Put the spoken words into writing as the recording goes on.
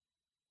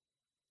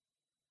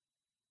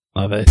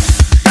Love it.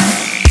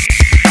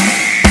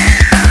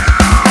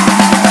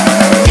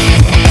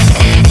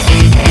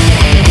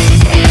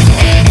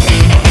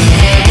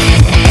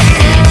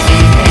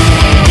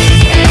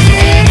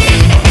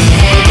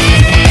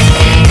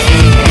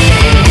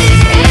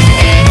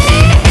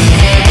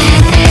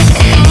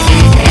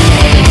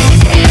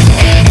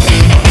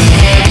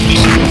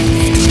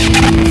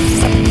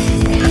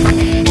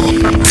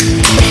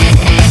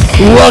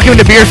 Welcome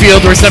to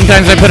Beerfield, where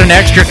sometimes I put an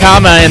extra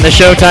comma in the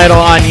show title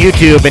on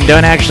YouTube and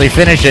don't actually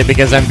finish it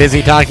because I'm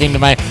busy talking to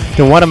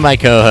one of my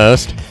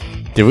co-hosts.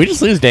 Did we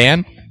just lose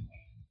Dan?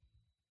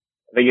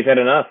 I think he's had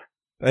enough.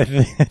 I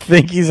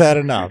think he's had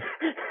enough.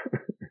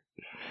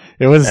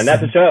 And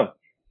that's the show.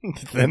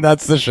 And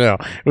that's the show.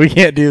 We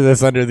can't do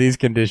this under these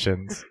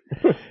conditions.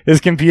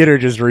 His computer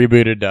just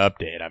rebooted to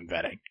update, I'm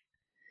betting.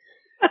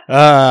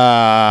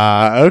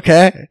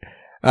 Okay.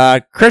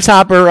 Chris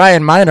Hopper,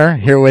 Ryan Miner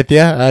here with you.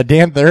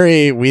 Dan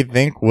Thury, we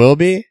think will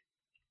be.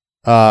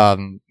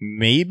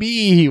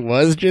 Maybe he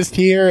was just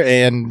here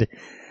and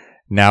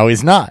now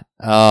he's not.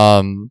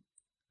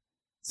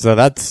 So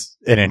that's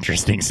an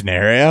interesting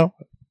scenario.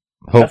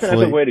 Hopefully. That's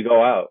another way to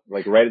go out,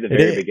 like right at the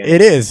very beginning.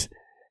 It is.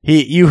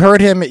 You hear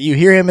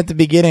him at the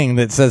beginning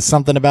that says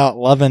something about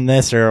loving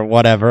this or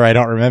whatever. I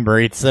don't remember.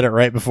 He said it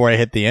right before I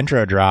hit the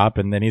intro drop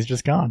and then he's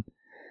just gone.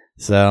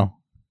 So.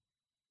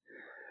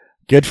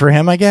 Good for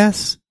him, I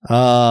guess.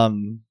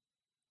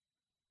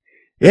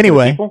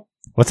 Anyway,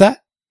 what's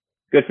that?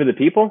 Good for the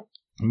people?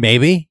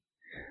 Maybe.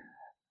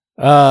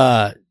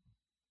 Maybe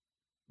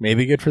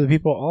good for the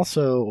people.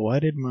 Also,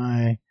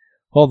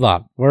 hold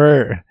on.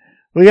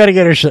 We got to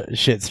get our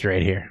shit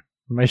straight here.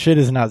 My shit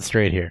is not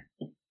straight here.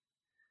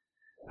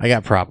 I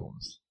got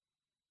problems.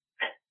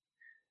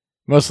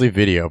 Mostly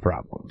video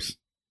problems.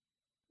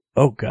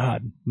 Oh,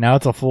 God. Now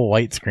it's a full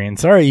white screen.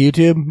 Sorry,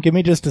 YouTube. Give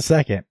me just a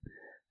second.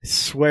 I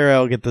swear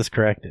I'll get this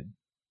corrected.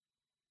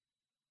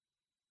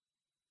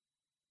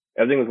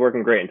 Everything was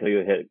working great until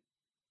you hit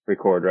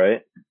record,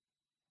 right?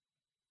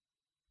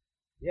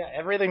 Yeah,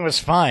 everything was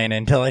fine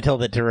until I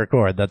told it to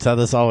record. That's how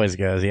this always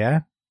goes, yeah?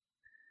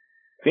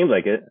 Seems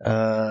like it.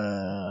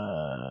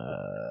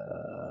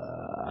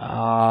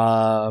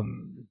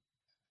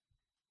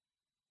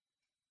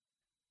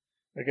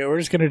 Okay, we're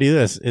just going to do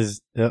this.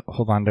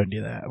 Hold on, don't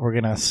do that. We're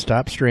going to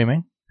stop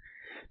streaming.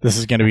 This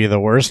is going to be the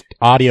worst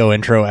audio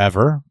intro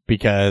ever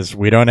because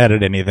we don't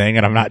edit anything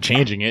and I'm not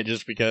changing it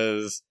just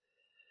because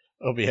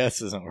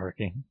OBS isn't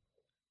working.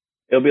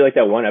 It'll be like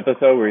that one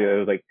episode where it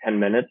was like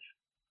 10 minutes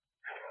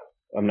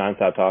of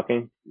nonstop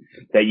talking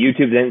that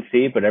YouTube didn't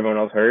see, but everyone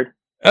else heard.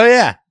 Oh,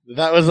 yeah.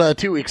 That was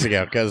 2 weeks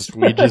ago because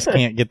we just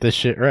can't get this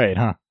shit right,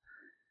 huh?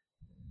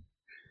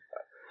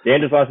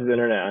 Dan just lost his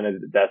internet on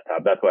his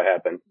desktop. That's what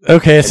happened.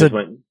 Okay,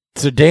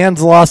 so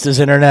Dan's lost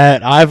his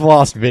internet. I've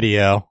lost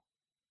video.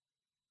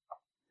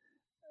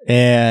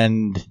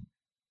 And,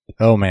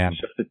 oh man.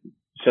 It's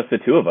just the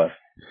two of us.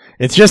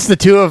 It's just the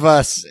two of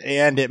us,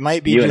 and it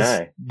might be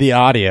just the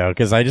audio,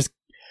 because I just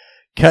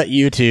cut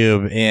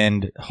YouTube,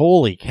 and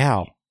holy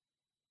cow.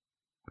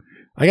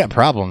 I got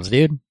problems,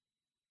 dude.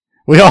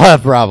 We all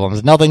have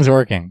problems. Nothing's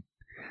working.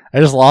 I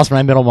just lost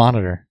my middle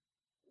monitor.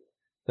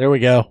 There we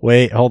go.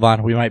 Wait, hold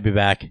on. We might be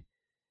back.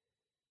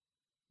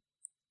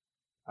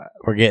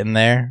 We're getting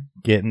there.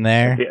 Getting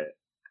there.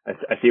 I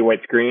see a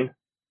white screen.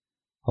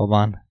 Hold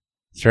on.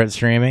 Start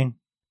streaming.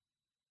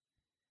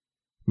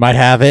 Might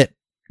have it.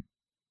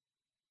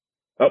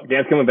 Oh,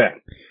 Dan's coming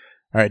back.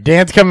 All right,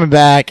 Dan's coming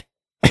back.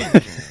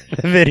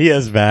 The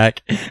video's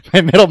back.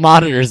 My middle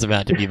monitor is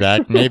about to be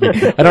back. Maybe.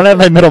 I don't have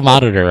my middle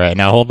monitor right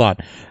now. Hold on.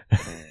 You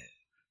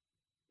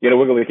gotta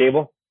wiggle the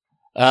cable?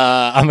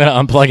 I'm going to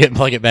unplug it and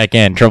plug it back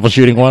in.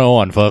 Troubleshooting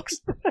 101, folks.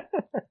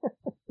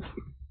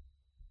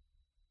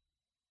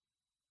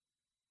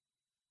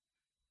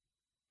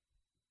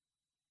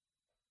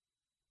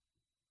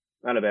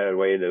 Not a bad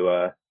way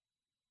to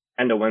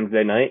end a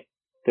Wednesday night.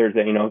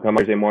 Thursday, come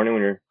Thursday morning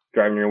when you're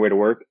driving your way to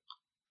work,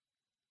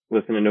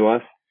 listening to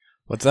us.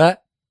 What's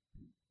that?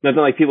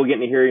 Nothing like people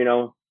getting to hear,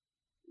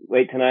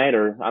 late tonight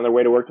or on their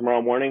way to work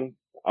tomorrow morning.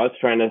 Us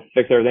trying to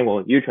fix everything.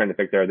 Well, you trying to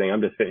fix everything.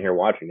 I'm just sitting here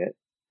watching it.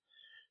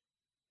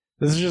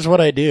 This is just what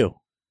I do.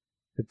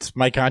 It's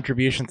my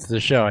contribution to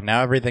the show, and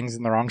now everything's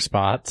in the wrong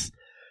spots.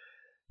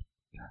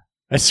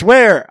 I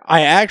swear,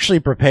 I actually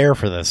prepare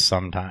for this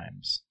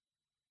sometimes.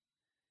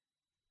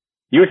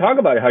 You were talking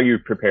about how you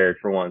prepared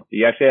for once.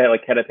 You actually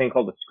had a thing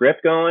called a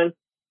script going.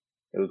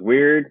 It was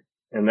weird,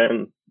 and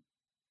then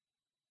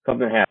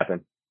something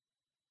happened.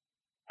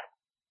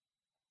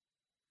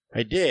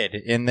 I did,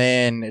 and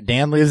then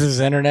Dan loses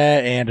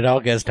internet, and it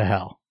all goes to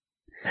hell.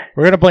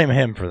 We're gonna blame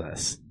him for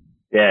this.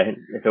 Yeah,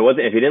 if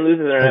he didn't lose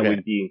his internet,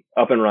 we'd be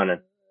up and running.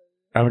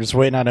 I'm just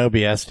waiting on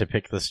OBS to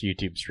pick this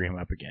YouTube stream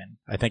up again.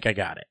 I think I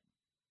got it.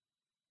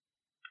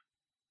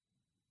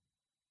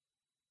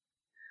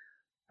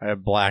 I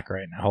have black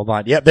right now. Hold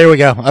on. Yep, there we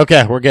go.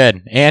 Okay, we're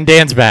good. And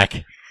Dan's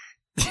back.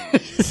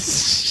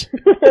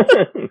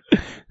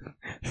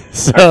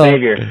 So,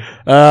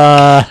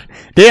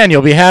 Dan,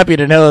 you'll be happy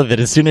to know that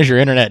as soon as your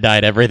internet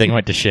died, everything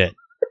went to shit.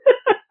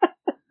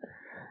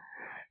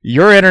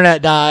 Your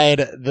internet died.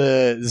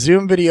 The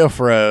Zoom video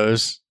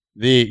froze.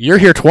 You're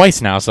here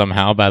twice now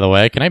somehow, by the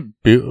way. Can I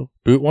boot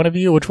one of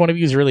you? Which one of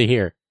you is really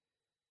here?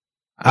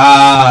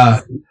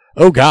 Oh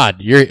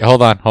God.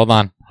 Hold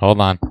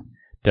on.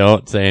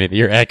 Don't say anything.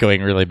 You're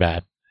echoing really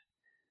bad.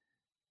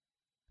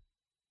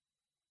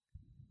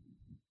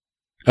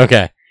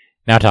 Okay.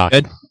 Now talk.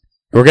 Good.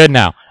 We're good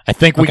now. I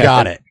think we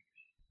got it.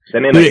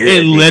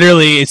 It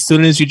literally, as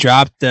soon as you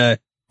dropped the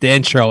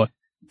intro,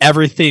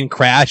 everything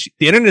crashed.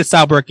 The internet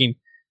stopped working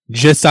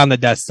just on the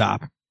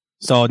desktop.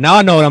 So now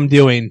I know what I'm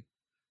doing.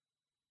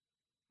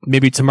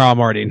 Maybe tomorrow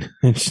morning.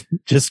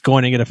 Just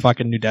going to get a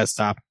fucking new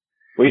desktop.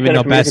 Well, even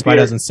though Best Buy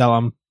doesn't sell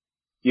them.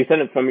 You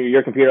sent it from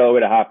your computer all the way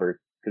to Hopper's.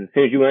 Because as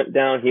soon as you went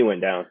down, he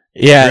went down.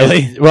 Yeah.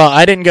 Really? Well,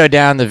 I didn't go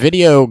down. The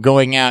video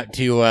going out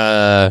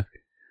to,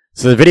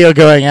 so the video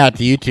going out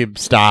to YouTube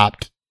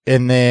stopped.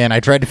 And then I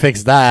tried to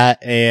fix that,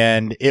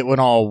 and it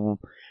went all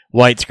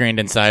white-screened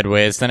and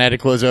sideways. Then I had to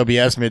close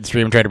OBS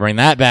midstream and try to bring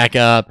that back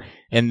up.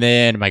 And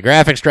then my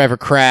graphics driver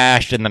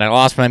crashed, and then I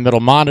lost my middle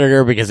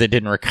monitor because it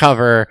didn't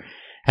recover.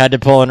 Had to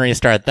pull and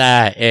restart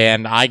that,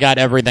 and I got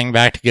everything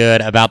back to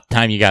good about the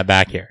time you got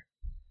back here.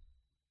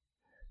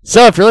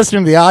 So if you're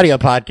listening to the audio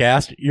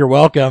podcast, you're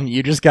welcome.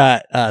 You just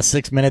got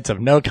 6 minutes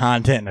of no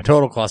content and a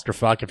total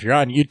clusterfuck. If you're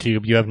on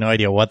YouTube, you have no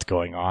idea what's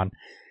going on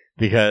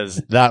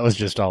because that was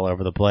just all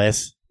over the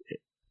place.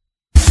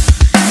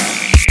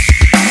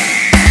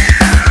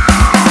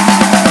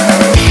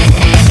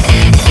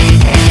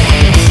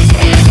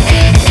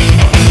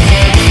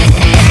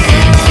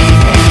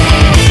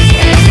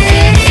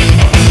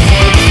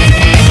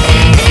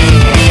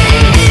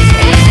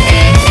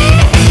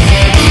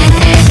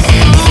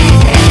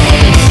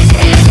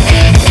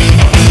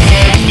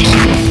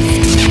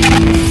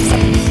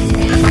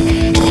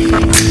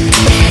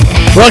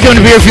 Welcome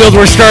to Beerfield.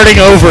 We're starting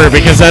over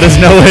because that is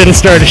no way to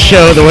start a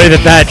show the way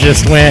that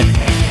just went.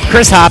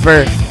 Chris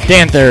Hopper,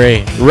 Dan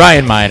Thury,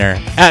 Ryan Miner,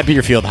 at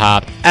Beerfield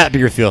Hop, at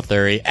Beerfield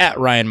Thury, at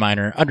Ryan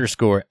Miner,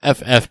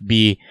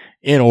 _FFB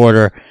in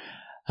order.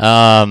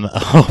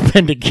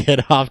 Hoping to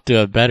get off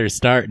to a better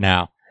start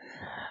now.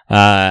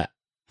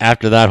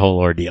 After that whole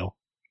ordeal.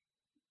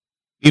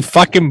 You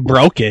fucking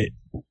broke it.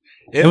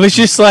 It was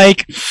just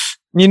like,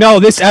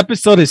 this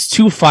episode is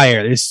too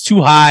fire. It's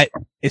too hot.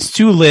 It's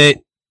too lit.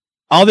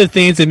 All the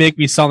things that make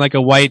me sound like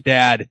a white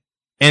dad,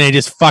 and it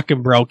just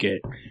fucking broke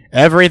it.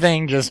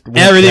 Everything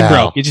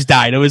broke. It just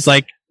died. It was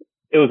like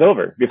it was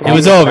over. It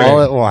was over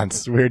all at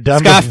once. We were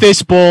done. Scott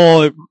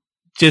Fishbowl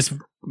just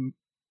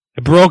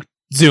broke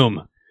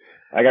Zoom.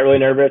 I got really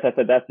nervous. I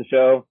said, "That's the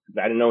show."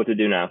 I didn't know what to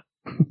do now.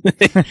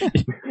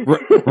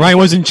 Ryan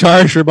was in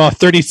charge for about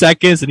 30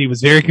 seconds, and he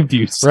was very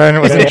confused.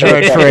 Ryan was in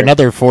charge for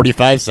another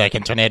 45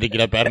 seconds when I had to get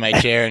up out of my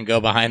chair and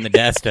go behind the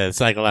desk to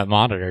cycle that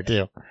monitor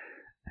too.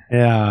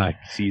 Yeah,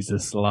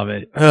 Jesus, love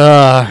it. All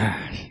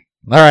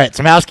right,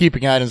 some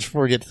housekeeping items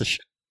before we get to the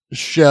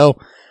show.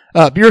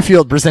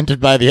 Beerfield presented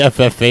by the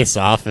FF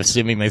Face-Off,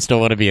 assuming they still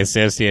want to be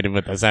associated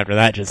with us after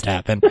that just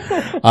happened.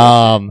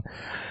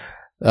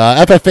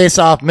 FF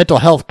Face-Off Mental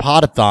Health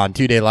Podathon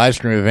 2-day live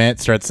stream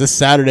event starts this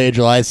Saturday,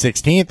 July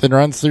 16th, and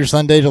runs through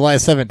Sunday, July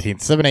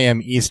 17th, 7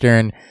 a.m.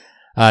 Eastern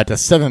to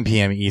 7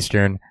 p.m.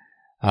 Eastern.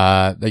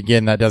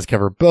 Again, that does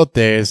cover both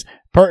days.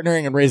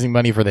 Partnering and raising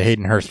money for the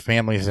Hayden Hurst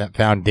Family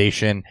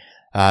Foundation.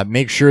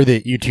 Make sure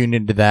that you tune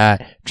into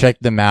that.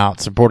 Check them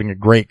out. Supporting a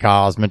great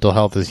cause. Mental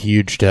health is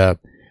huge to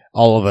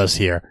all of us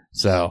here.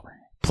 So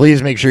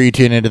please make sure you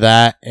tune into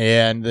that.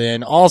 And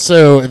then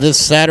also this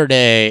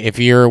Saturday, if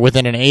you're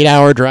within an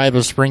 8-hour drive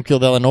of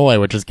Springfield, Illinois,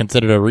 which is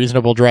considered a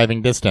reasonable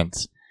driving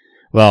distance.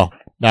 Well,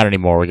 not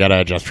anymore. We got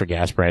to adjust for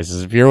gas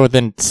prices. If you're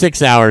within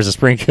 6 hours of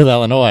Springfield,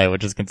 Illinois,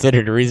 which is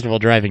considered a reasonable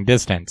driving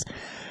distance,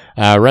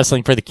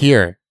 Wrestling for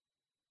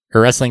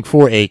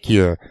a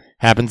Cure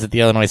happens at the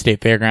Illinois State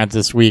Fairgrounds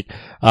this week.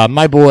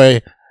 My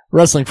boy,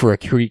 Wrestling for a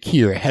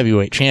Cure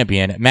heavyweight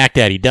champion, Mac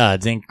Daddy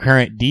Duds, and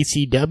current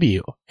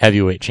DCW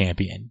heavyweight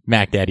champion,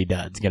 Mac Daddy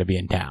Duds, going to be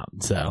in town.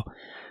 So,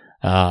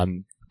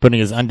 putting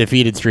his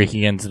undefeated streak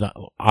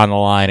on the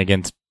line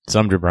against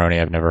some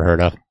jabroni I've never heard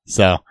of.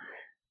 So,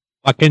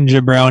 fucking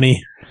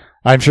jabroni.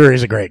 I'm sure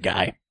he's a great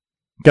guy.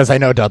 Because I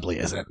know Dudley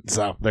isn't.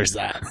 So, there's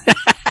that.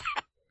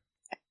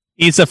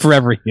 He's a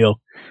forever heel.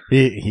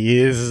 He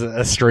is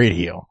a straight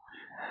heel.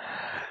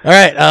 All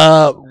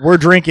right, we're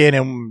drinking,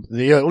 and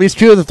at least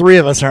 2 of the 3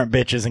 of us aren't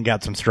bitches and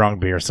got some strong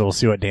beer, so we'll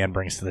see what Dan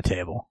brings to the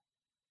table.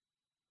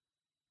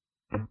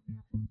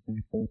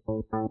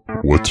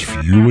 What's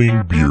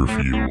fueling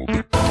Beerfield?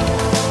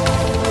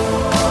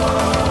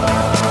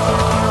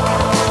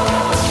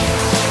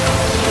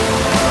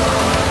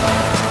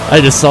 I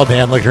just saw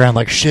Dan look around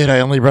like, shit, I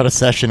only brought a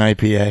session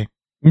IPA.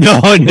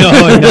 No.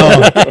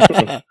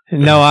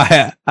 No,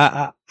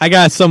 I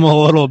got some a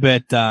little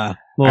bit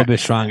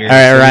stronger. All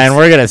right, Ryan,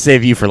 we're going to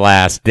save you for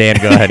last. Dan,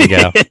 go ahead and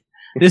go.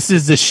 This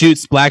is the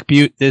Shoots Black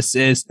Butte. This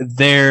is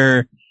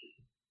their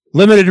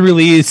limited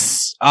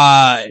release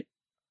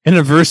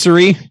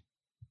anniversary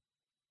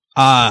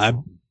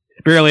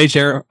barrel age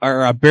or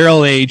a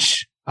barrel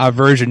age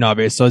version of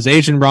it. So it's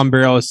Asian rum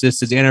barrels.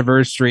 This is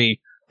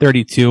anniversary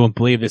 32 and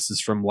believe this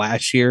is from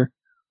last year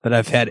that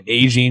I've had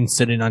aging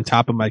sitting on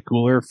top of my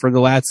cooler for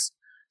the last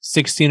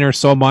 16 or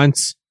so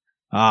months.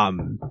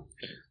 Had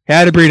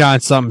to breed on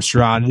something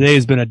strong.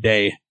 Today's been a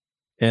day.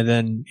 And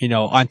then,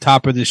 on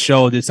top of the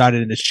show,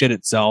 decided to shit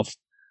itself.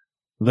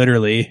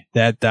 Literally,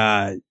 that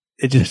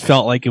it just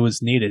felt like it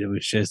was needed. It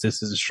was just,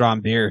 this is a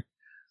strong beer.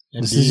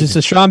 Indeed. This is just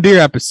a strong beer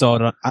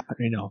episode,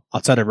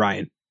 outside of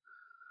Ryan.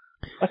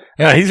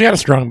 Yeah, he's got a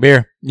strong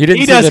beer. You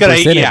didn't see the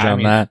percentage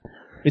on that.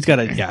 He's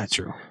got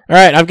true. All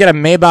right, I've got a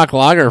Maybach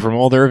Lager from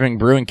Old Irving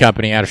Brewing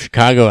Company out of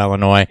Chicago,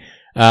 Illinois.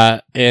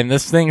 And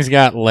this thing's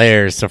got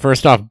layers. So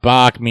first off,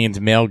 Bach means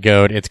male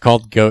goat. It's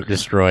called Goat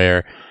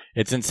Destroyer.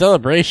 It's in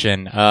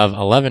celebration of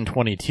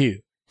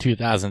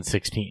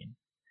 11/22/2016.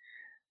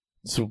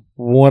 It's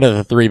one of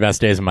the 3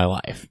 best days of my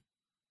life.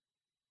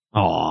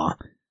 Aw.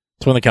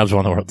 It's when the Cubs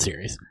won the World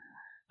Series.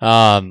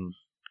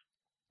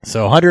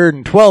 So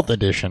 112th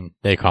edition,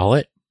 they call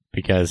it,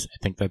 because I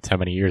think that's how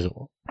many years it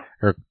was.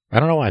 Or, I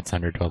don't know why it's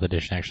 112th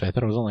edition, actually. I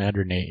thought it was only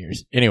 108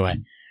 years. Anyway.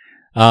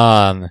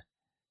 So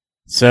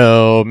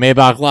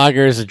Maybach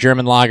Lager is a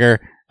German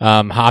lager,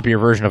 hoppier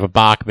version of a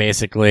Bach,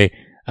 basically,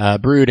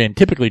 brewed and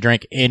typically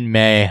drank in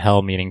May,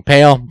 hell meaning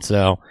pale,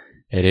 so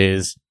it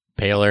is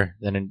paler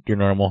than your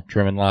normal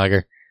German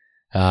lager.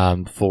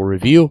 Full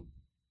review,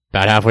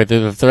 about halfway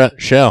through the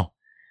show.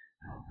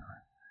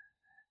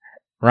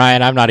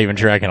 Ryan, I'm not even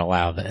sure I can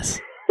allow this.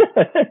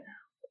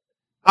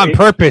 On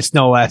purpose,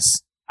 no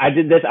less. I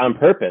did this on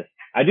purpose.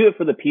 I do it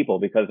for the people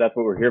because that's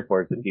what we're here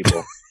for, is the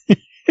people.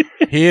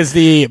 He is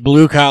the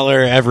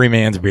blue-collar,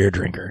 everyman's beer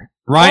drinker.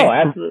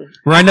 Ryan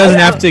doesn't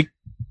have to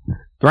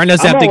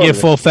give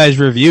full-fledged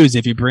reviews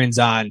if he brings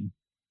on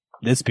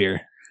this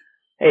beer.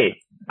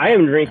 Hey, I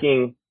am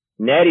drinking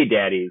Natty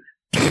Daddies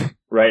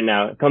right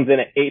now. It comes in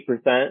at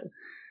 8%.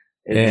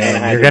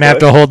 And you're going to have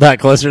to hold that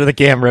closer to the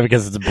camera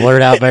because it's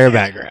blurred out by your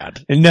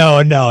background. No,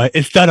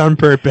 it's done on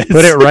purpose.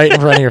 Put it right in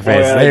front of your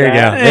face. There you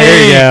go.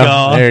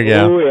 There you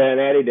go. Oh, yeah,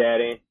 Natty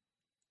Daddy.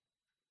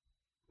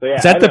 So, yeah,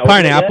 is that the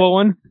pineapple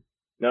one?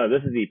 No,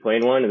 this is the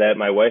plain one that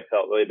my wife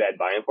felt really bad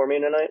buying for me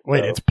tonight.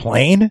 Wait, it's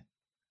plain?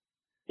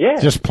 Yeah.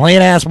 Just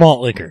plain-ass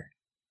malt liquor.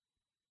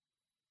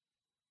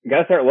 You got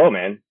to start low,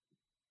 man.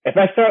 If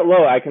I start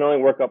low, I can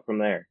only work up from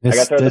there. I got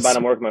to start at the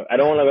bottom, I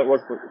don't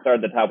want to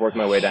start at the top, work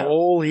my way down.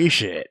 Holy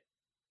shit.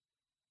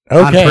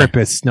 Okay. On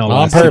purpose, no.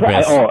 On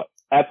purpose. Oh,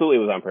 absolutely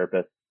was on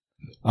purpose.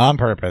 On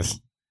purpose.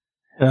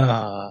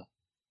 All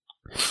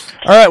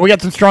right, we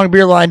got some strong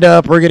beer lined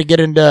up. We're going to get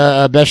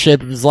into best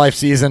shape of his life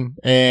season.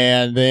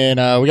 And then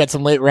we got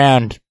some late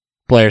round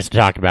players to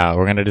talk about.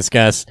 We're going to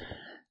discuss,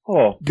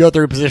 go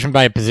through position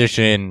by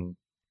position,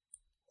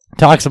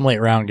 talk some late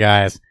round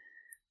guys,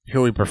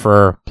 who we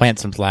prefer, plant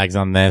some flags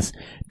on this,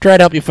 try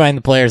to help you find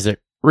the players that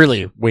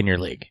really win your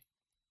league.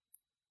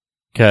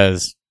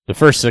 Because the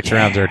first 6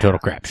 rounds are a total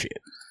crapshoot.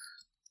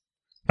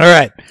 All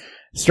right,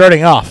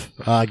 starting off,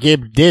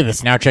 Gabe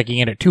Davis now checking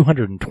in at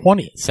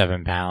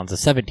 227 pounds, a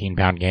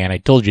 17-pound gain. I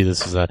told you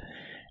this was a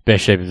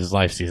best shape of his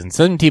life season.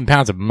 17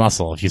 pounds of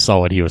muscle, if you saw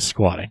what he was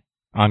squatting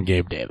on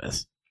Gabe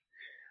Davis.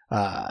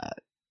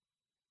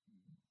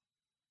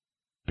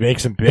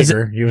 Makes him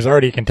bigger. He was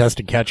already a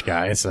contested catch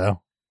guy,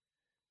 so.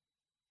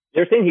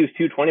 They're saying he was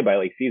 220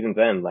 by season's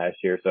end last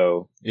year,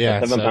 so yeah,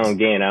 a 7-pound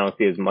gain, I don't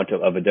see as much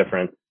of a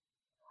difference.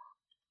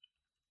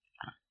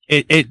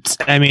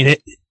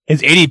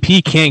 His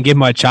ADP can't get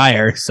much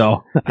higher,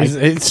 so.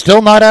 It's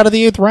still not out of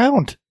the 8th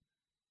round.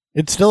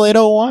 It's still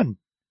 801.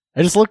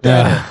 I just looked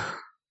at it.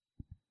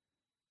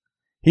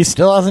 He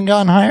still hasn't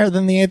gone higher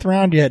than the 8th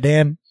round yet,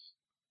 Dan.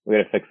 We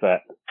gotta fix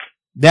that.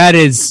 That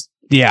is,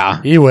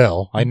 yeah. He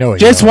will. I know he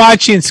just will.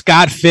 Watching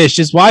Scott Fish,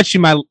 just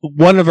watching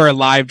one of our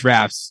live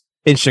drafts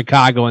in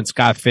Chicago and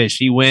Scott Fish,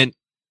 he went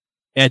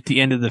at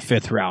the end of the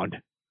 5th round.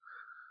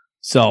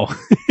 So,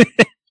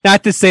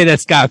 not to say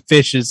that Scott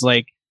Fish is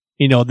the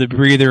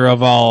breather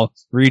of all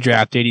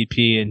redraft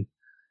ADP, and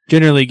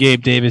generally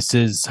Gabe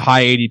Davis's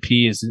high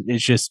ADP is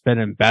just been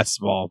in best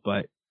ball,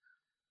 but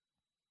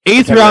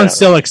 8th round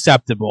still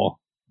acceptable.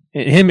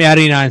 Him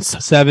adding on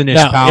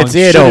 7-ish pounds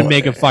shouldn't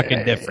make a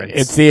fucking difference.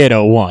 It's the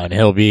 801.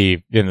 He'll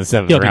be in the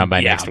 7th round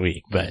by next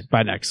week, but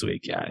by next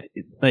week, yeah.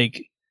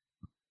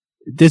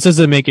 This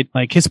doesn't make it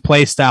his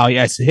play style.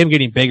 Yes, him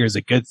getting bigger is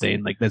a good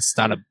thing. That's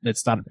not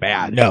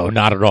bad. No,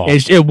 not at all.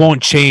 It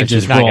won't change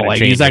his role.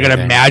 He's not going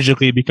to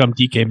magically become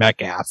DK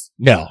Metcalf.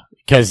 No,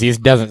 because he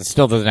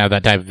still doesn't have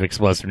that type of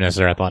explosiveness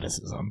or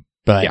athleticism.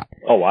 But yeah.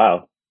 Oh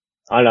wow,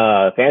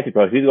 on Fantasy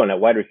Pros, he's going at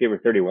wide receiver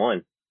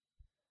 31.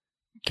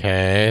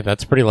 Okay,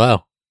 that's pretty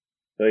low.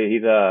 So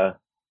he's no,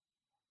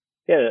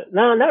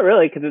 not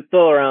really, because it's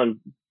still around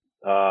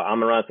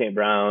Amon-Ra St.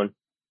 Brown,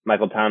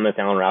 Michael Thomas,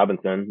 Allen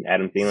Robinson,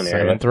 Adam Thielen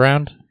area. 7th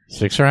round?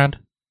 6th round?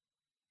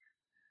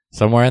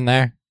 Somewhere in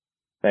there?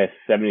 That's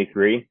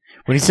 73.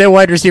 When you say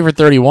wide receiver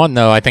 31,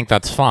 though, I think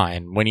that's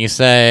fine. When you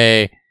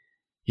say,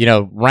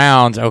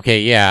 rounds,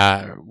 okay,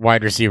 yeah,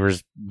 wide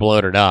receivers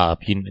bloated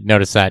up. You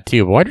notice that,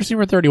 too. But wide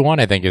receiver 31,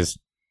 I think, is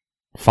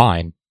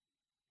fine.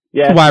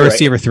 Yeah, wide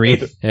receiver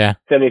 3. Yeah.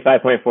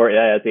 75.4.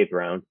 Yeah, that's 8th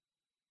round.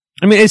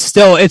 I mean,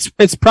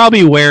 it's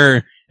probably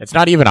where it's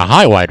not even a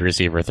high wide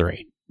receiver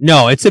 3.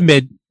 No, it's a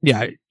mid.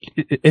 Yeah,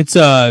 it's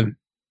a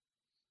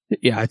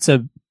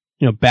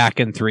back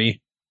end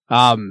 3.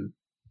 I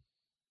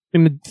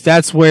mean,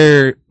 that's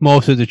where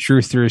most of the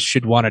truthers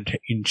should want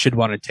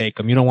to take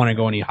him. You don't want to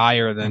go any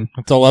higher than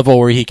it's a level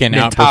where he can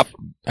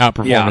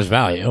outperform his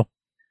value.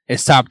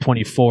 It's top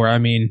 24. I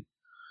mean,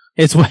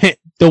 it's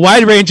the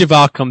wide range of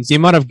outcomes. The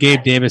amount of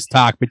Gabe Davis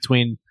talk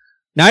between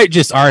not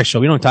just our show.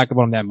 We don't talk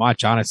about him that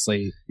much,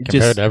 honestly.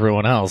 Compared to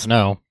everyone else,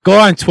 no. Go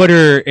on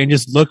Twitter and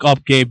just look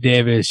up Gabe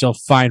Davis. You'll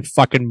find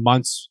fucking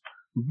months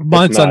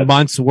on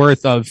months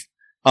worth of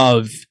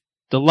the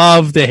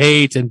love, the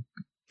hate, and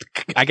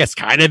I guess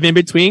kind of in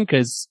between,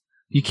 because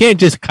you can't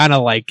just kind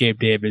of like Gabe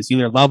Davis. You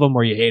either love him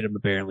or you hate him,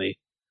 apparently.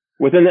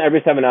 Within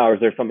every 7 hours,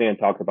 there's something to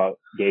talk about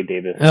Gabe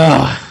Davis.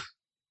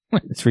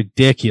 It's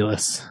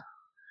ridiculous.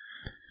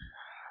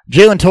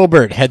 Jalen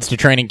Tolbert heads to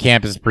training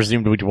camp as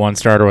presumed week 1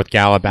 starter with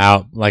Gallup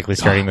out, likely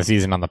starting the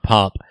season on the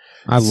pup.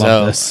 I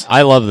love this.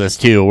 I love this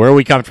too. Where are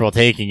we comfortable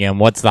taking him?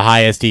 What's the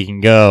highest he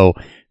can go?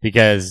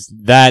 Because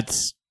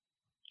that's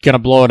going to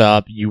blow it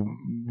up. You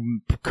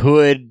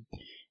could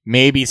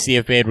maybe see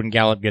a fade when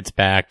Gallup gets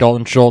back.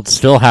 Dalton Schultz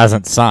still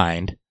hasn't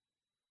signed.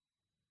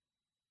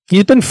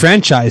 He's been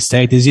franchise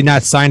tagged. Has he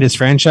not signed his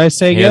franchise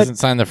tag yet? He hasn't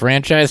signed the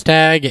franchise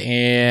tag,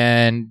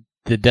 and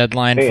the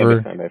deadline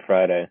for signed by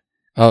Friday.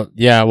 Oh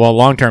yeah, well,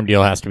 long-term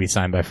deal has to be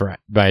signed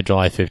by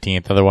July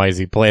 15th. Otherwise,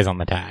 he plays on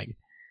the tag,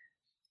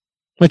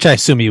 which I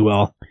assume he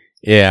will.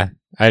 Yeah,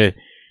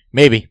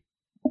 maybe.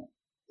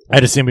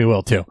 I'd assume he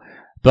will too.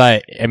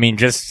 But I mean,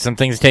 just some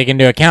things to take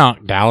into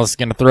account. Dallas is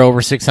going to throw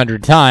over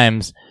 600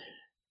 times.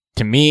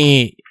 To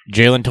me,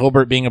 Jalen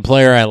Tolbert being a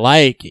player I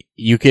like,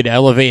 you could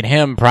elevate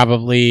him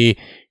probably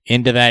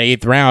into that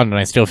 8th round, and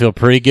I still feel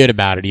pretty good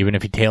about it, even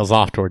if he tails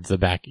off towards the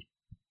back.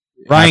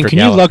 Ryan, can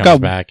you look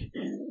up back?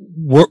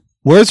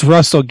 Where's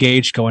Russell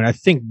Gage going? I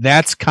think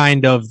that's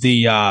kind of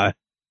the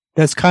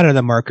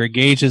marker.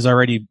 Gage is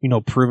already,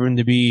 proven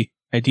to be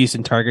a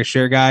decent target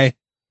share guy.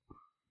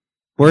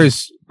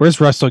 Where's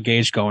Russell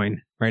Gage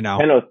going right now?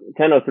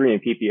 1003 in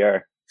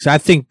PPR. So I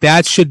think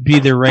that should be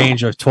the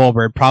range of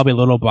Tolbert, probably a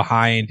little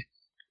behind.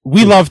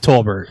 We love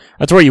Tolbert.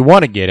 That's where you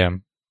want to get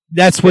him.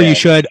 That's where you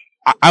should.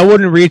 I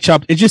wouldn't reach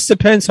up. It just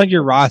depends on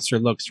your roster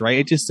looks, right?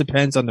 It just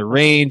depends on the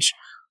range.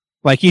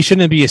 Like, he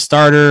shouldn't be a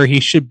starter. He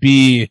should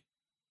be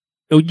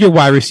your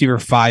wide receiver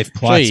 5+.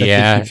 So, I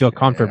think you feel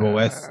comfortable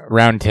with.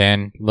 Round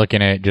 10,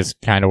 looking at just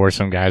kind of where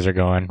some guys are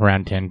going.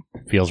 Round 10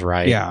 feels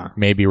right. Yeah.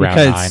 Maybe round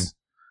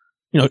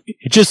 9.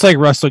 Just like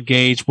Russell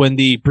Gage, when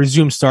the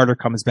presumed starter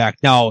comes back.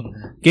 Now,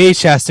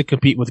 Gage has to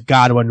compete with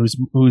Godwin,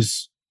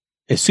 who's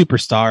a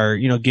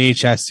superstar.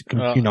 Gage has to,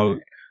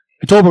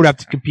 Tolbert would have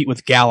to compete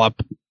with Gallup.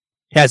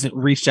 He hasn't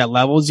reached that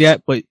levels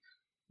yet, but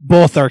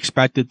both are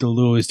expected to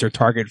lose their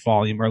target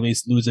volume, or at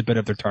least lose a bit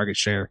of their target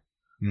share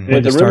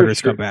when the starters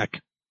come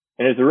back.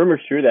 And is the rumor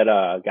true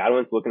that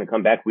Godwin's looking to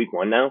come back week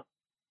 1 now?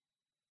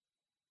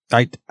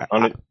 I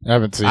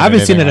haven't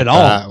seen it at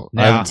all.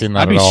 I haven't seen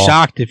that I'd be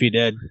shocked if he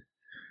did.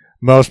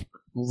 Most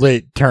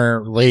late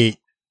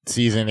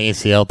season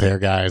ACL tear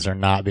guys are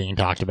not being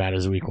talked about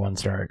as week 1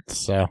 starts.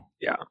 So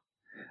yeah,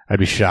 I'd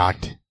be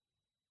shocked.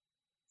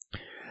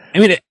 I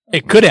mean,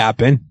 it could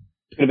happen.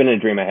 Could have been a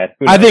dream I had.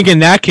 I think in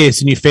that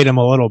case, then you fade him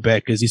a little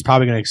bit because he's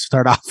probably going to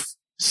start off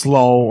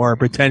slow or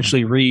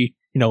potentially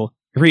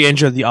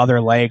re-injure the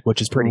other leg,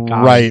 which is pretty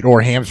common. Right,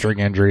 or hamstring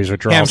injuries,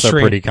 which are also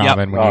pretty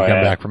common when you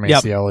come back from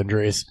ACL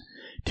injuries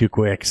too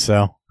quick.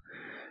 So,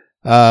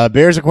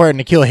 Bears acquired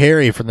N'Keal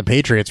Harry from the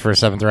Patriots for a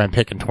 7th round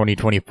pick in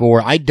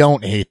 2024. I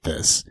don't hate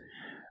this.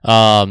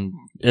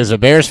 As a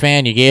Bears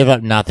fan, you gave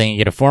up nothing. You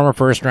get a former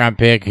 1st round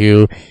pick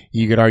who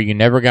you could argue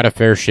never got a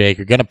fair shake.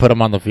 You're going to put him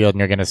on the field and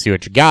you're going to see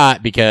what you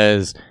got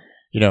because,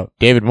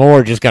 David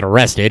Moore just got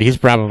arrested. He's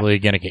probably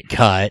going to get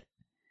cut.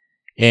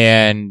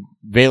 And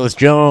Velus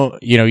Jones,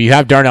 you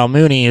have Darnell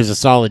Mooney, who's a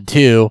solid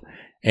 2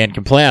 and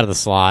can play out of the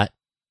slot.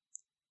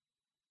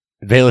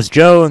 Velus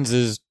Jones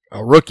is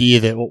a rookie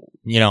that,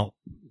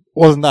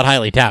 wasn't that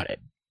highly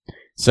touted.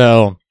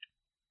 So,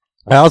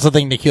 I also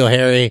think N'Keal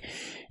Harry,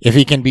 if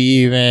he can be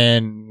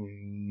even,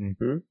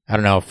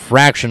 a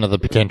fraction of the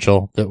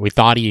potential that we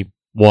thought he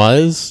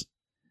was,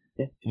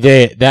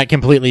 that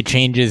completely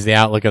changes the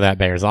outlook of that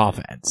Bears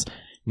offense.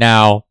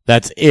 Now,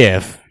 that's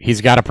if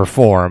he's got to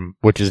perform,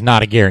 which is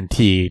not a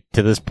guarantee.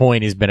 To this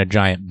point, he's been a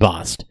giant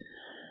bust.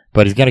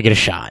 But he's going to get a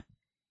shot.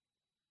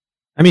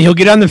 I mean, he'll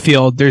get on the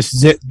field.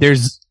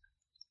 There's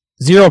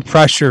zero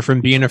pressure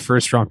from being a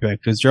 1st round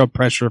pick. There's zero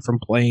pressure from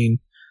playing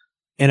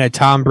in a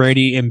Tom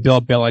Brady and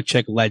Bill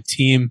Belichick-led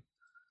team.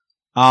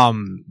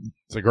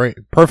 It's a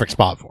perfect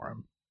spot for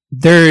him.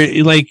 They're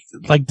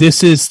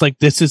this is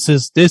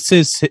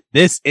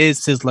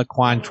his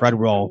Laquan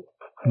Treadwell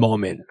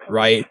moment,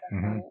 right?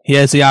 Mm-hmm. He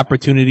has the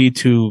opportunity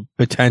to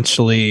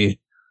potentially,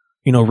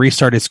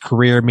 restart his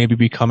career, maybe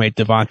become a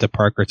Devonta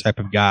Parker type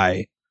of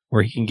guy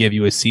where he can give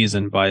you a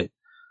season, but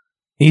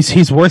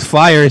he's worth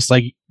flyers.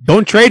 Like,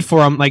 don't trade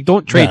for him. Like,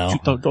 don't trade.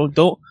 No.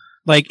 Don't.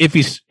 Like, if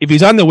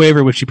he's on the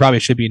waiver, which he probably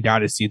should be in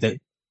Dynasty, that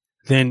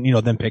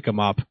then pick him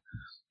up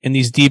in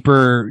these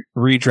deeper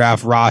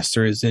redraft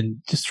rosters and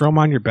just throw him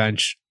on your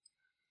bench.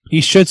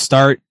 He should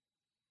start.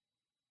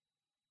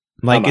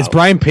 Like,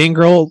 Byron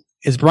Pringle?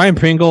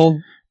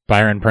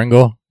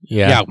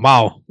 Yeah.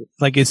 Wow.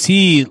 Like, doesn't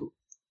he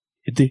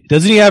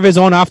have his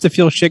own off the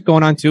field shit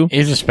going on too?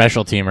 He's a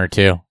special teamer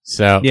too.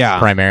 So,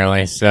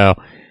 primarily. So,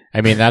 I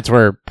mean, that's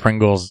where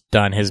Pringle's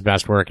done his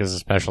best work as a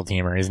special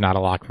teamer. He's not a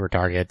lock for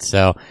targets.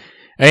 So,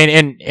 I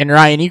mean, and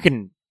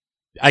Ryan,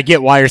 I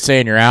get why you're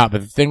saying you're out,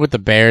 but the thing with the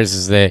Bears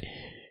is that,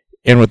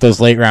 and with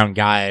those late round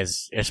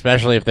guys,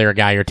 especially if they're a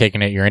guy you're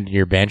taking at your end of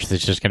your bench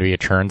that's just going to be a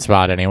churn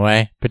spot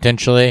anyway,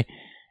 potentially,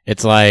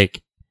 it's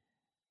like,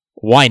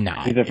 why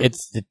not? He's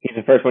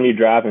the first one you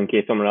drop in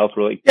case someone else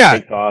really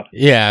takes off.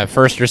 Yeah,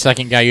 first or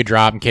second guy you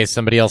drop in case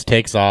somebody else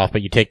takes off,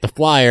 but you take the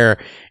flyer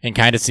and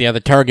kind of see how the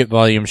target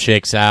volume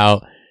shakes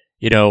out,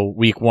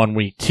 week 1,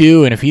 week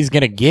 2, and if he's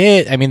going to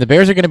get, I mean, the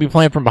Bears are going to be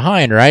playing from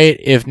behind, right?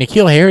 If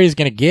N'Keal Harry is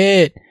going to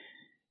get,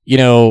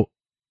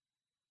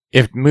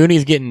 if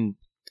Mooney's getting,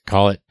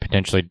 call it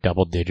potentially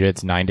double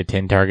digits, 9 to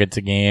 10 targets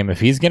a game, if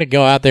he's going to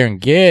go out there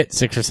and get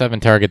 6 or 7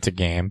 targets a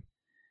game,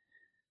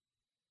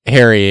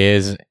 Harry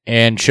is,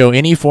 and show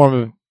any form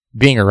of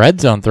being a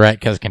red zone threat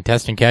because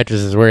contesting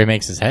catches is where he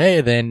makes his hay,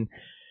 then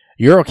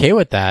you're okay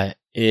with that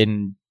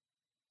in,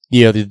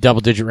 the double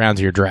digit rounds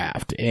of your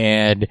draft.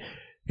 And,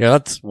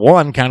 that's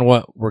one, kind of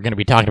what we're going to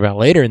be talking about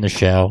later in the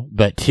show.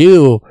 But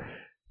 2,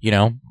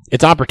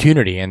 it's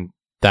opportunity. And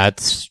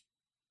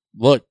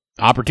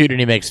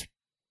opportunity makes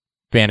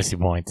fantasy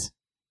points.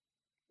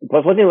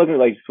 Plus, wasn't he looking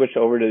to switch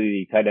over to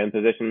the tight end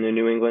position in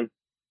New England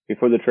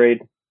before the trade?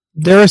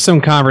 There were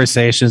some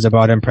conversations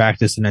about him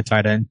practicing at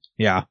tight end.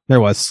 Yeah, there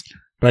was.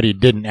 But he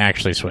didn't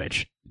actually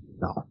switch.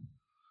 No.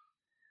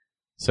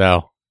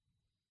 So.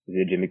 Is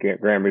he a Jimmy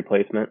Graham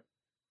replacement?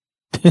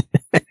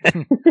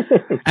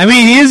 I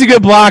mean, he is a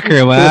good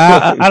blocker,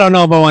 but I don't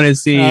know if I want to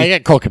see. I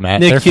got Cole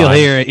Kmet. N'Keal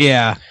Harry.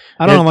 Yeah.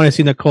 I don't want to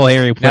see N'Keal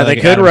Harry play. Now, they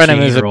could run him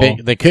as a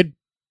big. They could.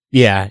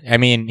 Yeah. I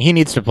mean, he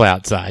needs to play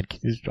outside.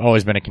 He's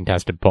always been a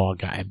contested ball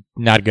guy.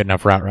 Not a good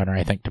enough route runner,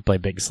 I think, to play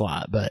big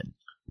slot, but.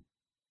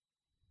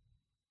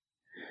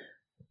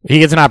 He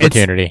gets an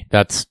opportunity.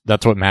 That's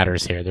what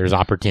matters here. There's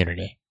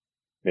opportunity.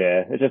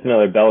 Yeah, it's just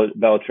another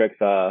Belichick's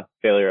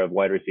failure of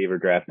wide receiver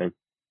drafting.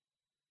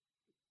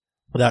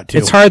 Without 2.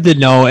 It's hard to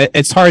know.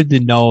 It's hard to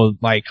know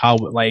how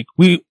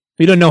we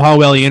don't know how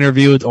well he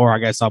interviewed, or I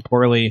guess how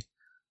poorly.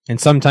 And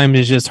sometimes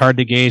it's just hard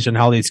to gauge on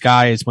how these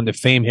guys, when the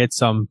fame hits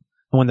them,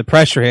 and when the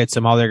pressure hits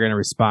them, how they're going to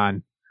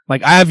respond.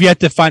 Like, I have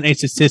yet to find a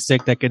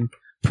statistic that can.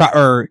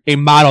 Or a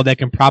model that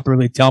can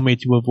properly tell me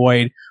to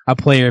avoid a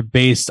player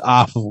based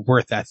off of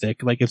worth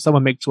ethic. Like, if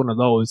someone makes one of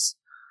those,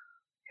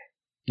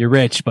 you're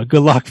rich, but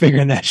good luck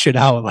figuring that shit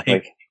out.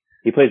 Like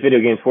he plays video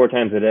games 4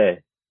 times a day.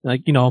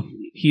 He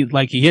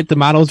hit the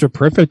models are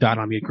perfect on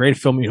him. He had great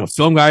film.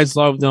 Film guys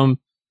loved him.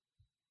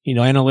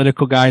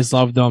 Analytical guys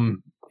loved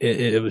him.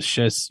 It was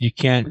just you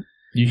can't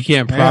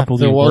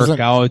properly work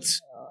out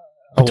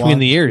between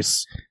the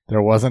years.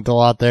 There wasn't a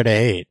lot there to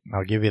hate.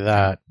 I'll give you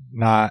that.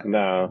 Not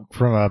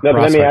from a but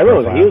I mean, I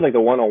realized he was like the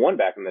 101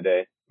 back in the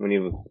day when he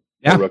was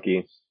a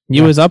rookie.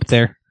 He was up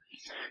there.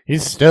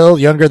 He's still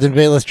younger than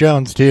Velus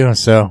Jones too,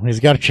 so he's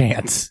got a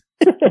chance.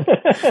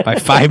 By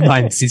 5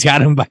 months. He's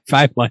got him by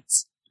 5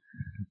 months.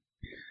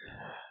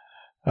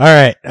 All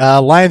right.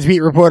 Lions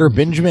beat reporter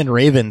Benjamin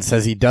Raven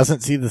says he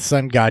doesn't see the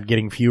Sun God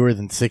getting fewer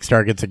than 6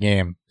 targets a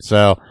game.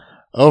 So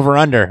over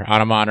under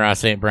on Amon-Ra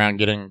St. Brown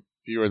getting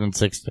fewer than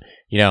 6,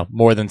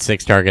 more than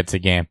 6 targets a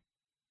game.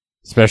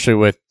 Especially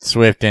with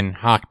Swift and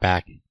Hawk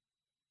back.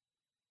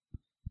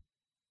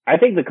 I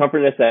think the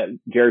comfortness that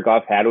Jared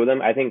Goff had with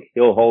him, I think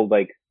he'll hold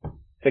 6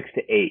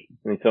 to 8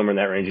 and somewhere in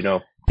that range,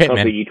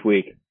 Pittman. Each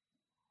week.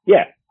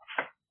 Yeah.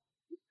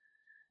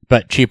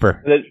 But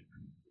cheaper.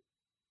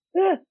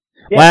 Yeah,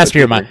 last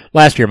year,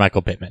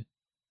 Michael Pittman.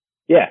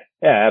 Yeah,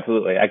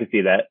 absolutely. I could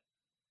see that.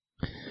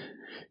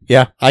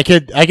 Yeah, I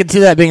could see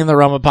that being in the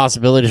realm of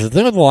possibilities. The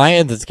thing with the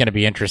Lions that's going to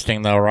be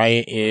interesting, though,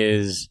 right,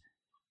 is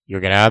you're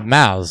going to have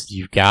mouths.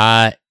 You've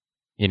got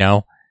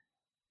Hawk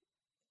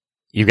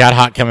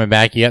coming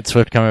back. You got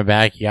Swift coming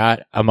back. You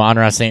got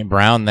Amon-Ra St.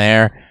 Brown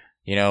there.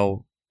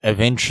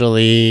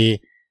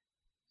 Eventually,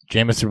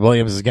 Jameson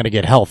Williams is going to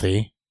get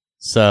healthy.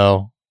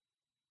 So,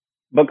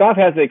 but Goff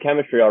has the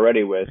chemistry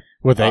already with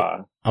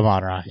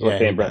Amon-Ra. With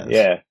St. Brown.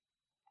 Yeah.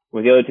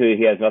 With the other 2,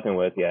 he has nothing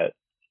with yet.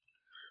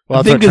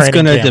 Well, I think it's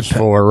going to depend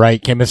for,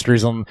 right? Chemistry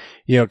is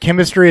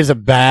a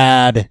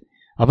bad.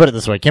 I'll put it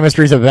this way: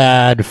 chemistry is a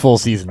bad full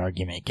season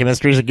argument.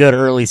 Chemistry is a good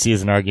early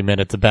season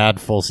argument. It's a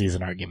bad full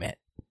season argument,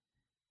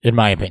 in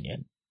my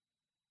opinion.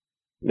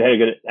 They had a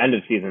good end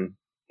of season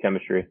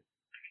chemistry.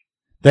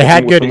 They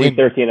had good. From week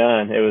 13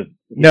 on, it was.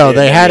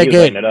 They had a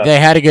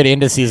good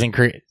end of season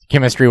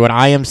chemistry. What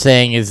I am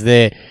saying is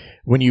that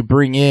when you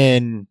bring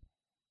in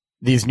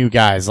these new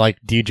guys like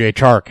DJ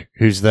Chark,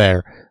 who's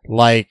there,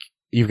 like.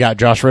 You've got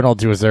Josh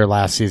Reynolds, who was there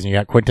last season. You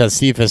got Quintez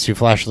Cephas, who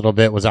flashed a little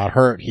bit, was out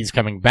hurt. He's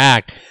coming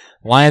back.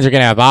 Lions are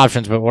going to have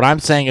options, but what I'm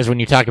saying is when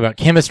you talk about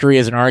chemistry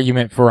as an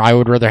argument for I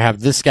would rather have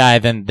this guy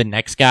than the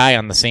next guy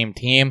on the same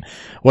team,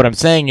 what I'm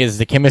saying is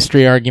the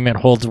chemistry argument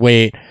holds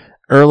weight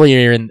early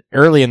in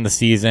the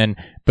season,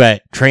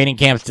 but training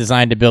camp's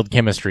designed to build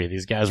chemistry.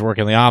 These guys work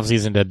in the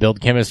offseason to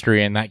build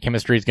chemistry, and that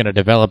chemistry is going to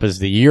develop as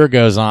the year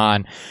goes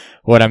on.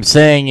 What I'm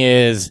saying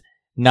is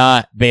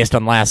not based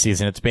on last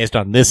season. It's based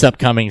on this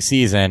upcoming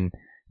season.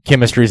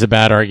 Chemistry is a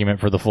bad argument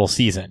for the full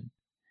season.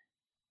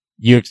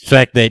 You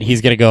expect that he's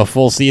going to go a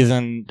full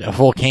season, a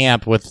full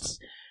camp with,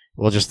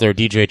 we'll just throw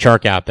DJ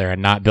Chark out there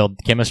and not build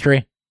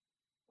chemistry?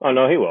 Oh,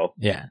 no, he will.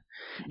 Yeah.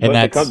 And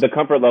that's the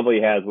comfort level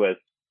he has with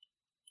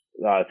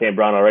St.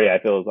 Brown already, I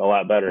feel, is a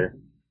lot better.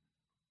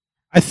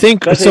 I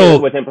think especially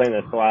so. With him playing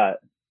the slot.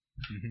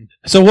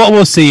 So what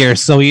we'll see here.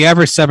 So he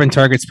averaged 7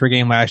 targets per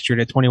game last year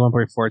to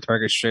 21.4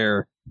 target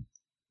share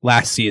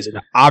last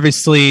season.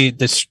 Obviously,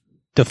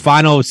 the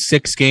final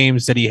 6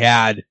 games that he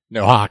had,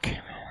 no Hawk,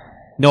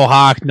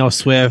 no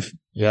Swift.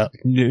 Yeah.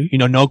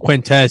 No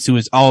Quintez, who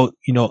was out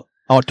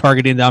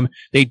targeting them.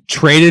 They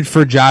traded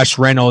for Josh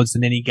Reynolds,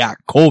 and then he got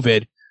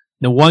COVID.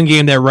 The one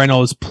game that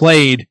Reynolds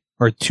played,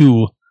 or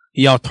 2,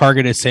 he out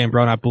targeted St.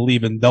 Brown. I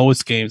believe in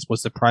those games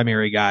was the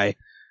primary guy.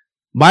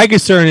 My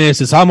concern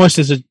is how much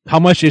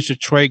is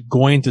Detroit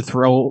going to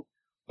throw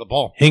the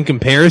ball in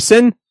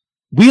comparison?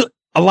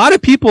 A lot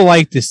of people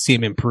like to see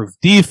him improve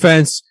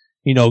defense.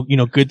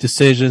 Good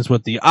decisions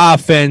with the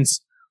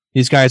offense.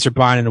 These guys are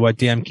buying into what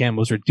Dan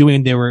Campbell's are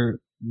doing. They were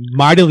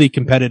mightily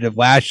competitive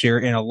last year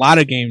in a lot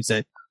of games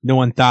that no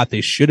one thought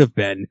they should have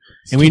been.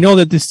 And we know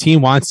that this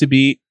team wants to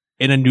be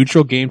in a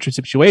neutral game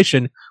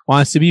situation,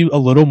 wants to be a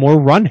little more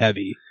run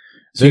heavy.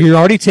 So you're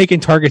already taking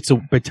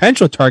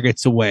potential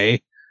targets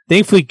away.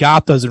 Thankfully,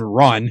 Goff doesn't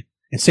run,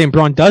 and St.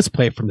 Brown does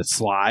play from the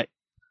slot.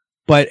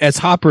 But as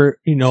Hopper,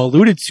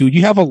 alluded to,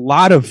 you have a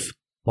lot of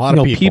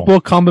people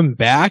coming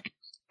back.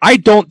 I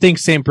don't think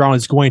St. Brown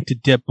is going to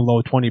dip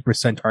below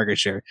 20% target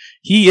share.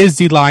 He is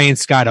the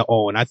Lions guy to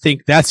own. I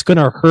think that's going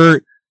to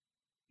hurt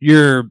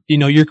your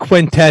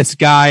Quintez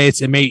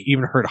guys. It may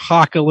even hurt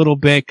Hawk a little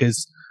bit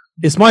because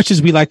as much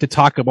as we like to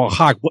talk about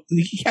Hawk,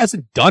 he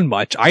hasn't done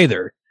much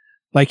either.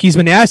 Like, he's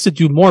been asked to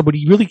do more, but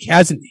he really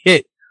hasn't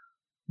hit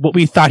what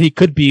we thought he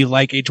could be,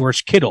 like a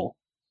George Kittle.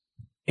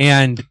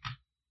 And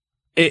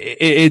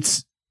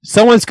it's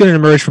someone's going to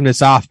emerge from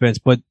this offense,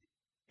 but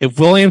if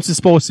Williams is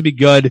supposed to be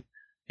good,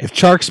 if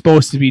Chark's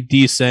supposed to be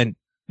decent,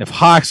 if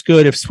Hawk's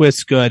good, if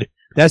Swift's good,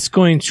 that's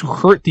going to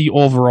hurt the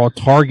overall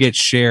target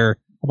share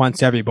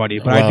amongst everybody.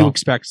 But I do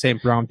expect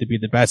St. Brown to be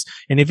the best.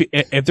 And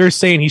if they're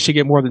saying he should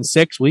get more than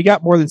 6, well, he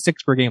got more than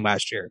 6 per game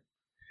last year.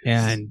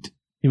 And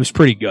he was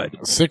pretty good.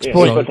 6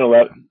 points. He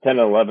was 10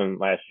 to 11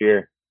 last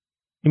year.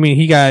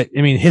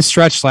 His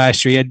stretch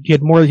last year, he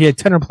had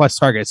 10 or plus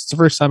targets. It's the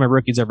first time a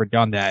rookie's ever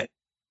done that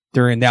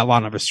during that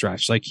long of a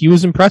stretch. Like, he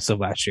was impressive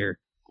last year.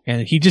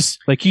 And he just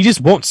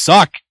won't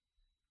suck.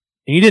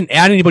 And you didn't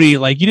add anybody, you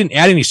didn't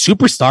add any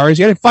superstars.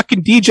 You had a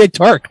fucking DJ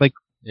Chark.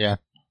 Yeah.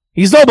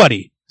 He's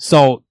nobody.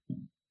 So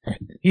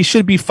he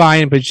should be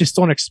fine, but just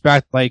don't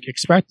expect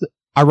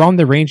around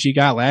the range he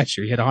got last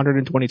year. He had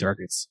 120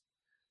 targets.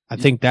 I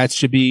think that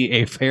should be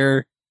a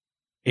fair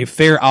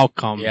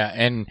outcome. Yeah,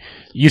 and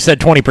you said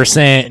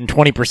 20% and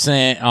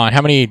 20% on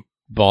how many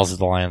balls did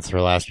the Lions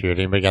throw last year?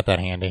 Did anybody got that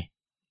handy?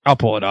 I'll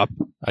pull it up.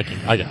 I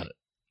got it.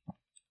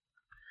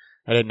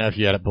 I didn't know if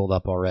you had it pulled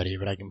up already,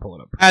 but I can pull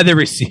it up. I had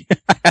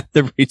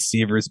the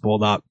receivers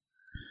pulled up.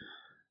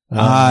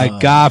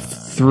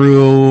 Goff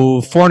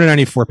threw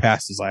 494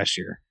 passes last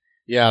year.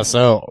 Yeah,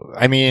 so,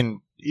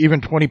 even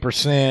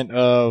 20%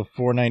 of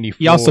 494.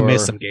 He also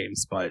missed some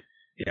games, but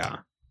yeah.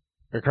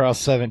 Across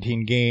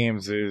 17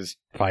 games is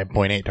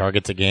 5.8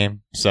 targets a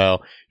game. So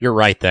you're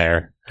right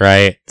there,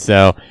 right?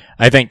 So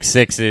I think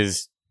 6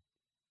 is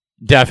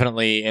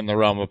definitely in the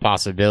realm of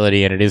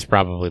possibility, and it is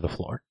probably the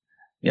floor.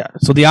 Yeah.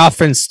 So the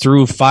offense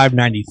threw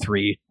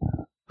 593.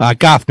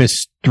 Goff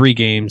missed 3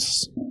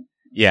 games.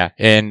 Yeah,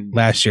 and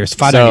last year it's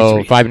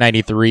 593. So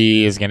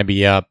 593 is going to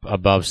be up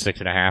above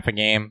 6.5 a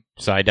game.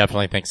 So I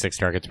definitely think 6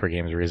 targets per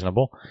game is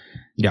reasonable.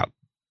 Yeah.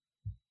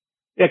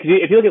 Yeah, because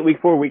if you look at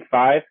week 4, week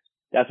 5,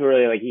 that's where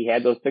really, he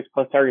had those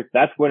 6+ targets.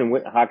 That's when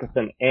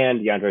Hockenson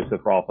and DeAndre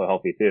Swift were also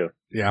healthy too.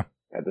 Yeah.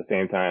 At the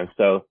same time,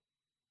 so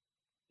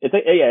it's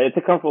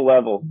a comfortable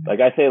level. I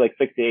say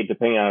 6 to 8,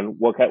 depending on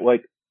what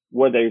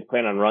they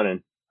plan on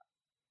running.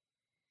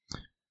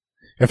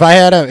 I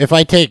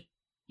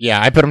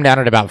put them down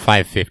at about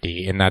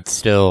 550, and that's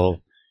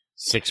still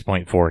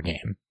 6.4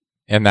 game,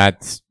 and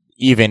that's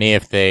even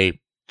if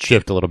they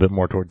shift a little bit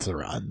more towards the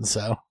run.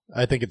 So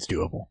I think it's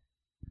doable.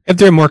 If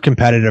they're more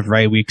competitive,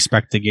 right? We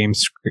expect the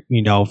games,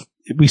 we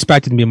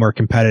expect them to be more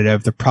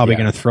competitive. They're probably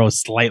going to throw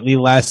slightly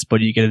less,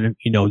 but you get,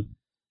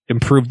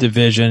 improved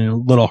division, a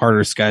little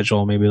harder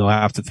schedule. Maybe they'll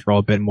have to throw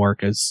a bit more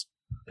because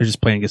they're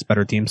just playing against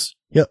better teams.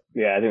 Yep.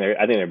 Yeah, I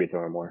think they'll be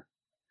throwing more.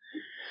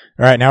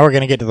 All right, now we're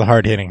going to get to the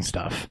hard hitting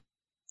stuff.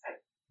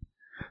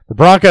 The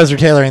Broncos are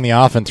tailoring the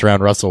offense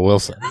around Russell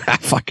Wilson.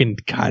 Fucking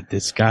God,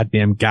 this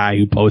goddamn guy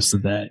who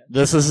posted that.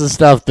 This is the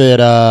stuff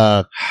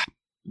that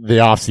the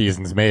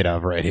offseason's made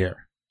of right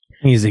here.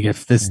 He's like,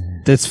 if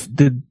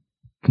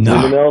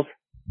no.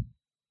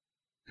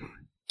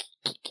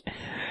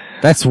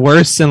 That's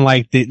worse than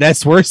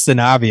that's worse than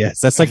obvious.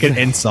 That's like an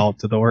insult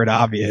to the word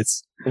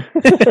obvious.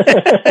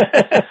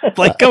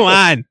 Like, come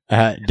on.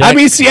 I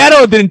mean,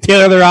 Seattle didn't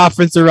tailor their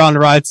offense around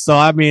Russ, so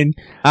I mean,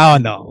 I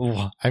don't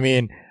know. I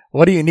mean,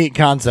 what a unique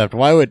concept.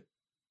 Why would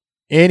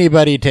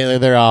anybody tailor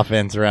their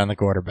offense around the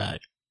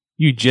quarterback?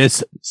 You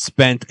just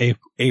spent a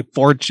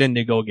fortune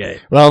to go get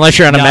it. Well, unless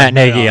you're on a Matt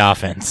Nagy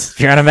offense. If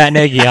you're on a Matt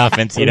Nagy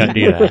offense, you don't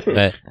do that.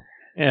 But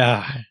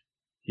yeah,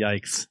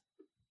 yikes.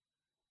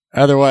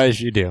 Otherwise,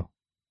 you do.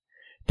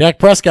 Dak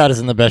Prescott is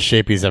in the best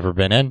shape he's ever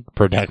been in,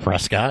 per Dak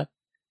Prescott.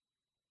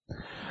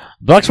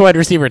 Bucs wide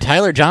receiver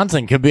Tyler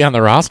Johnson could be on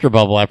the roster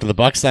bubble after the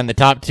Bucs signed the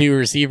top two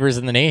receivers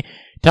in the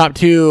top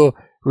two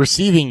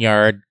receiving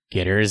yard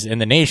getters in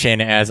the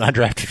nation as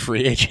undrafted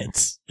free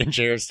agents in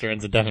Jared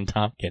Stearns and Devin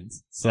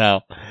Tompkins. So,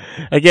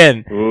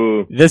 again,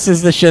 This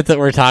is the shit that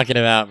we're talking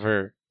about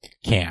for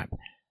camp.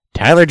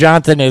 Tyler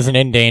Johnson isn't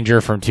in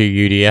danger from 2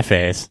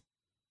 UDFAs,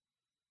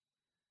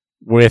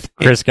 with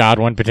Chris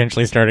Godwin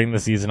potentially starting the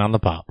season on the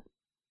pop.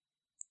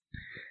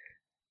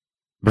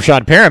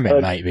 Rashad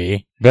Perriman might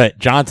be, but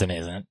Johnson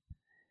isn't.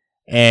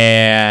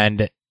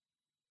 And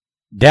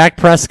Dak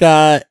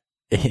Prescott,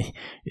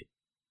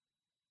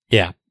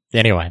 yeah.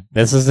 Anyway,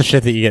 this is the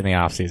shit that you get in the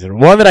offseason.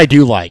 One that I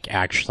do like,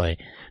 actually.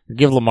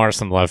 Give Lamar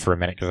some love for a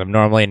minute, because I'm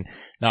normally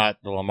not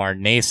the Lamar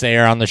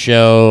naysayer on the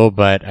show,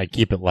 but I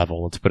keep it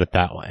level. Let's put it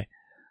that way.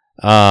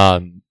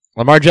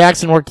 Lamar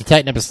Jackson worked to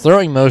tighten up his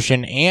throwing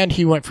motion, and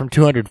he went from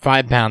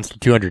 205 pounds to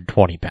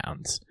 220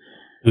 pounds.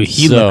 Dude,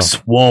 he looks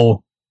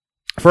swole.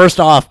 First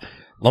off,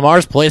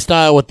 Lamar's play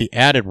style with the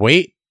added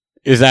weight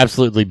is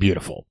absolutely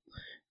beautiful,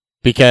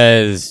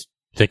 because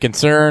the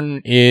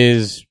concern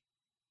is,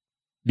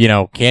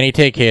 can he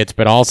take hits?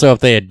 But also, if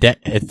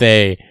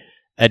they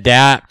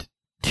adapt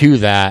to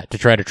that to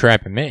try to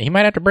trap him in, he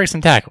might have to break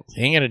some tackles.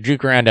 He ain't gonna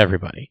juke around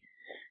everybody.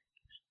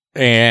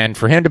 And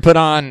for him to put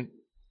on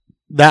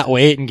that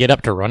weight and get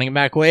up to running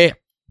back weight,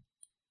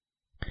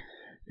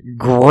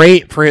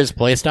 great for his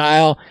play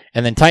style.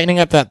 And then tightening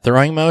up that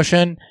throwing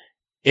motion,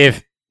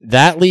 if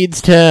that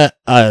leads to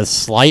a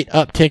slight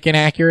uptick in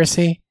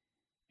accuracy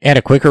and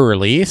a quicker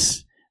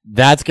release,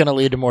 that's going to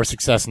lead to more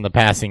success in the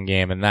passing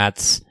game. And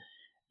that's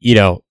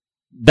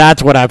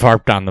what I've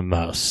harped on the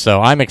most.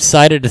 So I'm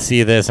excited to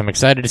see this. I'm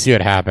excited to see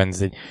what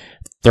happens.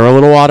 Throw a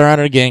little water on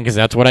it again, because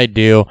that's what I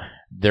do.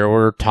 There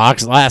were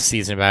talks last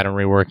season about him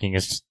reworking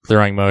his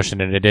throwing motion,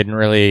 and it didn't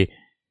really,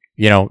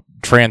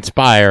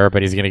 transpire.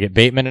 But he's going to get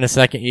Bateman in a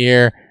second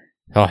year.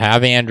 He'll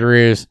have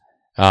Andrews.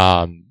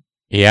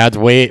 He adds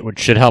weight, which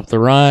should help the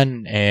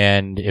run.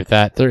 And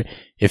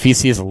if he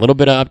sees a little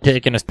bit of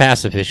uptick in his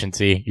pass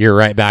efficiency, you're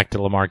right back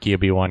to Lamar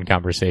QB1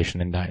 conversation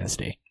in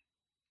Dynasty.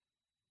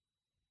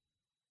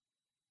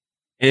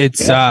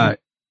 It's a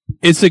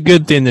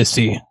good thing to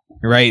see,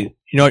 right?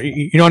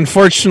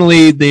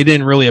 Unfortunately, they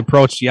didn't really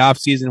approach the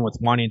offseason with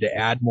wanting to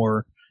add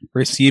more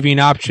receiving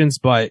options,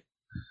 but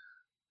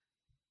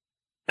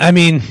I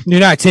mean, you're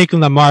not taking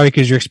Lamar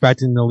because you're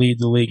expecting to lead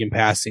the league in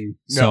passing.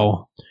 No,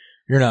 so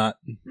you're not.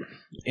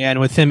 And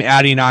with him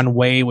adding on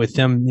weight, with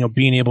him,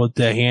 being able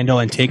to handle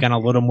and take on a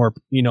little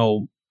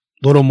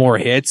more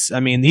hits. I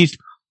mean,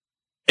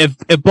 if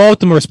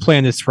Baltimore's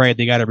playing this right,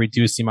 they got to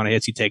reduce the amount of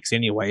hits he takes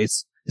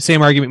anyways. The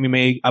same argument we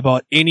made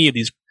about any of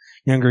these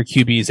younger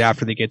QBs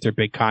after they get their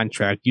big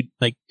contract.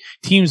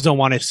 Teams don't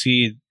want to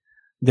see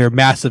their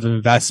massive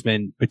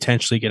investment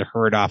potentially get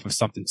hurt off of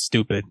something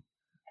stupid.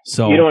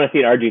 So you don't want to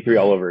see an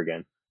RG3 all over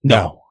again.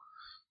 No.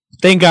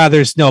 Thank God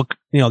there's no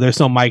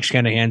Mike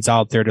Shanahan's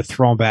out there to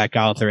throw him back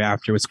out there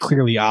after it's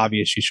clearly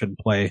obvious you shouldn't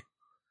play.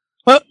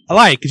 Well, I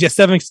like, because you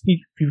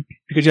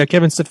have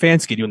Kevin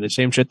Stefanski doing the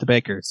same shit to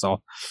Baker.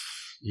 So,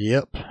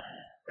 yep.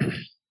 All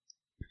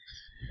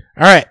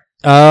right.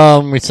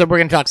 We said we're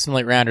going to talk some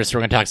late rounders, so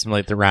we're going to talk some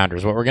late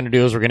rounders. What we're going to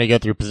do is we're going to go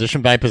through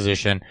position by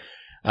position.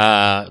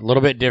 A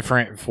little bit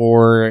different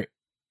for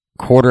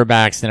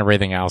quarterbacks than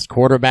everything else.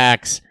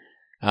 Quarterbacks,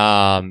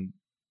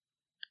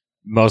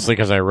 mostly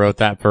because I wrote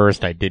that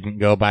first. I didn't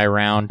go by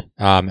round.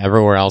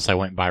 Everywhere else I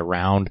went by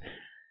round.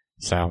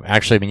 So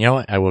actually, you know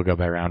what? I will go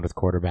by round with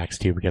quarterbacks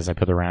too, because I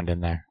put the round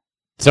in there.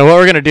 So what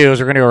we're going to do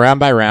is we're going to go round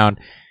by round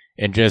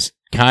and just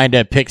kind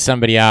of pick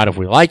somebody out if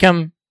we like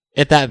them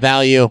at that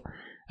value.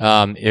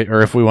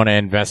 Or if we want to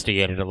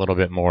investigate it a little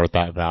bit more with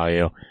that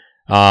value.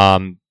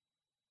 And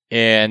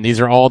these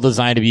are all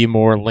designed to be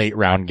more late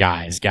round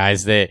guys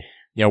that,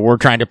 we're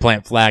trying to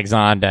plant flags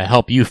on to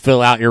help you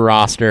fill out your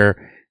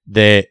roster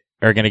that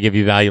are going to give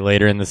you value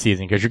later in the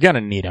season, because you're going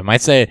to need them. I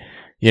say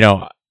it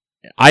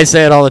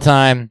all the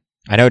time.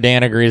 I know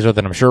Dan agrees with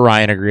it. I'm sure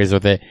Ryan agrees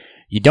with it.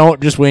 You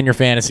don't just win your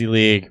fantasy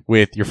league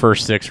with your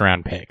first 6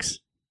 round picks.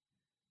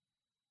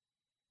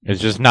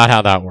 It's just not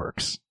how that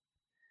works.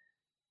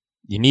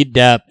 You need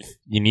depth.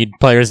 You need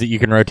players that you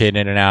can rotate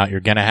in and out. You're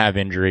going to have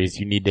injuries.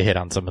 You need to hit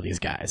on some of these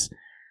guys.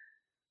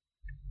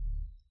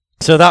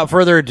 So without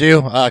further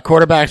ado,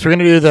 quarterbacks, we're going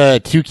to do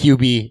the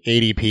 2QB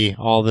ADP,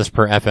 all this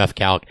per FF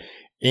Calc.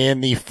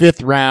 In the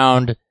 5th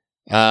round,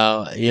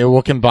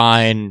 we'll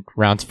combine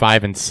rounds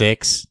 5 and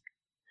 6.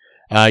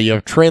 You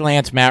have Trey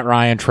Lance, Matt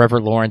Ryan,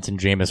 Trevor Lawrence, and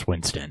Jameis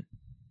Winston.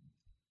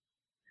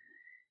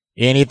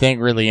 Anything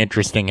really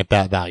interesting at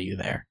that value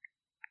there?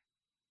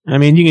 I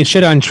mean, you can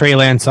shit on Trey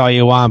Lance all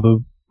you want, but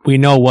we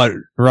know what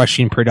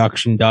rushing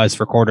production does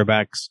for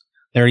quarterbacks.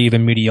 They're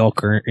even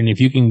mediocre. And if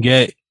you can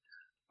get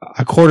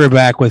a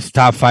quarterback with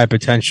top 5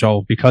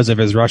 potential because of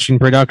his rushing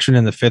production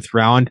in the 5th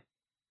round,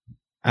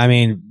 I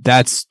mean,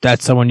 that's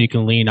someone you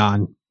can lean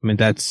on. I mean,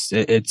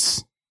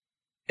 it's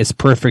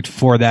perfect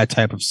for that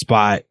type of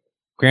spot.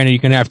 Granted,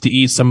 you're going to have to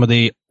eat some of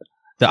the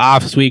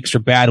off weeks or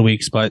bad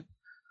weeks, but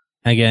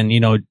again,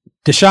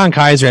 DeShone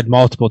Kizer had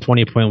multiple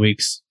 20-point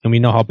weeks, and we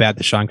know how bad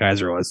DeShone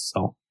Kizer was.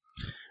 So,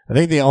 I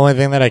think the only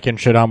thing that I can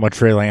shit on with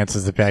Trey Lance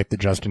is the fact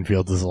that Justin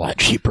Fields is a lot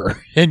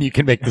cheaper, and you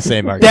can make the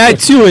same argument. That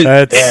too,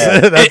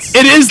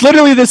 it is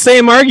literally the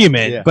same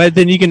argument. Yeah. But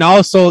then you can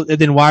also,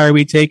 then why are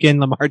we taking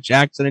Lamar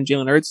Jackson and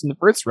Jalen Hurts in the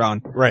 1st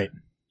round? Right.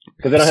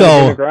 Because they don't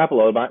have Jimmy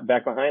Garoppolo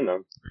back behind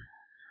them.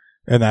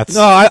 And that's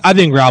I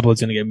think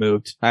Garoppolo's going to get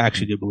moved. I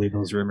actually do believe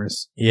those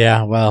rumors.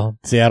 Yeah, well,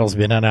 Seattle's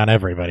been on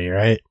everybody,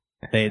 right?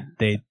 They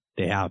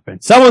have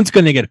been. Someone's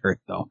going to get hurt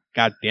though.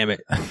 God damn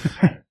it.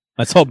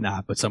 Let's hope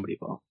not, but somebody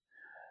will.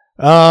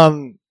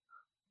 I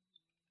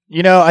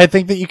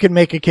think that you can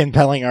make a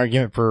compelling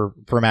argument for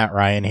Matt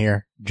Ryan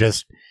here,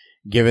 just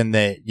given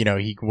that,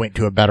 he went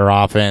to a better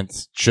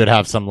offense, should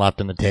have some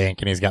left in the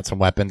tank, and he's got some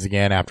weapons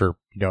again after,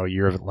 a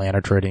year of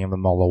Atlanta trading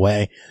them all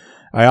away.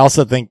 I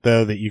also think,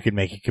 though, that you could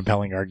make a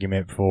compelling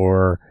argument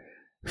for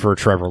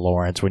Trevor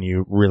Lawrence when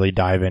you really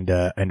dive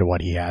into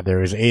what he had. There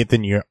was 8th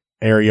in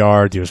air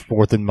yards, he was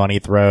 4th in money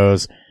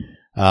throws,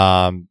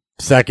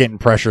 2nd in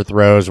pressure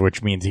throws,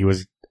 which means he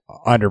was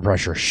under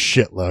pressure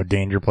shitload,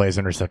 danger plays,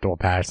 interceptable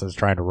passes,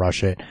 trying to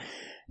rush it.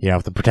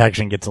 If the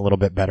protection gets a little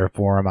bit better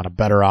for him on a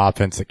better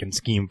offense that can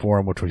scheme for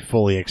him, which we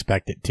fully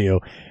expect it to,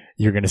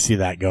 you're going to see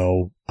that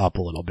go up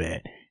a little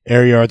bit.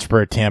 Air yards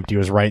per attempt, he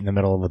was right in the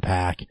middle of the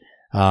pack.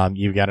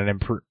 You've got an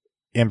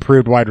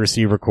improved wide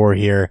receiver core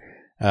here,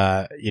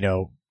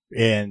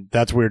 and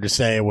that's weird to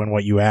say when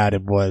what you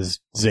added was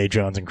Zay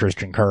Jones and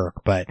Christian Kirk,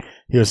 but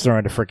he was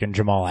throwing to freaking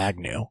Jamal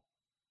Agnew.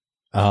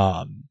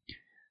 Laquan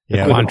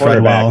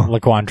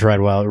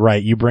Treadwell,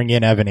 right. You bring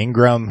in Evan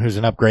Ingram, who's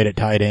an upgrade at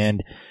tight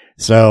end.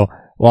 So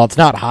while it's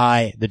not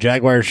high, the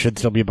Jaguars should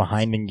still be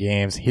behind in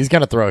games. He's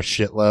going to throw a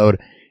shitload,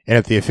 and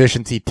if the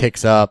efficiency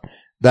ticks up,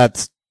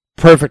 that's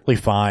perfectly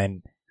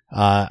fine.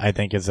 I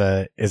think is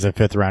a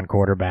 5th round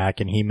quarterback,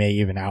 and he may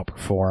even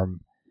outperform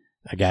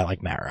a guy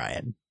like Matt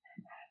Ryan.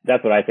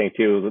 That's what I think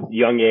too.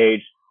 Young age,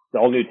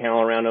 all new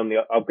talent around him,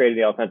 the upgrade of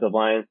the offensive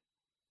line,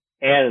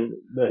 and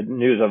the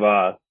news of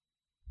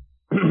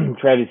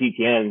Travis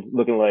Etienne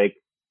looking like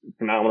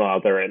phenomenal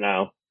out there right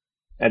now.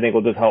 I think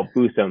will just help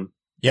boost him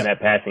in that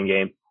passing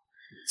game.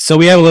 So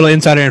we have a little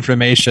insider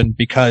information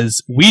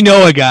because we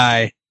know a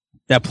guy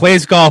that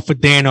plays golf with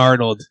Dan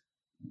Arnold,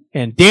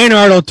 and Dan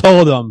Arnold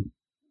told him,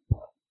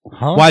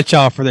 watch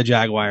out for the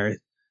Jaguars.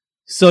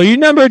 So you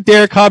remember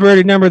Derek Hubbard?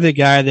 You remember the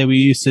guy that we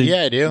used to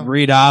I do.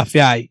 read off?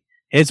 Yeah.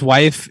 His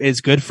wife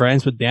is good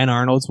friends with Dan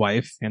Arnold's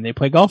wife, and they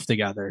play golf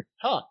together.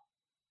 Huh.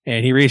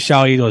 And he reached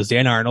out. He goes,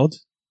 Dan Arnold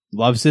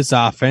loves this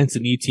offense,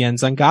 and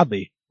Etienne's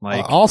ungodly.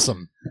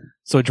 Awesome.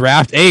 So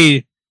draft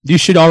A, you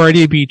should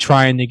already be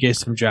trying to get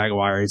some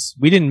Jaguars.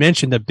 We didn't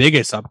mention the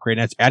biggest upgrade.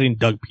 That's adding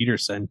Doug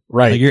Peterson.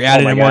 Right. You're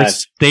adding a more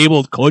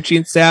stable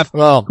coaching staff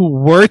who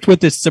worked with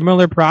the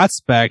similar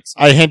prospects.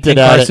 I hinted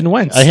at Carson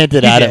Wentz. I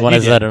hinted at it when I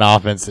said an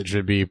offense that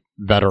should be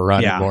better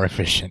run and more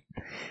efficient.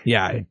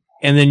 Yeah.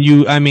 And then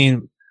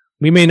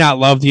we may not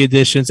love the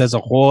additions as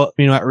a whole,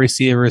 at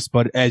receivers,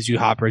 but as you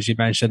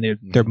mentioned,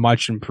 they're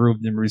much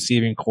improved in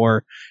receiving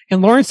core.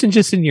 And Lawrence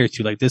just in year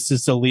 2, this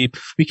is a leap.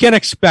 We can't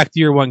expect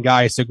year 1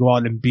 guys to go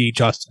out and be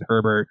Justin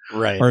Herbert,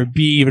 right, or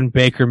be even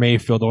Baker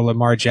Mayfield or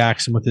Lamar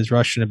Jackson with his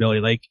rushing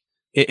ability.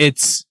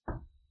 It's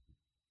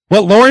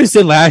what Lawrence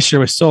did last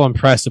year was so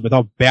impressive with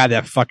how bad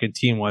that fucking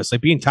team was.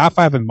 Being top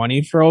 5 in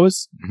money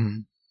throws. Mm-hmm.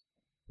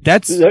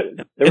 That's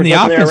and the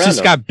offense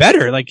just got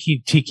better.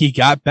 He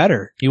got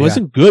better. He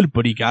wasn't good,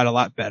 but he got a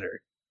lot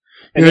better.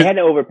 And they had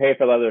to overpay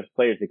for a lot of those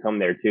players to come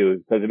there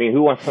too. Because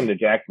who wants to come to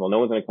Jacksonville? No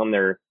one's going to come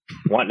there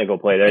wanting to go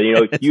play there.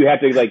 You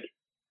have to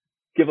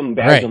give them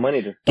bags of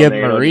money to give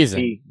them a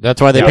reason. That's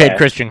why they paid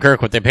Christian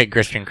Kirk what they paid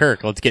Christian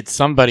Kirk. Let's get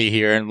somebody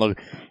here and look,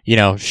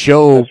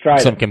 show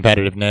some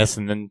competitiveness,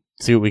 and then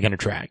see what we can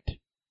attract.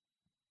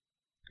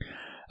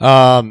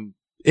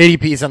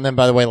 ADPs on them,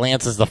 by the way.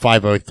 Lance is the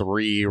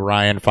 503,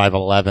 Ryan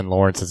 511,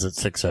 Lawrence is at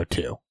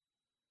 602.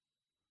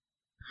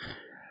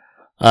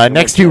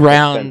 Next 2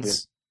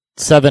 rounds,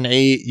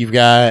 7-8, you've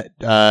got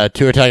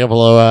Tua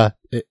Tagovailoa,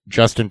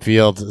 Justin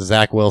Fields,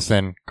 Zach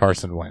Wilson,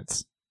 Carson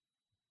Wentz.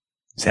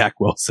 Zach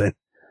Wilson.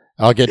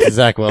 I'll get to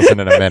Zach Wilson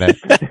in a minute.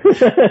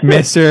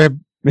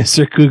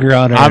 Mr. Cougar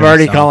on. I'm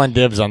already calling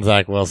dibs on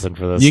Zach Wilson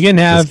for this. You can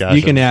have.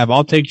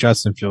 I'll take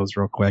Justin Fields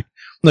real quick.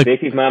 Look,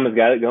 Stacey's mom has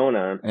got it going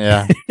on.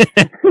 Yeah.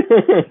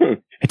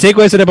 And take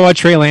away something about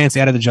Trey Lance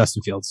added to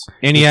Justin Fields.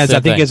 And he has, I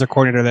think he has a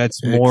coordinator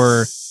that's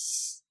more,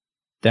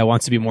 that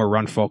wants to be more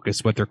run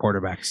focused with their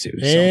quarterbacks too.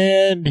 So.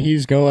 And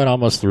he's going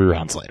almost 3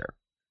 rounds later.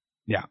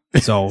 Yeah.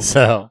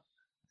 So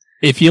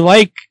if you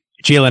like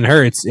Jalen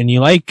Hurts and you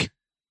like,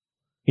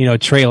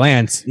 Trey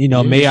Lance,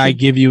 may I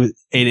give you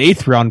an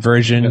 8th round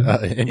version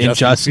in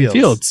Justin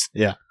Fields.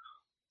 Yeah.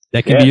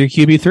 That could be your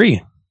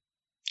QB3.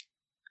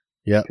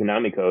 Yep.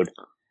 Konami code.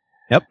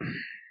 Yep.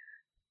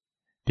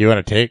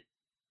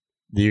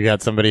 Do you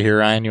got somebody here,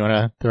 Ryan, you want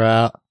to throw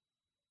out?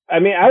 I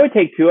mean, I would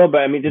take Tua, but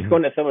I mean, just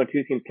going to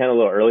 702 seems kind of a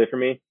little early for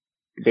me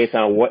based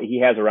on what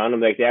he has around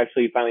him. Like, they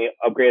actually finally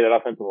upgraded that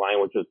offensive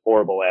line, which was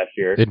horrible last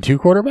year. In 2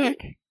 quarterback?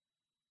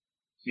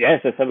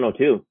 Yes, at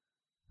 702.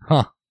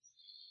 Huh.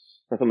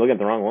 Unless I'm looking at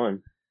the wrong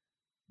one.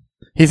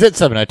 He's at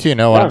 702.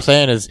 No, what I'm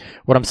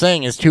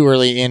saying is too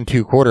early in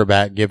 2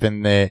 quarterback,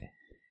 given that,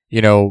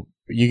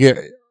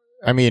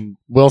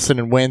 Wilson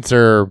and Wentz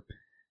are,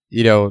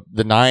 the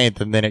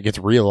 9th, and then it gets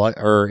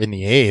or in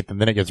the 8th,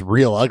 and then it gets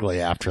real ugly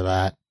after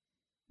that.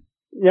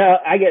 Yeah,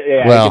 I get.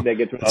 Yeah, well, I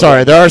get that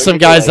sorry, there are some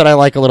guys that I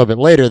like a little bit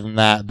later than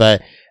that,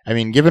 but I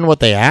mean, given what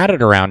they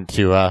added around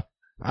Tua,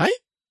 I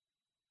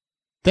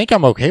think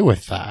I'm okay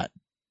with that.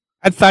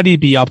 I thought he'd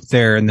be up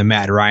there in the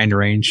Matt Ryan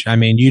range. I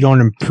mean, you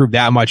don't improve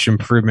that much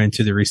improvement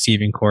to the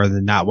receiving core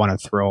than not want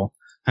to throw.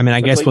 I mean,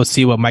 I guess we'll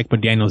see what Mike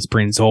McDaniels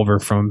brings over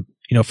from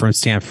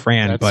San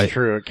Fran. That's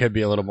true. It could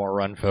be a little more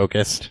run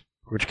focused,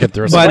 which could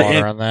throw some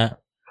water on that.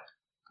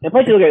 And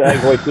plus, you look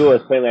at Roy Tua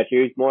was playing last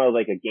year. He's more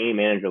like a game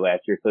manager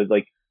last year. So it's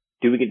like,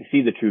 do we get to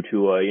see the true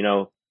Tua?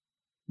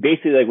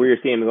 Basically, like where you're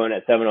seeing him going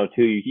at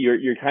 702,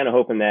 you're kind of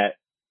hoping that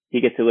he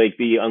gets to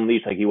be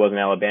unleashed like he was in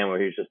Alabama,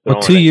 where he's just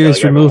throwing 2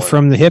 years removed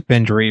from the hip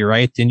injury,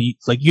 right? And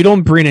you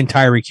don't bring in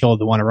Tyreek Hill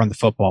to want to run the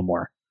football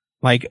more.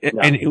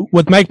 And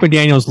with Mike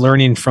McDaniel's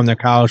learning from the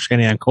Kyle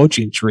Shanahan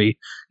coaching tree,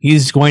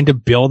 he's going to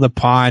build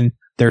upon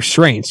their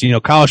strengths.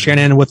 Kyle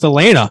Shanahan with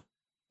Atlanta,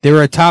 they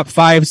were a top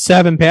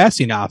 5-7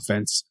 passing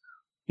offense.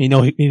 He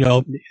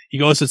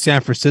goes to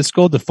San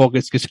Francisco, the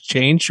focus gets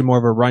changed to more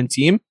of a run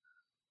team.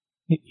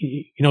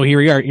 Here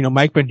we are.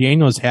 Mike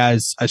McDaniels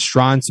has a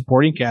strong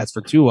supporting cast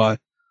for Tua.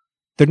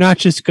 They're not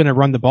just going to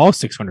run the ball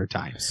 600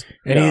 times.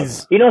 And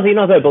he knows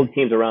how to build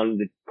teams around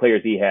the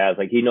players he has.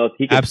 Like he knows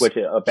he can switch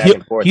it up back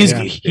and forth.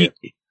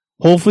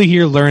 Hopefully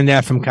he'll learn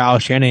that from Kyle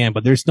Shanahan,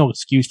 but there's no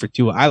excuse for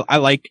Tua.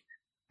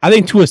 I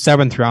think Tua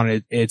 7th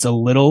round, it's a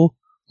little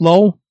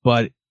low,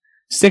 but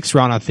 6th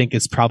round, I think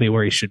is probably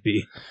where he should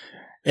be.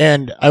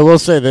 And I will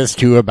say this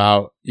too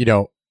about,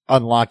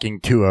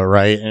 unlocking Tua,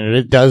 right? And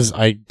it does,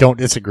 I don't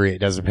disagree. It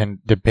does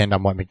depend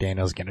on what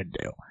McDaniel's going to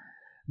do.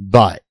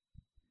 But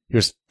he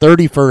was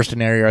 31st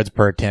in air yards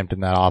per attempt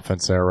in that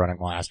offense they were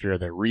running last year.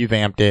 They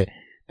revamped it.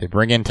 They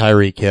bring in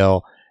Tyreek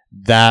Hill.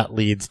 That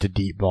leads to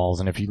deep balls.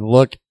 And if you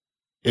look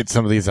at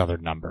some of these other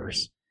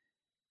numbers,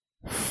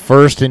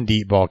 1st in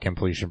deep ball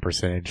completion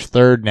percentage,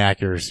 3rd in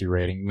accuracy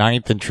rating,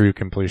 9th in true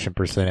completion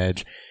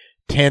percentage,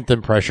 10th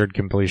in pressured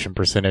completion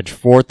percentage,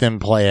 4th in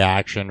play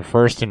action,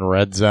 1st in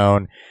red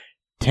zone,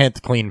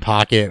 10th clean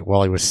pocket,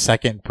 while he was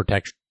 2nd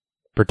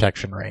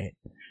protection rate.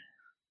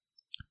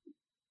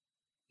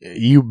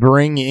 You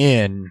bring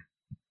in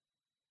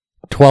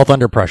 12th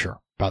under pressure,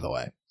 by the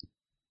way.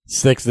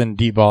 6th in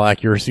deep ball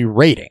accuracy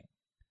rating.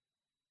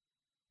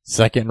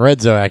 2nd in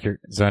red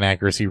zone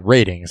accuracy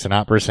rating. So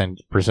not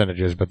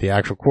percentages, but the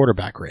actual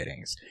quarterback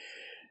ratings.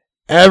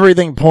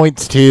 Everything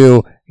points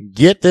to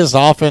get this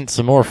offense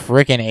some more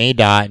frickin'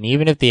 ADOT, and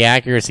even if the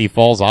accuracy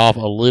falls off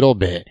a little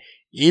bit,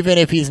 even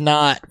if he's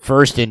not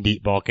 1st in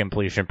deep ball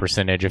completion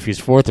percentage, if he's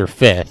 4th or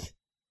 5th,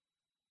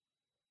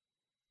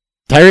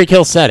 Tyreek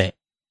Hill said it.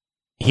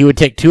 He would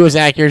take Tua's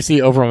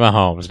accuracy over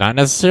Mahomes. Not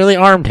necessarily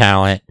arm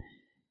talent,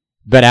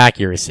 but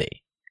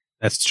accuracy.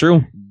 That's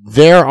true.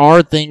 There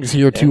are things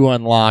here to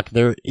unlock.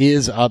 There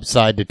is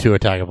upside to Tua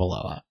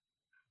Tagovailoa.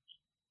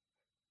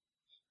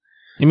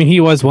 I mean, he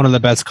was one of the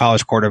best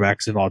college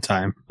quarterbacks of all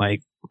time.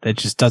 That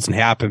just doesn't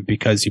happen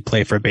because you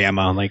play for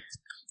Bama.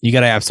 You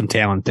got to have some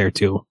talent there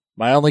too.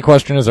 My only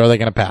question is, are they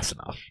going to pass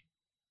enough?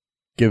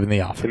 Given the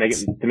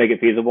offense. To make it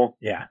feasible?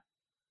 Yeah.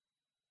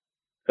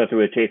 Especially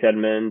with Chase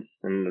Edmonds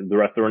and the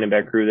rest of the running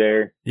back crew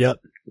there. Yep.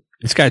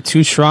 He's got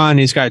 2 strong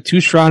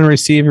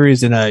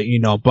receivers and a,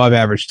 above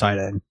average tight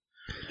end.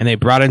 And they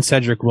brought in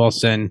Cedric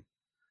Wilson.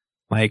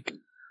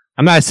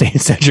 I'm not saying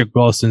Cedric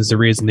Wilson's the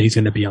reason that he's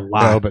going to be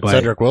unlocked. No, but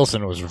Cedric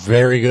Wilson was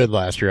very good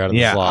last year out of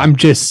the slot. I'm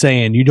just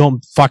saying, you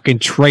don't fucking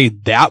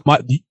trade that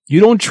much.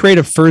 You don't trade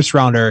a 1st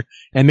rounder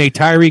and make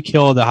Tyreek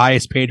Hill the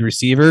highest paid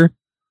receiver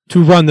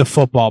to run the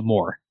football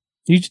more.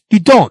 You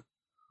don't.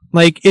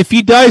 If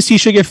he does, he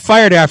should get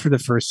fired after the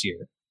 1st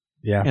year.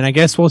 Yeah. And I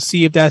guess we'll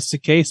see if that's the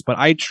case, but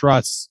I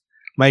trust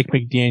Mike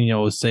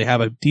McDaniels to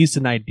have a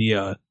decent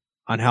idea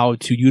on how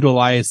to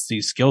utilize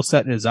the skill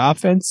set in his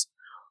offense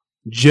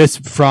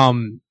just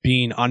from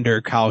being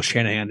under Kyle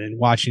Shanahan and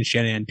watching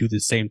Shanahan do the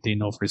same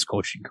thing over his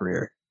coaching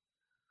career.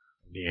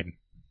 Yeah.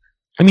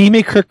 I mean, he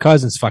made Kirk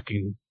Cousins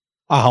fucking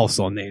a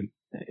household name.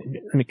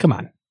 I mean, come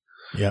on.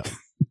 Yep.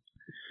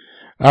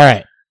 All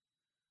right.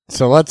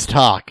 So let's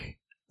talk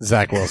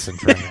Zach Wilson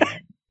train.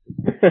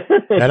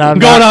 And I'm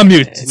going on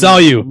mute. It's all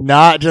you.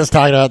 Not just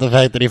talking about the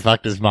fact that he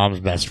fucked his mom's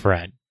best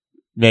friend,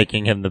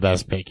 making him the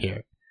best pick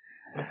here.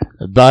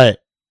 But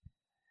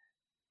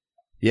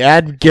you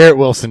add Garrett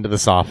Wilson to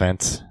this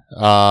offense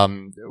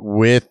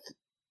with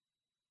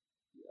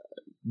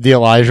the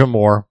Elijah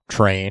Moore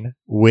train,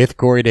 with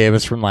Corey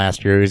Davis from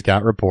last year, who's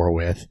got rapport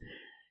with.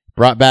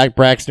 Brought back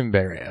Braxton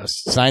Berrios,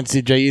 signed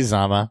CJ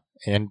Uzomah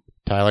and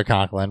Tyler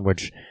Conklin,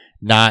 which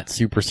not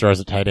superstars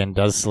at tight end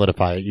does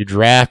solidify it. You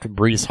draft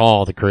Breece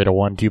Hall to create a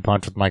 1-2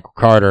 punch with Michael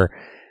Carter.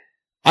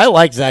 I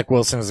like Zach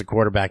Wilson as a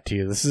quarterback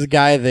too. This is a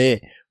guy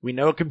that we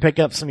know can pick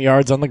up some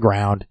yards on the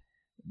ground.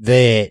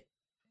 That,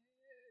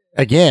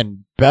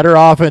 again, better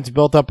offense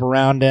built up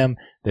around him.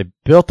 They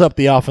built up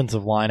the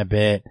offensive line a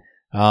bit.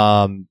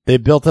 They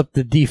built up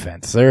the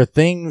defense. There are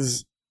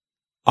things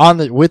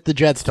with the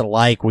Jets to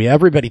like.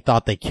 Everybody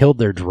thought they killed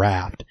their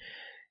draft.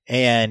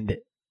 And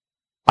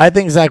I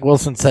think Zach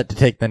Wilson's set to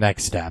take the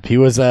next step. He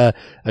was a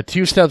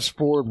 2 steps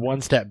forward,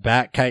 1 step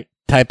back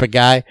type of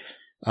guy,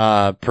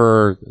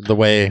 per the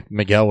way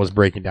Miguel was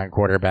breaking down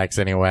quarterbacks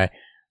anyway,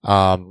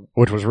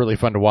 which was really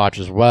fun to watch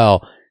as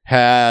well.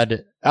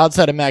 Had,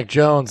 outside of Mac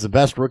Jones, the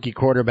best rookie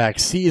quarterback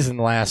season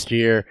last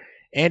year,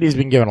 and he's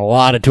been given a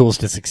lot of tools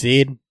to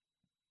succeed.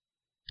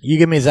 You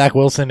give me Zach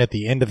Wilson at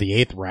the end of the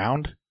 8th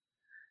round,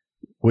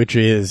 which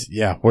is,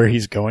 where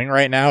he's going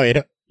right now,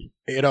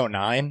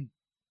 809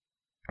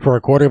 for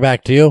a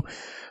quarterback too.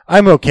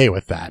 I'm okay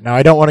with that. Now,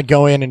 I don't want to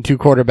go in 2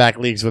 quarterback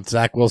leagues with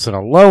Zach Wilson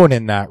alone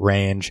in that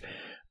range,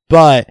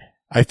 but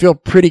I feel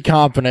pretty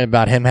confident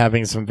about him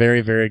having some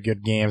very, very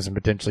good games and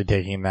potentially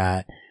taking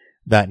that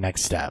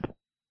next step.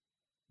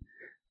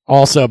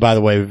 Also, by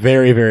the way,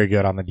 very, very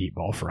good on the deep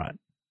ball front.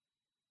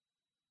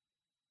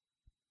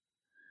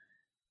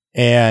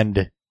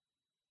 And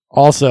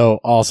also,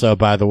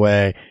 by the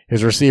way,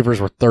 his receivers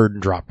were 3rd in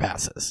drop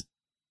passes.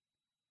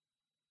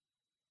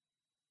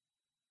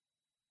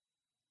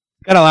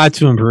 Got a lot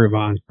to improve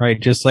on, right?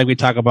 Just like we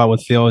talk about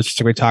with Fields, just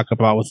like we talk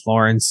about with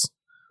Lawrence.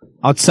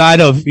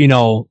 Outside of,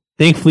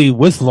 thankfully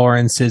with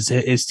Lawrence,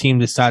 his team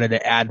decided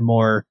to add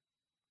more,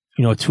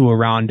 to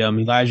around him.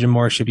 Elijah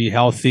Moore should be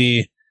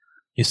healthy.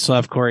 You still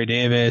have Corey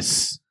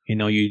Davis.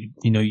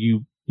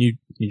 You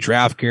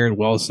draft Garrett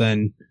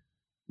Wilson.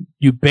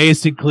 You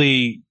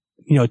basically,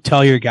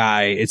 tell your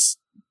guy it's,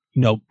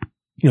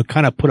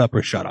 kind of put up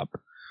or shut up.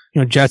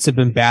 Jets have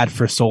been bad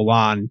for so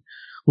long.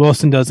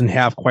 Wilson doesn't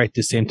have quite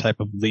the same type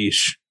of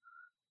leash.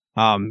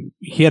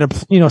 He had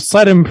a,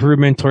 slight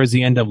improvement towards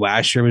the end of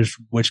last year,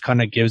 which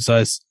kind of gives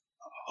us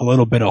a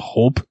little bit of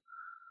hope.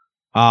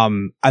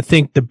 I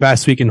think the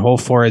best we can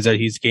hope for is that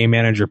he's game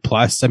manager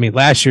plus. I mean,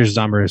 last year's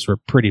numbers were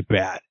pretty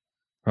bad,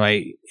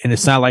 right? And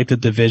it's not like the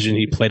division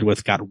he played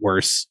with got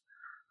worse.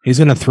 He's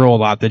going to throw a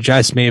lot. The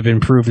Jets may have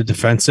improved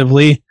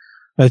defensively,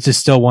 but it's just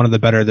still one of the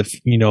better,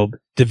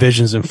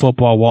 divisions in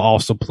football, while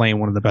also playing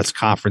one of the best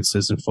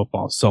conferences in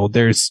football. So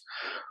there's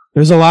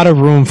a lot of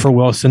room for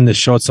Wilson to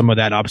show some of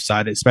that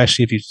upside,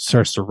 especially if he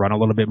starts to run a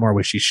little bit more,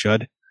 which he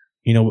should.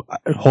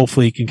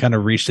 Hopefully he can kind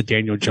of reach the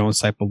Daniel Jones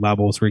type of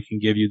levels where he can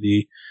give you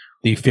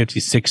the 50,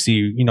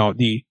 60,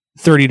 the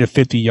 30 to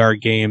 50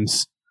 yard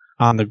games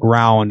on the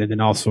ground, and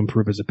then also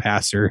improve as a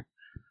passer.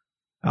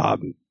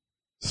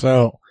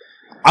 So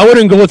I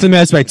wouldn't go with him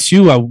as my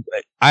 2.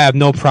 I have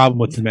no problem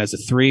with him as a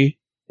 3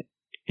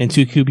 and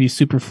 2 QB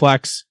super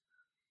flex.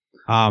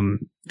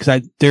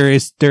 Because there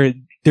is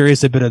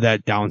a bit of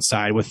that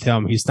downside with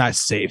him. He's not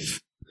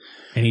safe,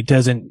 and he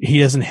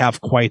doesn't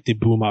have quite the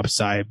boom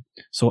upside.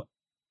 So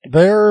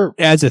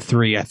as a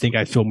 3, I think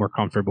I feel more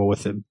comfortable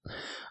with him.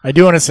 I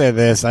do want to say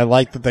this. I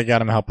like that they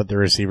got him help at the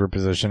receiver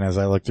position as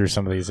I look through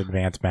some of these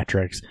advanced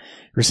metrics.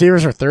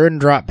 Receivers are 3rd in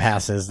drop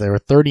passes. They were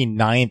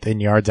 39th in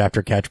yards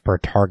after catch per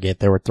target.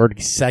 They were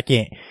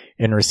 32nd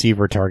in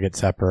receiver target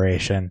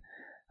separation,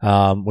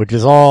 which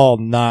is all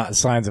not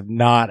signs of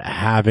not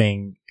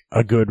having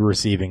a good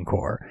receiving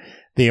core.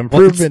 The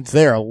improvements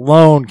there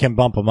alone can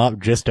bump him up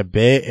just a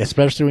bit,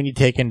 especially when you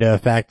take into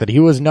effect that he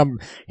was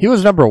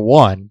number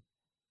 1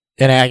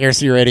 in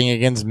accuracy rating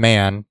against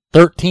man,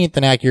 13th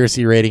in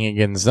accuracy rating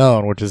against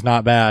zone, which is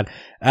not bad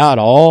at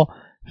all,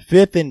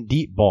 5th in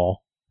deep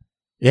ball.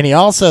 And he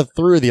also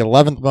threw the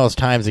 11th most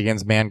times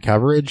against man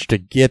coverage to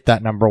get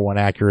that number 1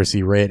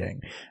 accuracy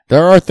rating.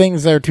 There are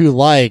things there to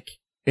like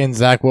in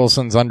Zach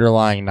Wilson's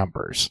underlying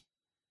numbers.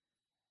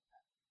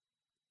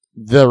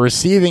 The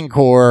receiving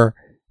core,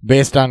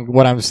 based on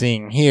what I'm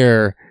seeing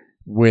here,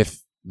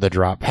 with the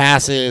drop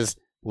passes,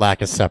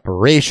 lack of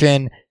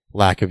separation,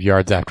 lack of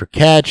yards after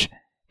catch,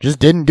 just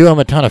didn't do him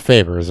a ton of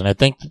favors. And I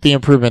think that the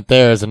improvement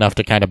there is enough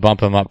to kind of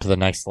bump him up to the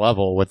next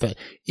level with it,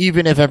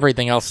 even if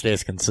everything else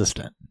stays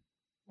consistent.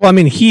 Well, I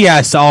mean, he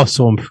has to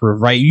also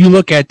improve, right? You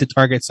look at the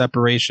target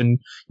separation,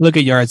 look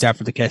at yards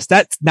after the catch.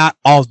 That's not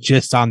all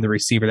just on the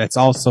receiver. That's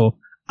also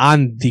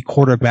on the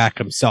quarterback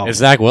himself. Is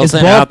Zach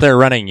Wilson out there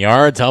running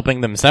yards, helping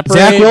them separate?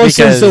 Zach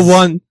Wilson's the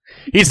one.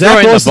 He's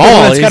throwing the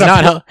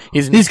ball.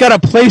 He's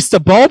got to place the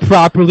ball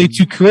properly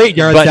to create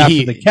yards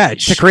after the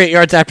catch. To create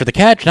yards after the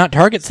catch, not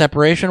target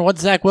separation.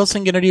 What's Zach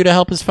Wilson going to do to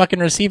help his fucking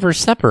receivers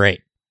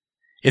separate?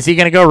 Is he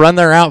going to go run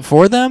their route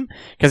for them?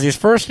 Because he's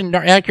first in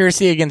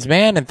accuracy against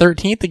man and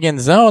 13th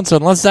against zone. So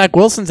unless Zach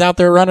Wilson's out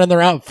there running the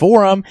route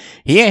for him,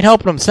 he ain't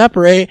helping them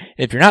separate.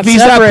 If you're not he's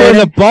not putting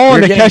the ball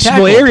in a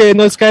catchable area and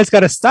those guys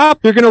got to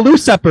stop, they're going to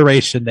lose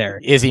separation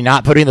there. Is he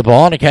not putting the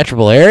ball in a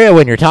catchable area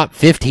when you're top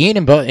 15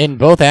 in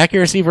both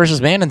accuracy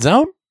versus man and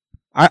zone?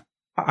 I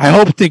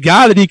hope to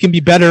God that he can be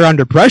better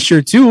under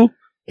pressure too.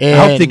 I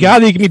hope to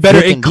God that he can be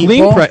better in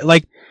clean pressure.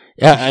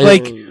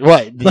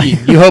 What?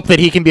 You hope that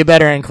he can be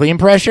better in clean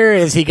pressure?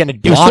 Is he going to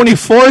block? He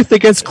was 24th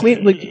against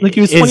clean, like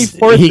he was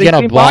 24th in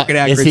clean pocket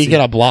accuracy. Is he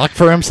going to block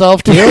for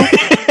himself too?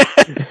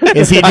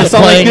 Is he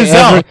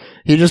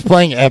just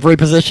playing every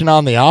position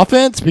on the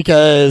offense?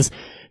 Because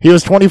he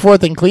was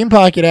 24th in clean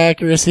pocket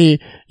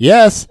accuracy,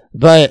 yes,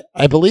 but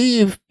I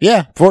believe,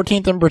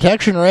 14th in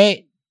protection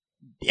rate.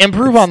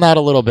 Improve on that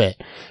a little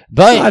bit.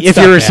 But if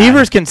your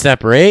receivers can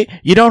separate,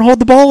 you don't hold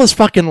the ball as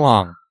fucking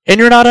long, and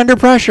you're not under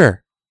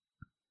pressure.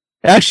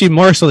 Actually,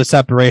 more so the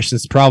separation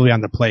is probably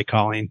on the play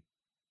calling,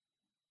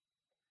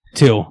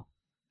 too. All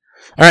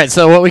right,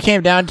 so what we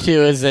came down to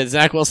is that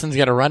Zach Wilson's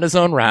going to run his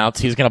own routes.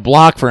 He's going to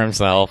block for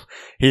himself.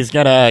 He's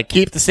going to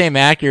keep the same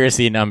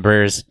accuracy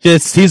numbers.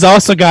 He's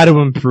also got to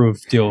improve,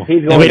 too.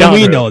 We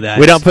know that.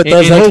 We don't put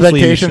those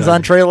expectations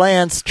on Trey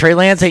Lance. Trey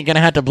Lance ain't going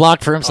to have to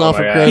block for himself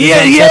or create his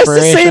own he has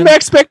the same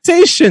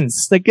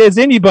expectations like as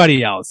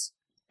anybody else.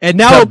 And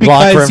now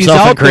because he's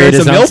out there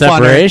as a MILF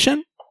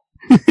separation.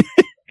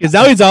 Because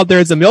now he's out there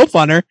as a MILF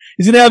hunter,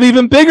 he's going to have an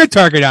even bigger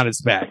target on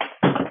his back.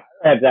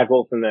 I have Zach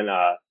Wilson than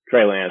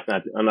Trey Lance.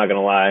 I'm not going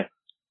to lie.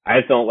 I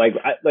just don't like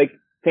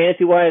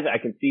fantasy-wise, I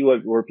can see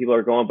where people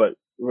are going, but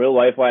real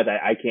life-wise,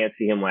 I can't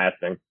see him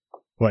lasting.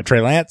 What,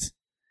 Trey Lance?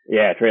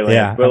 Yeah, Trey Lance.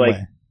 Yeah, but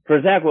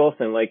for Zach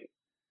Wilson,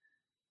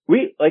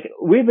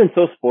 we've been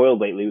so spoiled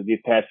lately with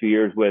these past few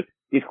years with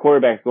these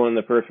quarterbacks going in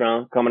the first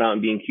round, coming out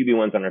and being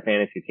QB1s on our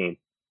fantasy team.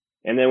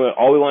 And then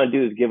all we want to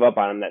do is give up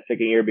on them that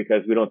second year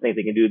because we don't think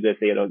they can do this.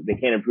 They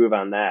can't improve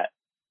on that.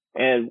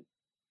 And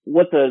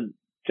what the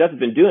Jets have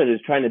been doing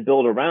is trying to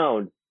build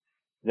around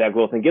Zach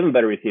Wilson, give him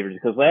better receivers.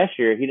 Because last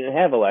year he didn't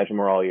have Elijah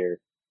Moore all year.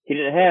 He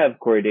didn't have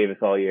Corey Davis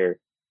all year.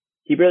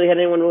 He barely had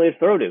anyone really to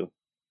throw to.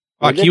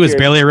 Fuck, he was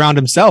barely around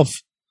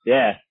himself.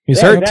 Yeah.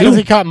 He's hurt too.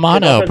 He caught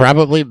mono,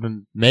 probably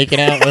making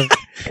out with.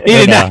 He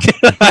did not.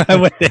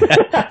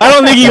 I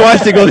don't think he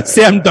wants to go the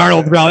Sam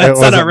Darnold route. That's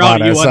not a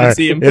route you want to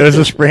see him. It was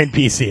a sprained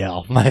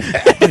PCL. My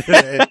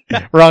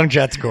bad. Wrong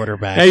Jets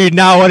quarterback. I do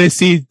not want to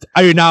see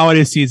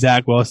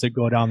Zach Wilson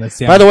go down the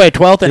Sam. By the way,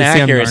 12th in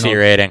accuracy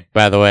rating.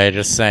 By the way,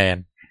 just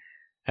saying.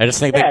 I just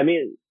think. Yeah, I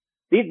mean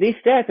these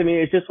stats. I mean,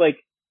 it's just like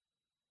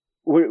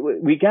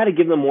we got to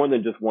give them more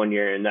than just 1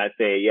 year and not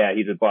say, yeah,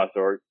 he's a bust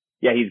or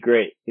yeah, he's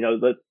great.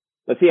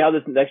 Let's see how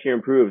this next year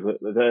improves.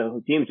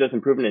 The team's just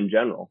improving in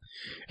general.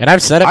 And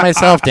I've said it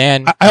myself,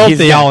 Dan. I hope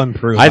they all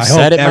improve. I've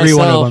said it every myself.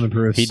 One of them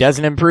improves. He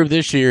doesn't improve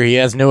this year. He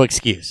has no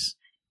excuse.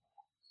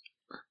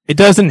 It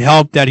doesn't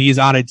help that he's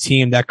on a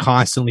team that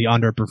constantly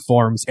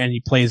underperforms and he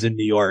plays in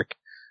New York.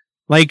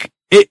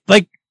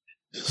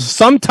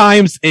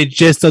 Sometimes it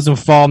just doesn't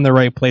fall in the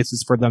right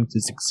places for them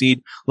to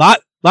succeed. Lot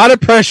of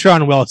pressure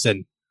on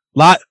Wilson.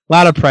 Lot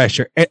of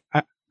pressure.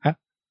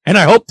 And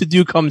I hope the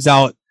dude comes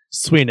out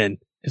swinging.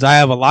 Because I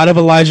have a lot of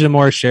Elijah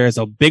Moore shares,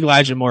 a big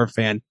Elijah Moore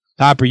fan.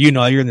 Topper,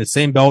 you're in the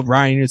same boat.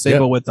 Ryan, you're in the same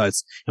boat with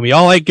us. And we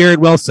all like Garrett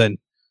Wilson.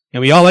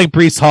 And we all like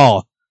Breece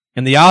Hall.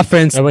 And the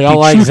offense, and we all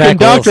like Zach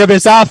conductor of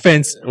his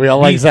offense. We all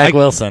like Zach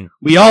Wilson.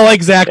 We all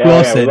like Zach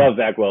Wilson. Yeah, we love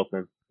Zach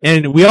Wilson.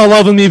 And we all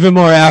love him even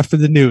more after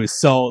the news.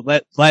 So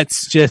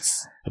let's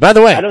just... By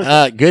the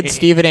way, good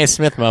Stephen A.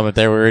 Smith moment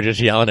there. We were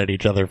just yelling at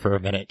each other for a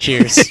minute.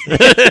 Cheers.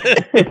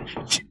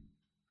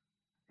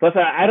 Plus,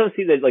 I don't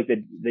see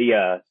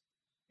the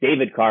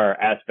David Carr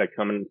aspect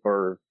coming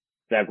for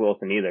Zach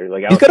Wilson either.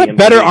 He's got a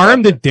better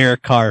arm than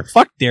Derek Carr.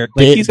 Fuck Derek.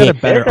 He's got a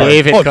better arm.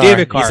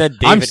 David Carr. He said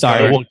David I'm sorry.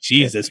 Carr. Well,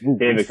 Jesus.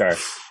 David Carr.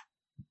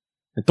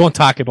 Don't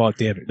talk about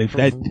David.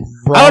 I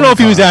don't know if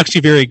he was actually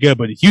very good,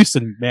 but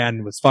Houston,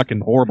 man, was fucking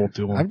horrible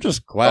to him. I'm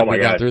just glad we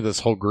got through this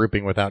whole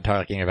grouping without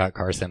talking about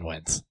Carson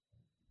Wentz.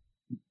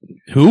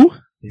 Who?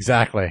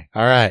 Exactly.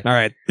 All right.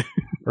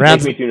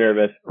 Makes me too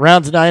nervous.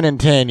 Rounds 9 and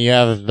 10, you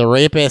have the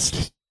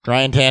rapist,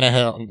 Ryan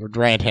Tannehill.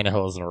 Ryan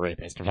Tannehill isn't a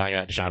rapist. I'm talking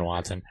about Deshaun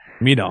Watson.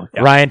 Me no.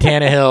 Yeah. Ryan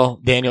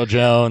Tannehill, Daniel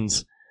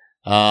Jones,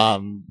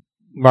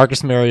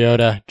 Marcus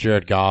Mariota,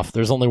 Jared Goff.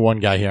 There's only one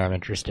guy here I'm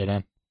interested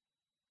in.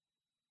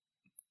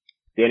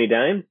 Danny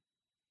Dimes?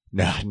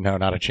 No,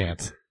 not a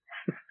chance.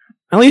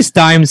 At least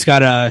Dimes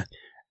got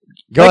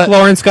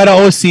Lawrence got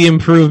OC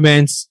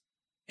improvements,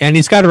 and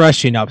he's got a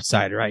rushing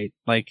upside, right?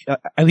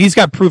 He's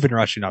got proven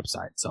rushing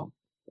upside, so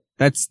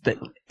and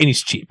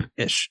he's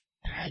cheap-ish.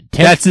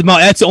 That's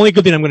the only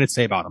good thing I'm going to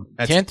say about him.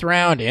 10th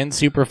round in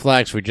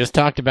Superflex. We just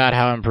talked about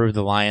how improved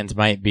the Lions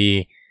might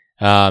be.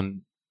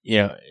 Jared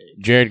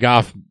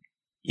Goff,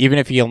 even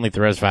if he only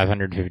throws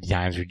 550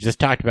 times, we just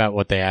talked about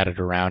what they added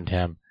around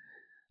him.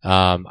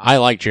 I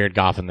like Jared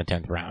Goff in the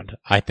 10th round.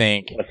 I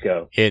think let's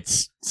go.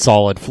 It's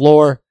solid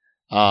floor.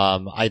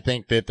 I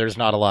think that there's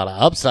not a lot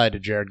of upside to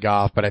Jared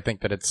Goff, but I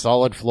think that it's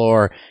solid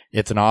floor.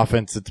 It's an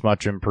offense that's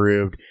much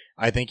improved.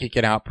 I think he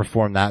can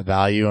outperform that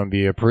value and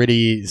be a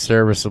pretty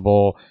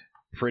serviceable,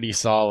 pretty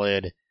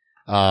solid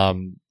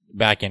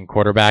back-end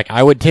quarterback.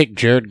 I would take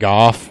Jared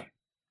Goff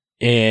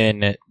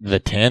in the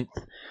 10th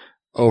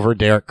over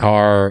Derek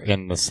Carr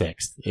in the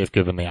 6th, if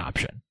given the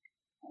option.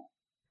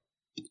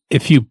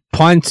 If you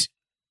punt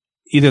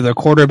either the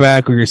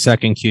quarterback or your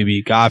second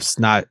QB, Goff's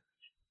not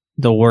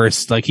the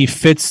worst. Like he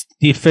fits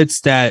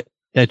that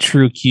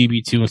true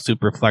QB2 and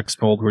super flex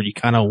mold where you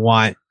kind of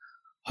want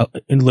a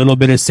little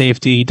bit of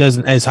safety. He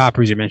doesn't, as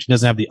Hopper, as you mentioned,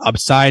 doesn't have the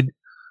upside,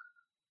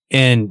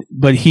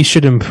 but he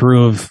should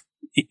improve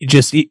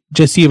just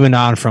even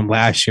on from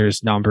last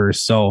year's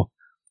numbers. So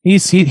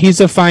he's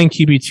a fine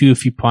QB2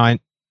 if you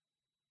punt,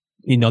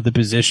 the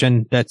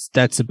position.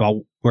 That's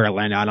about where I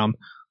land on him.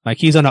 Like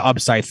he's on an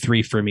upside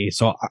 3 for me,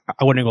 so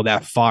I wouldn't go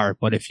that far.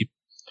 But if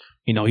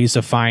he's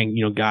a fine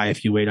guy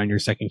if you wait on your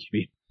second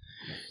QB.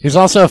 He's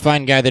also a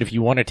fine guy that if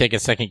you want to take a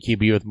second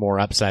QB with more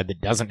upside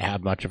that doesn't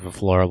have much of a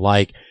floor,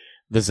 like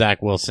the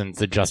Zach Wilsons,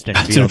 the Justin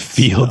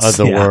Fields of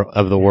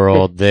the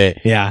world,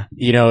 that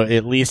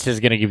at least is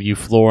going to give you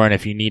floor, and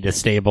if you need to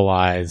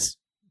stabilize,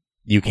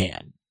 you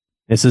can.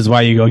 This is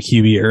why you go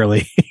QB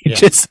early. Yeah.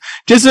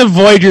 Just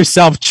avoid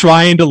yourself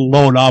trying to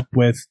load up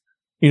with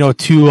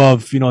 2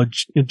 of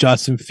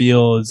Justin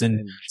Fields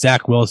and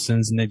Zach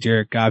Wilsons and the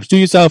Jared Goffs. Do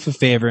yourself a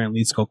favor and at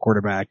least go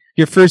quarterback.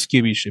 Your first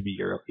QB should be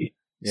early.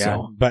 Yeah,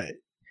 so. But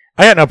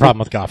I got no problem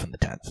with Goff in the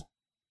 10th.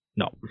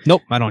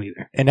 Nope, I don't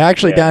either. And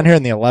actually, down here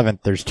in the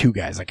 11th, there's 2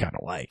 guys I kind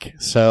of like.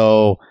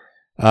 So,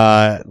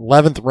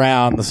 11th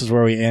round, this is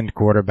where we end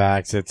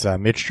quarterbacks. It's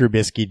Mitch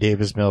Trubisky,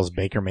 Davis Mills,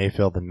 Baker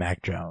Mayfield, and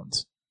Mac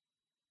Jones.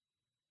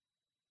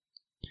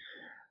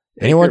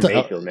 Anyone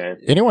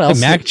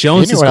else? Mac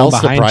Jones is going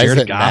behind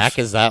Jared Goff. Mac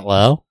is that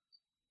low?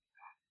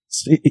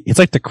 It's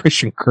like the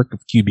Christian Kirk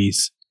of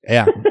QBs.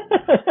 Yeah.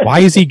 Why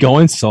is he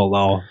going so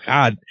low?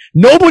 God,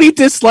 nobody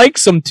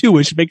dislikes him too,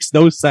 which makes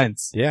no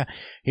sense. Yeah,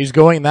 he's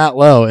going that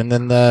low, and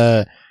then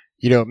Mitch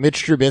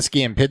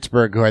Trubisky in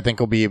Pittsburgh, who I think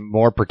will be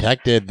more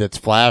protected. That's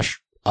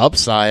flash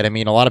upside. I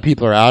mean, a lot of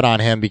people are out on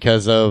him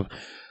because of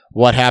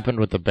what happened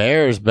with the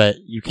Bears, but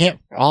you can't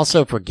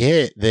also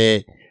forget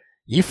that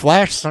you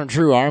flashed some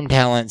true arm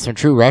talent, some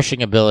true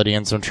rushing ability,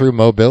 and some true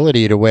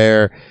mobility to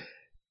where,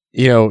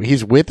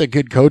 he's with a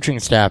good coaching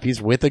staff.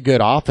 He's with a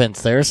good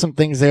offense. There are some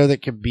things there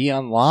that could be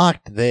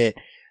unlocked that,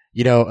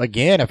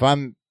 again, if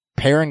I'm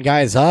pairing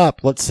guys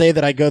up, let's say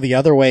that I go the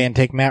other way and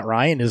take Matt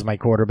Ryan as my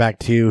quarterback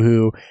too,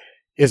 who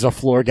is a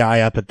floor guy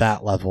up at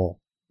that level.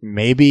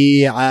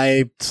 Maybe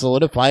I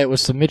solidify it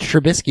with some Mitch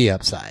Trubisky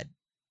upside.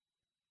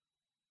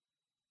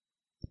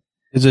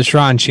 There's a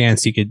strong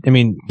chance he could. I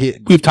mean,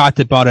 we've talked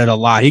about it a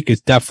lot. He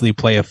could definitely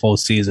play a full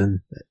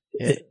season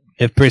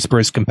if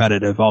Pittsburgh's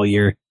competitive all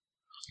year.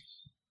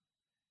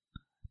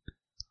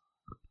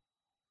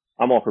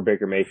 I'm all for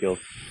Baker Mayfield.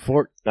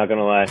 Not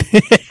gonna lie,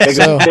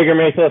 So, Baker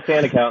Mayfield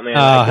fan account, man.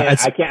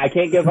 I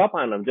can't give up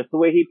on him. Just the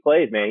way he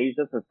plays, man. He's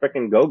just a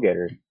freaking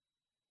go-getter.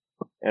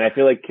 And I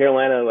feel like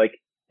Carolina,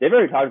 they've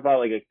already talked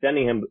about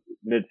extending him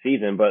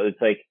mid-season, but it's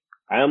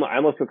I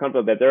almost feel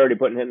comfortable that they're already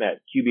putting him at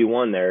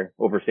QB1 there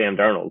over Sam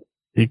Darnold.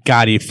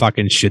 God, he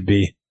fucking should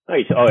be.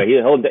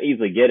 He'll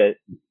easily get it.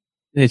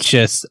 It's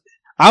just,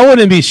 I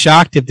wouldn't be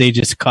shocked if they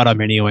just cut him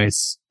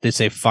anyways. They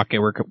say, fuck it,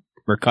 we're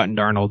cutting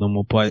Darnold and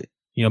we'll put,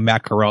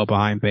 Matt Corral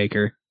behind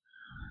Baker.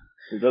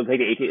 They'll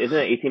take isn't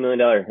it $18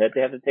 million hit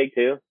they have to take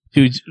too?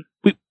 Dude,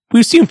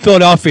 we've seen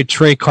Philadelphia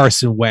trade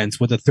Carson Wentz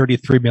with a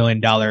 $33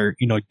 million,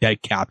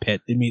 dead cap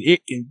hit. I mean,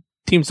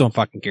 teams don't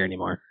fucking care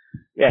anymore.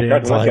 Yeah,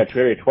 Carson Wentz got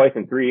traded twice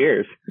in 3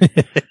 years.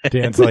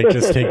 Dan's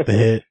just take the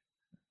hit.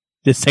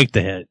 Just take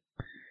the hit.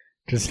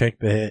 Just take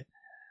the hit.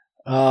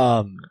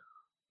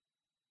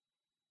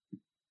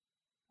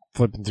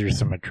 Flipping through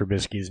some of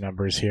Trubisky's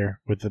numbers here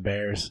with the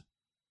Bears.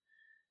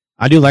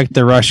 I do like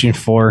the rushing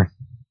 4.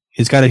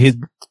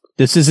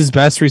 This is his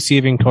best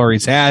receiving core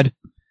he's had.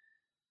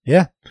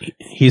 Yeah.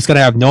 He's going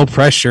to have no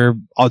pressure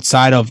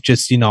outside of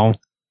just,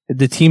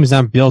 the team's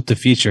not built to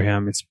feature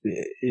him.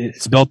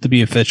 It's built to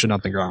be efficient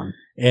on the ground.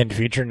 And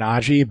feature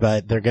Najee,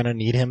 but they're going to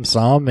need him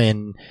some,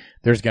 and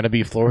there's going to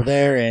be floor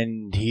there,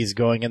 and he's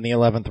going in the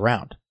 11th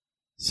round.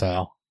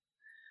 So,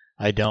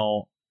 I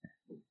don't,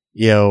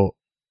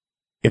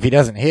 if he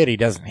doesn't hit, he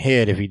doesn't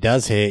hit. If he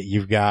does hit,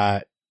 you've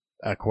got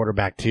a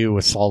quarterback too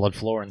with solid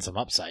floor and some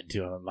upside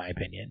to him, in my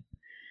opinion.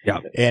 Yeah.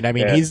 And I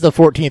mean, he's the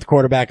 14th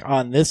quarterback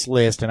on this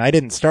list, and I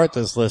didn't start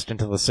this list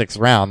until the 6th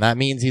round. That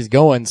means he's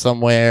going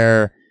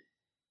somewhere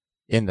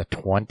in the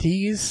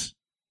 20s.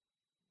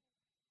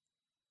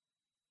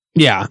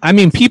 Yeah. I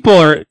mean, people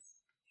are,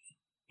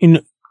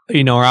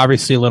 are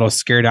obviously a little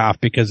scared off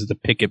because of the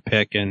Pickett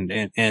pick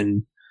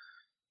and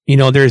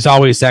there's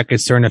always that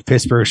concern if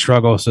Pittsburgh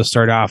struggles to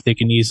start off, they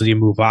can easily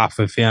move off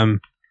of him,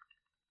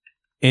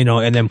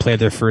 and then play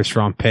their first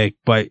round pick.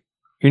 But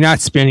you're not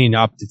spending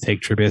up to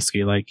take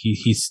Trubisky.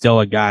 He's still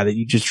a guy that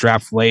you just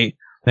draft late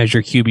as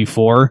your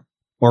QB4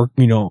 or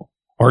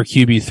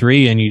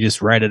QB3, and you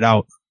just ride it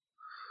out.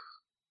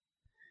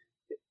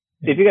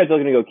 If you guys are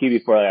looking to go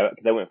QB4,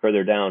 because I went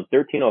further down,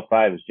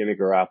 1305 is Jimmy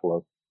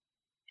Garoppolo.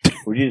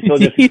 Would you still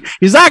just...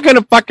 He's not going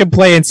to fucking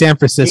play in San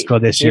Francisco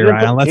this year,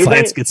 Ryan.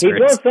 Let's get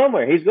serious. He's going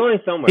somewhere. He's going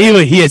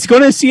somewhere. He's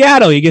going to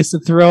Seattle. He gets to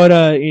throw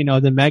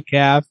to, the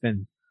Metcalf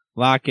and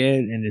Lockett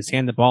and just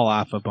hand the ball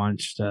off a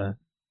bunch to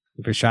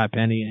Rashad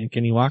Penny and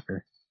Kenny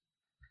Walker.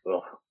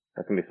 Ugh,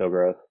 that's going to be so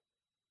gross.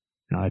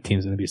 No, that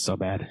team's going to be so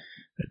bad.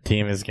 That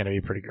team is going to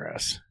be pretty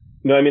gross.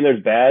 No, I mean,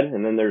 there's bad,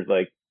 and then there's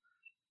like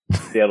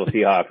Seattle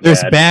Seahawks.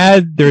 There's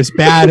bad, there's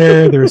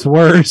badder, there's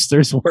worse,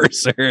 there's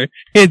worser,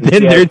 and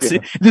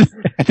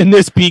then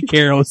there's Pete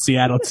Carroll,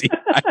 Seattle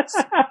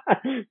Seahawks.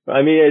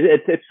 I mean,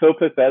 it's so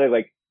pathetic,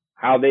 like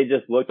how they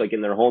just looked like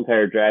in their whole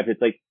entire draft.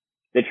 It's like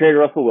they traded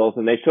Russell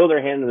Wilson, they showed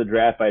their hand in the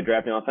draft by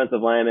drafting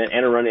offensive lineman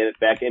and a running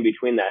back in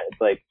between that.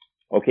 It's like,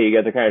 okay, you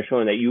guys are kind of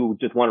showing that you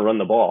just want to run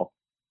the ball.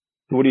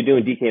 So what are you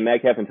doing, DK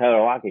Metcalf and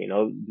Tyler Lockett?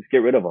 Just get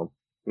rid of them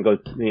and go,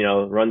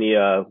 run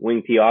the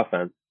wing T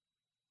offense.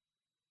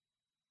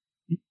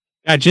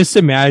 Yeah, just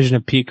imagine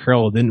if Pete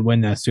Carroll didn't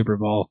win that Super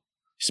Bowl.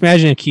 Just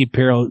imagine if Pete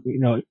Carroll,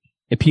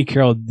 if Pete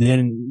Carroll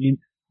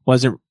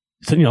wasn't,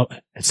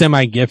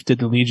 semi-gifted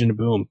the Legion of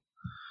Boom.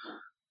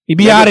 He'd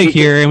be out of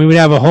here, and we would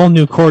have a whole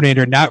new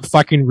coordinator, not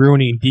fucking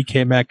ruining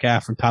DK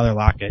Metcalf and Tyler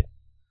Lockett.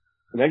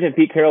 Imagine if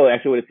Pete Carroll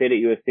actually would have stayed at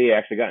USC,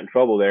 actually got in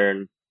trouble there,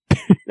 and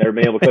never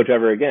been able to coach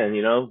ever again,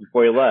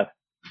 before he left.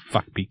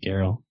 Fuck Pete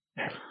Carroll.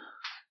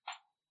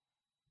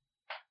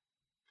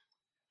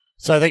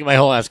 So I think my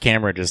whole ass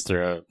camera just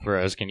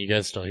froze. Can you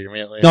guys still hear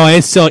me at least? No,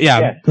 it's still,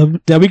 yeah.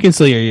 We can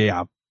still hear you,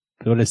 yeah.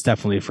 But it's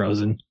definitely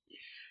frozen.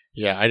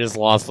 Yeah, I just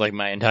lost like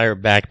my entire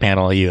back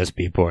panel of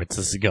USB ports.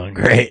 This is going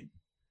great.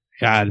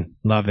 God,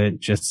 love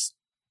it. Just.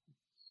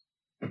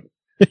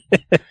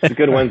 It's a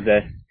good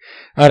Wednesday.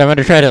 All right, I'm going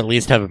to try to at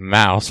least have a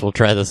mouse. We'll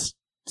try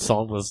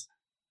solve this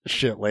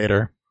shit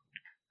later.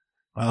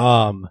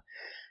 And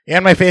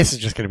my face is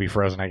just going to be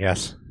frozen, I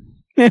guess.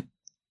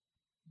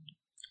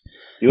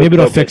 Maybe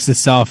it'll fix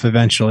itself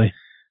eventually.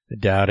 I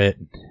doubt it.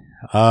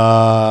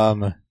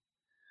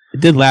 It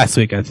did last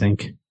week, I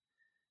think.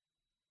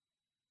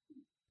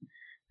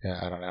 Yeah,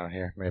 I don't know.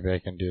 Here, maybe I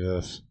can do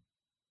this.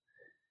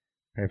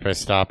 Maybe if I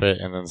stop it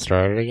and then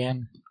start it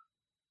again.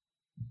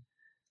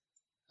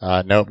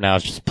 Nope, now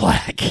it's just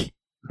black.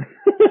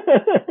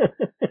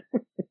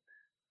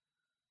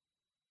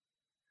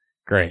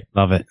 Great.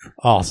 Love it.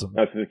 Awesome.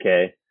 That's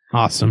okay.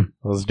 Awesome.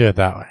 Let's do it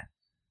that way.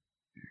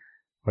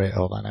 Wait,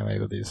 hold on. I might be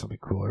able to do something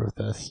cooler with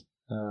this.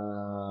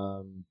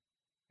 You're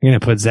going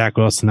to put Zach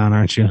Wilson on,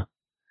 aren't you?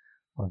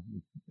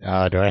 Do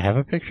I have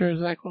a picture of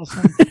Zach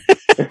Wilson?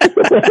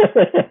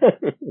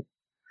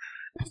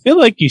 I feel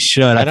like you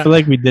should. I feel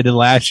like we did it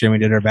last year and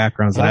we did our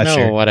backgrounds last year. I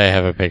don't know what I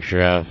have a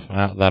picture of.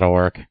 That'll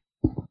work.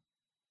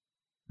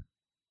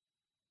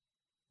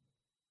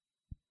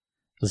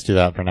 Let's do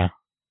that for now.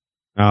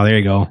 Oh, there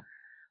you go.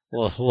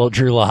 Little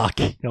Drew Lock.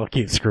 You'll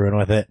keep screwing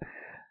with it.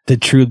 The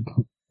true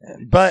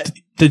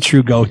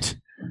goat.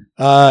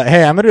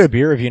 Hey, I'm going to do a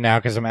beer review now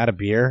because I'm out of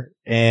beer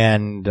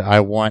and I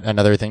want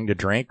another thing to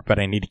drink, but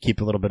I need to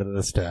keep a little bit of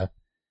this to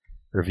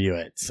review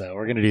it. So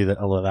we're going to do that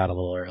a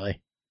little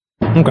early.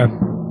 Okay.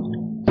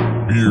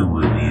 Beer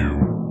review.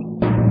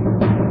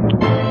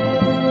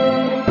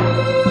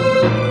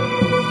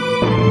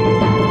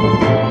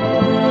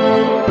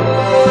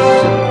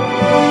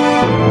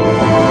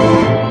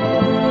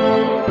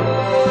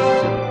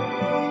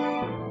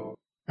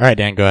 All right,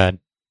 Dan, go ahead.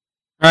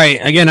 All right.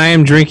 Again, I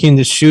am drinking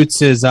the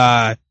Schutz'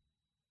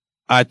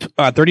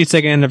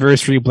 32nd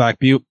anniversary Black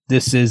Butte.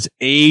 This is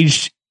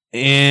aged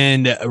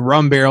in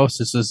rum barrels.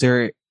 This is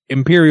their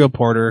Imperial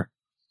Porter.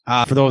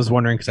 For those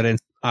wondering, because I didn't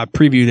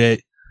preview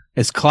it,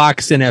 it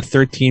clocks in at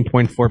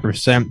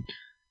 13.4%.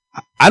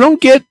 I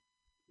don't get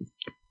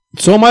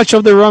so much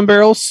of the rum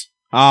barrels.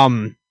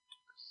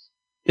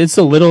 It's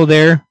a little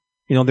there.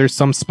 There's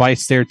some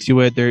spice there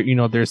to it.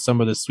 There's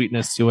some of the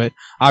sweetness to it.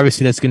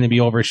 Obviously, that's going to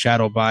be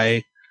overshadowed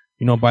by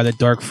the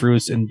dark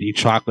fruits and the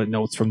chocolate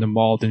notes from the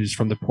malt and just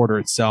from the porter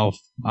itself.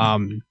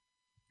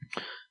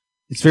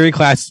 It's very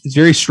classy. It's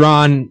very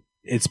strong.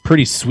 It's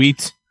pretty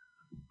sweet.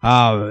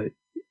 But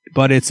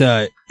it's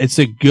a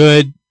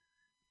good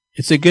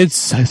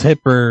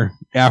sipper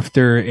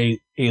after a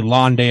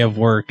long day of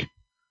work.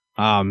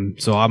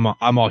 So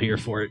I'm all here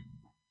for it.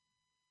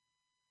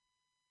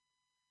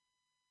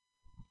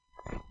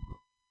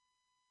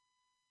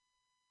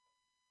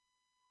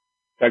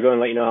 Should I go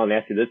and let you know how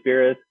nasty this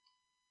beer is?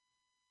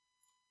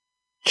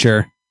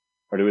 Sure.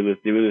 Or do we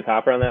lose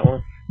Hopper on that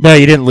one? No,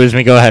 you didn't lose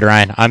me. Go ahead,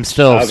 Ryan. I'm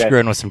still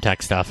screwing with some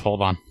tech stuff.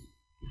 Hold on.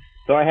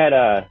 So I had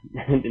a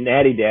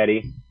Natty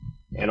Daddy,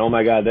 and oh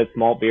my god, that's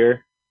malt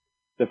beer.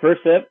 The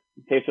first sip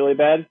tastes really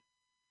bad.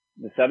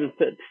 The seventh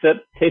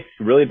sip tastes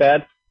really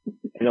bad.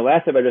 And the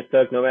last sip I just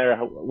took, no matter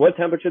what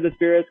temperature this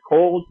beer is,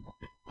 cold,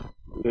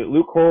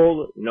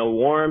 lukewarm,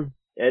 warm,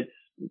 it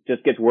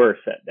just gets worse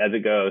as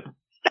it goes.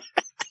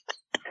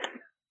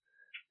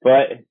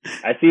 But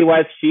I see why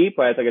it's cheap.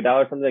 Why it's like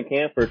 $1 something a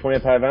can for a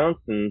 25 ounce,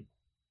 and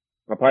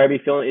I'll probably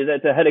be feeling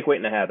it's a headache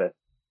waiting to happen.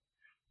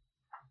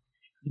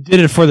 You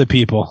did it for the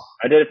people.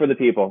 I did it for the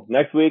people.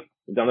 Next week,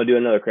 I'm gonna do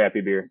another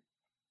crappy beer.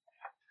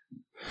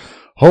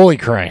 Holy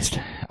Christ.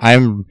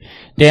 Dan,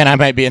 I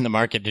might be in the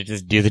market to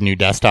just do the new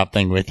desktop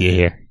thing with you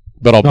here.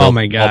 But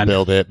I'll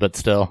build it, but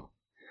still.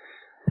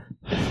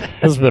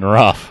 It's been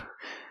rough.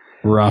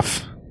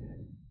 Rough.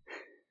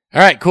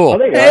 All right, cool.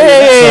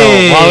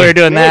 Hey! So while we were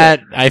doing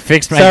that, I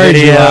fixed my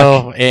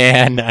video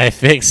and I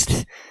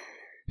fixed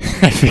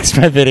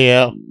my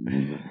video.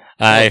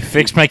 I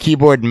fixed my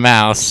keyboard and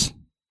mouse.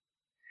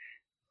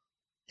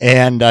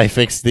 And I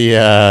fixed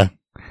the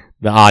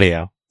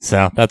audio.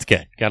 So that's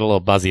good. Got a little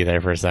buzzy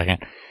there for a second.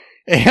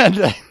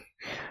 And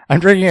I'm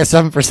drinking a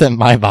 7%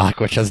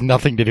 Maibach, which has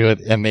nothing to do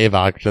with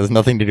Maibach, which has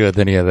nothing to do with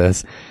any of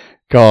this,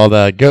 called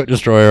Goat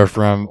Destroyer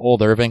from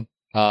Old Irving.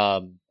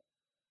 So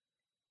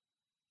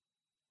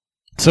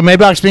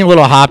Maibach's being a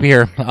little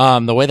hoppier.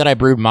 The way that I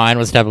brewed mine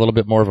was to have a little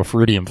bit more of a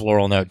fruity and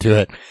floral note to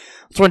it.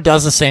 This one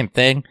does the same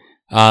thing.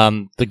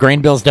 The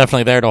grain bill's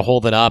definitely there to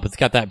hold it up. It's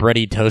got that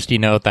bready, toasty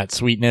note, that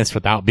sweetness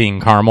without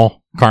being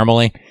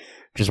caramely,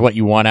 which is what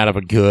you want out of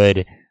a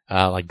good,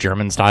 like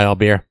German style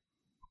beer.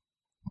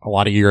 A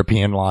lot of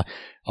Europeans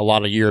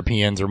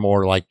are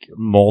more like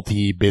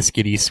malty,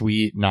 biscuity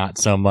sweet, not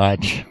so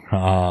much,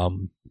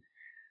 caramely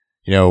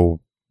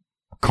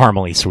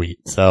sweet.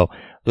 So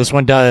this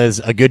one does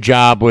a good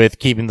job with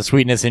keeping the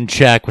sweetness in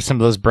check with some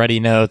of those bready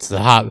notes. The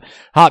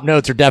hop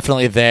notes are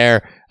definitely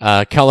there.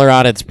 Color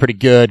on it's pretty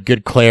good.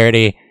 Good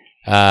clarity.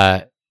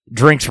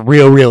 Drinks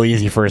real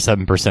easy for a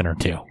 7% or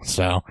two.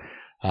 So,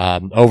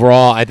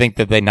 overall, I think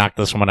that they knocked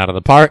this one out of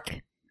the park.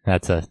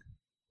 That's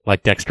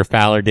like Dexter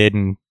Fowler did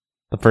in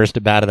the first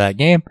at bat of that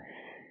game.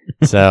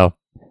 So,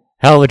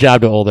 hell of a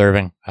job to Old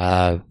Irving.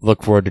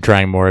 Look forward to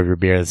trying more of your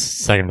beer. It's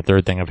the second or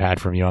third thing I've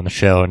had from you on the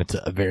show, and it's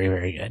very,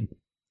 very good.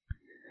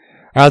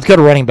 All right, let's go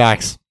to running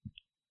backs.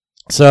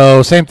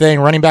 So, same thing.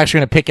 Running backs are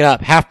going to pick it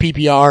up. Half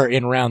PPR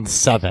in round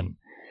 7.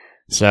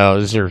 So,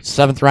 these are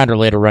 7th round or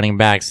later running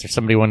backs. If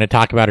somebody want to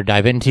talk about or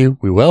dive into,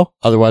 we will.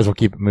 Otherwise, we'll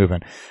keep it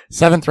moving.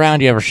 7th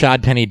round, you have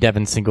Rashad Penny,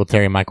 Devin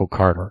Singletary, Michael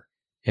Carter.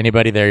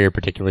 Anybody there you're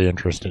particularly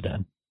interested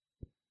in?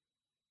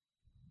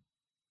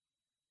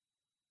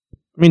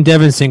 I mean,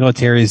 Devin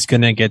Singletary is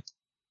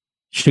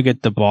should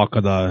get the bulk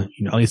of the,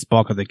 at least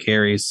bulk of the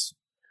carries.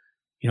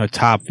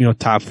 Top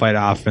flight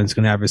offense,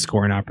 going to have his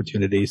scoring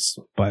opportunities,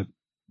 but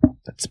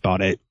that's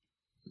about it.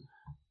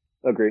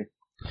 Agree.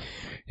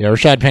 Yeah,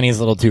 Rashad Penny's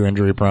a little too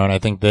injury prone. I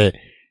think that,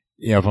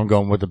 if I'm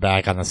going with the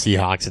back on the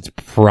Seahawks, it's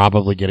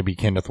probably going to be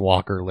Kenneth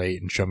Walker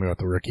late and show me what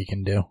the rookie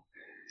can do.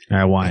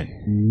 I want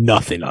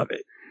nothing of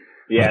it.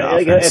 Yeah,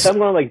 if I'm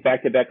going like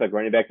back to back, like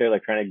running back there,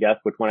 like trying to guess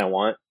which one I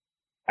want,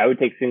 I would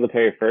take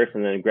Singletary first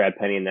and then grab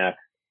Penny next.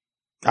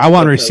 I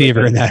want a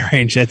receiver in that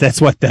range. That's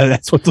what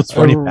those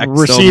running backs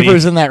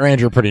receivers in that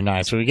range are pretty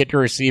nice. When we get to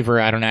receiver,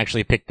 I don't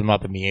actually pick them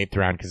up in the 8th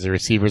round because the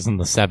receivers in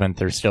the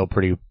 7th are still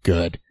pretty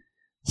good.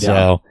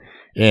 So,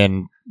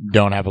 and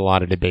don't have a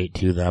lot of debate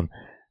to them.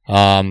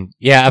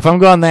 If I'm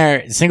going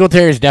there,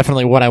 Singletary is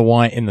definitely what I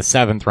want in the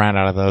 7th round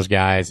out of those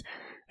guys.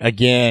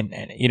 Again,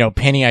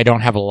 Penny, I don't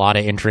have a lot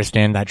of interest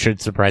in. That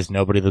should surprise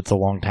nobody that's a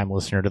longtime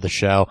listener to the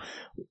show.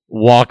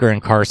 Walker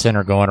and Carson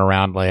are going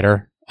around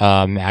later.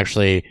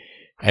 Actually,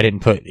 I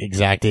didn't put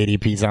exact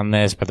ADPs on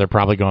this, but they're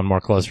probably going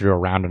more closer to a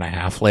round and a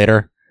half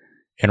later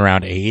in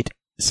round 8.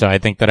 So I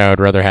think that I would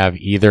rather have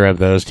either of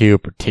those two,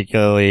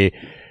 particularly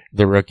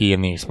the rookie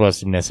and the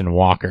explosiveness in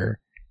Walker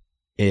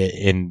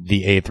in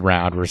the 8th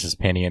round versus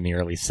Penny in the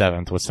early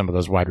 7th with some of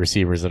those wide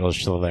receivers that are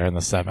still there in the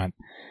 7th.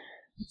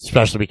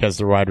 Especially because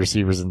they're wide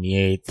receivers in the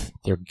 8th.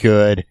 They're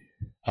good.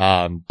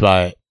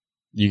 But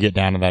you get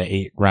down to that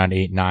round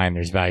 8, 9,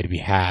 there's value to be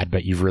had,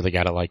 but you've really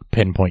got to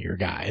pinpoint your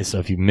guys. So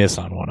if you miss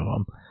on one of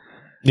them.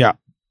 Yeah.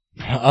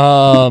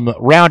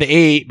 Round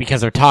 8,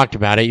 because I've talked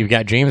about it, you've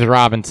got James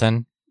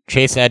Robinson,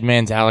 Chase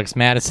Edmonds, Alex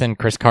Madison,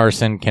 Chris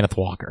Carson, Kenneth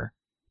Walker.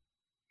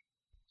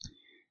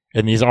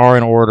 And these are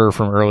in order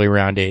from early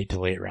round 8 to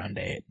late round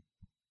 8.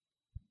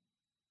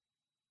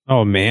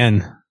 Oh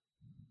man.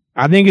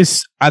 I think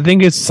it's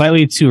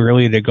slightly too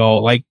early to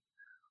go. I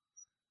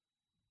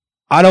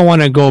don't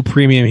want to go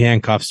premium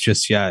handcuffs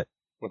just yet.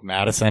 With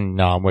Madison?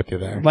 No, I'm with you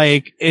there.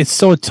 It's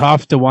so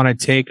tough to want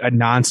to take a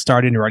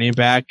non-starting running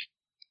back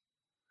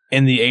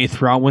in the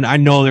 8th round when I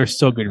know there's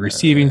still good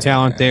receiving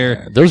talent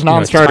there. There's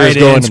non-starters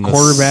going in the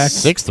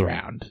 6th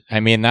round. I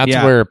mean, that's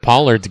where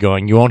Pollard's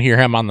going. You won't hear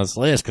him on this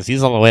list because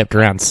he's all the way up to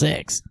round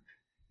 6.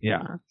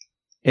 Yeah.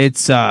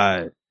 It's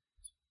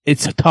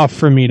tough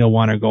for me to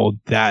want to go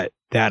that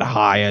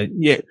high.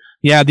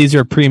 Yeah, these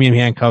are premium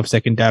handcuffs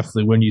that can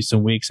definitely win you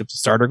some weeks if the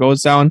starter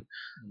goes down.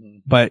 Mm-hmm.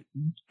 But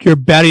you're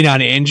betting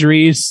on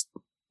injuries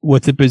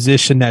with a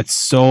position that's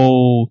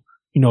so,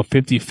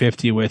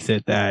 50-50 with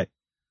it that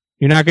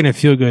you're not going to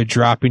feel good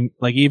dropping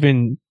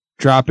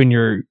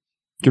your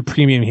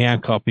premium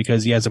handcuff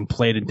because he hasn't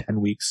played in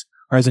 10 weeks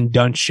or hasn't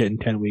done shit in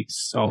 10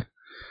 weeks. So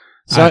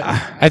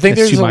I think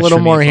there's a little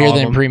more here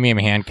than premium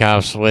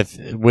handcuffs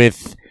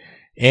with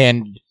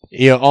and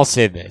I'll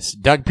say this.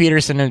 Doug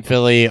Peterson in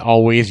Philly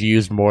always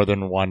used more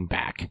than one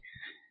back.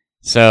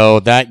 So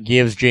that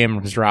gives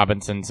James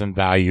Robinson some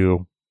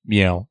value.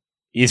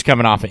 He's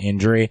coming off an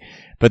injury,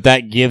 but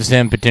that gives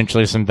him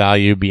potentially some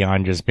value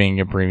beyond just being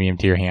a premium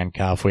tier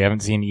handcuff. We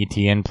haven't seen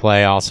ETN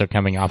play, also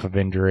coming off of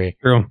injury.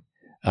 True.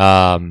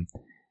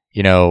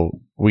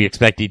 We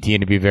expect ETN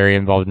to be very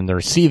involved in the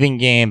receiving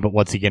game, but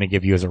what's he going to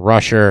give you as a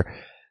rusher?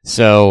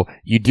 So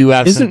you do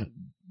have some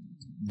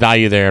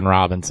value there in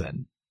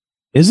Robinson.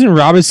 Isn't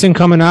Robinson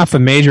coming off a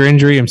major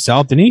injury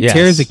himself? Didn't he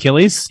tear his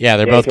Achilles? Yeah,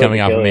 they're both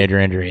coming off of major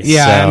injuries.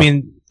 Yeah,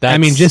 so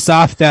just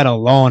off that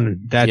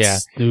alone,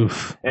 that's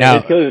oof. And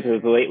his Achilles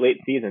was a late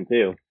season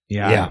too.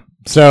 Yeah.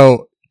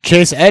 So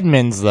Chase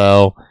Edmonds,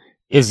 though,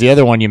 is the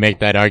other one you make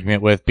that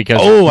argument with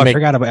because I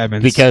forgot about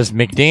Edmonds. Because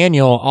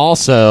McDaniel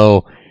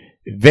also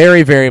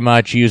very, very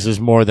much uses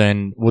more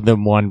than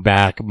one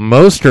back.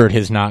 Mostert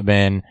has not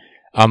been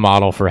a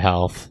model for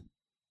health.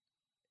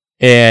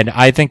 And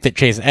I think that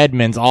Chase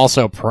Edmonds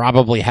also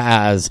probably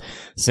has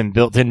some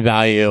built-in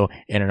value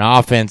in an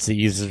offense that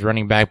uses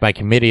running back by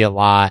committee a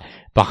lot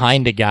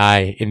behind a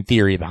guy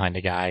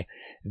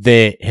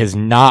that has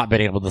not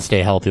been able to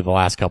stay healthy the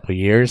last couple of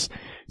years.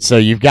 So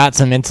you've got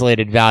some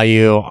insulated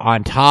value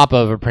on top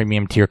of a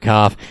premium tier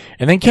cuff.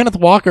 And then Kenneth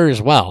Walker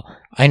as well.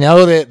 I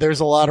know that there's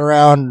a lot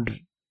around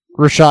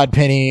Rashad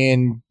Penny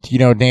and,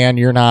 Dan,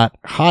 you're not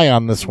high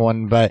on this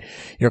one, but,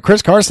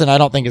 Chris Carson I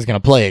don't think is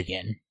going to play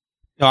again.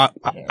 No,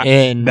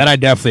 that I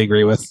definitely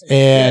agree with.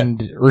 And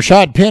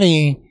Rashad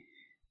Penny,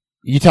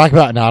 you talk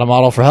about not a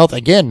model for health.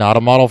 Again, not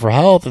a model for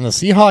health. And the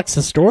Seahawks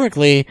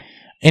historically,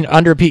 and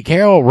under Pete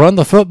Carroll, run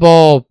the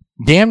football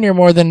damn near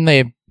more than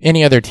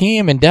any other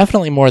team and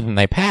definitely more than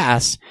they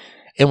pass.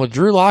 And with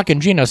Drew Lock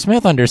and Geno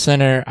Smith under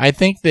center, I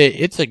think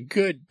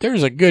that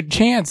there's a good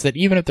chance that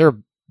even if they're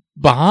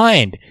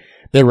behind,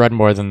 they run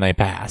more than they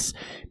pass.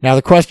 Now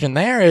the question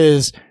there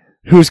is,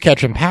 who's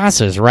catching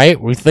passes, right?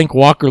 We think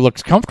Walker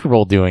looks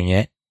comfortable doing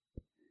it,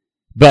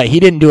 but he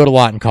didn't do it a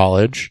lot in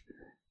college.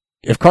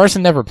 If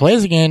Carson never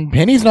plays again,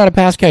 Penny's not a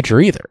pass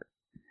catcher either.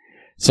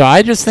 So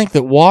I just think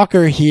that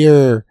Walker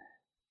here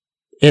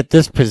at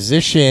this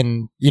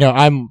position,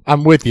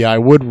 I'm with you. I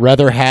would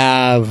rather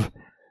have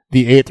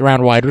the 8th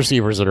round wide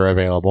receivers that are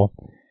available.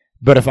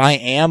 But if I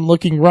am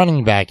looking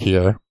running back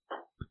here,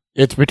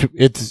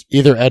 it's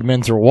either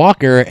Edmonds or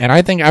Walker, and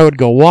I think I would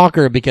go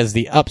Walker because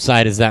the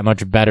upside is that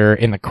much better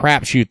in the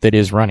crapshoot that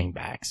is running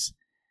backs.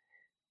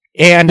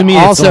 And to me,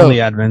 also, it's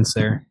only Edmonds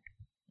there.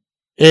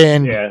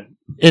 And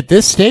at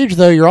this stage,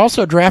 though, you're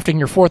also drafting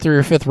your 4th or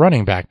your 5th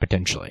running back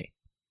potentially.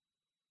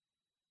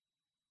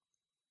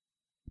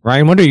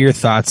 Ryan, what are your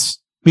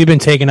thoughts? We've been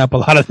taking up a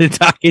lot of the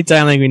talking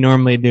time like we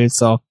normally do,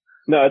 so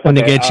no, it's want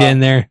to get you in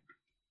there.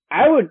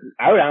 I would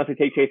honestly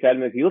take Chase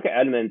Edmonds. If you look at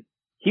Edmonds,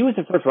 he was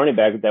the first running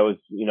back that was,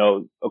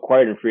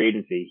 acquired in free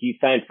agency. He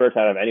signed first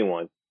out of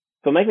anyone.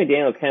 So Mike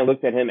McDaniel kind of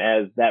looks at him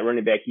as that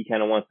running back he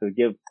kind of wants to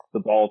give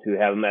the ball to,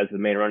 have him as the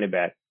main running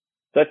back.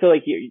 So I feel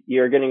like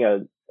you're getting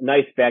a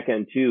nice back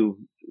end 2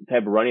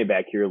 type of running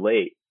back here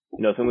late.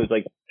 Someone who's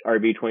like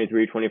RB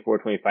 23, 24,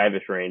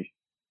 25-ish range.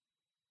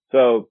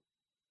 So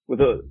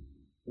with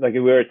like we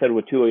already said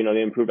with Tua,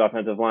 the improved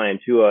offensive line,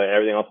 Tua and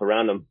everything else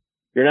around him,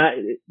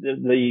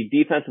 the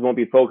defense won't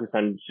be focused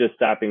on just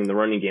stopping the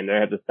running game. They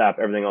have to stop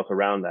everything else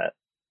around that.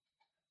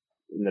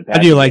 I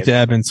do like the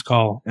Evans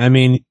call. I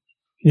mean,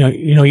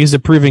 he's a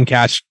proven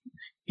pass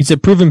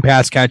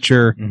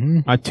catcher.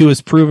 Mm-hmm.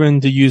 Tua's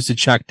proven to use the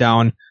check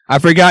down. I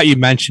forgot you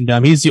mentioned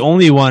him. He's the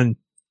only one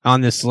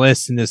on this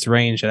list in this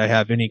range that I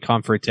have any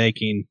comfort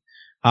taking.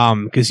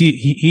 Cause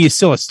he is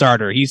still a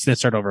starter. He's going to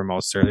start over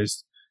Mostert.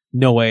 There's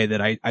no way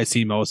that I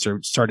see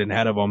Mostert starting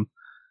ahead of him.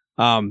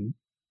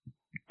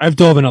 I've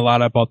dove in a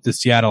lot about the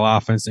Seattle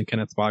offense and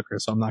Kenneth Walker,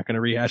 so I'm not going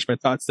to rehash my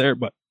thoughts there,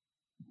 but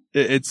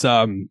it's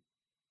still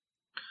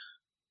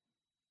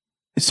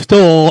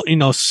all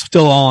in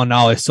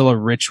all, it's still a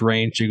rich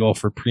range to go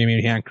for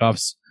premium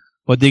handcuffs,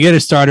 but they get a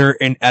starter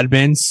in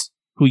Edmonds,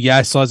 who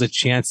still has a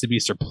chance to be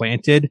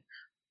supplanted.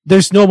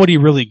 There's nobody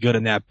really good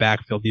in that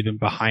backfield, even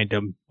behind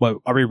him. But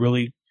are we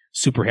really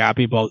super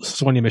happy about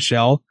Sony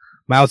Michel?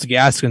 Myles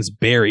Gaskin's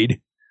buried,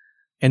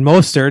 and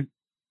Mostert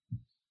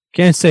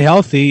can't stay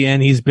healthy,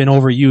 and he's been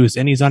overused,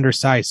 and he's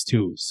undersized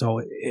too.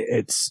 So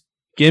it's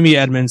give me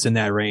Edmonds in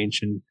that range,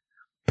 and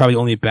probably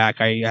the only back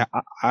I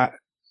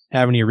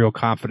have any real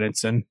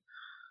confidence in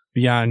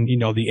beyond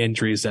the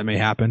injuries that may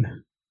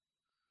happen.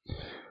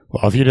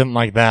 Well, if you didn't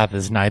like that,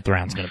 this 9th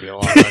round's going to be a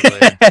lot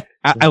uglier.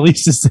 At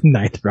least it's the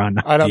 9th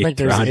round. I don't think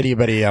there's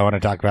anybody I want to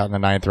talk about in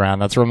the 9th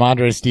round. That's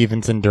Ramondre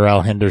Stevenson,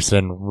 Darrell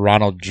Henderson,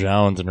 Ronald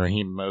Jones, and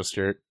Raheem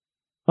Mostert.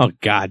 Oh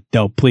God,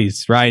 no!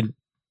 Please, Ryan.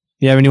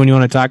 You have anyone you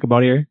want to talk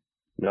about here?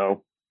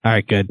 No. All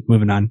right, good.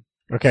 Moving on.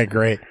 Okay,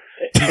 great.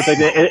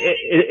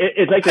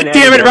 It's like the Natty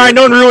damn it, Ryan!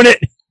 Don't ruin it.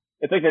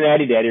 It's like the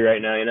Natty Daddy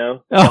right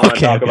now, Oh,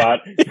 okay. Talk about.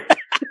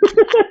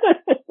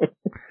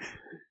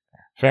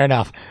 Fair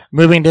enough.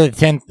 Moving to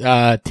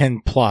the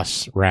 10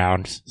 plus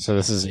round. So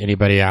this is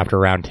anybody after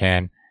round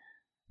 10.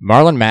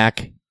 Marlon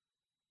Mack,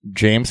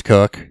 James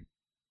Cook,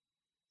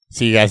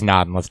 See you guys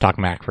nodding. Let's talk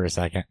Mac for a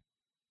second.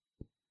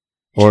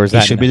 Or is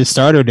that should be the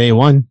starter day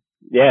one?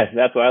 Yeah,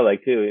 that's what I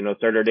like too.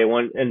 Starter day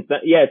one, and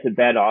yeah, it's a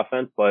bad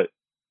offense, but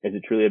is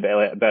it truly a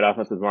bad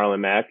offense with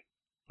Marlon Mack?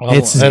 Well,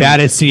 it's as bad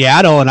as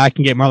Seattle, and I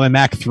can get Marlon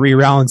Mack 3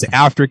 rounds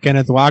after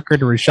Kenneth Walker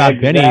to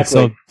Rashad Penny.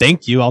 So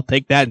thank you. I'll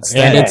take that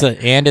instead.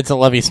 And it's a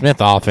Lovie Smith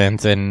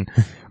offense, and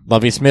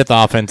Lovie Smith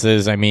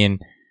offenses. I mean,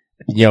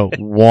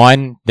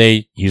 one,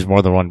 they use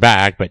more than one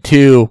back, but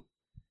 2,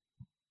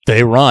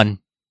 they run.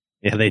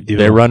 Yeah, they do.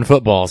 They run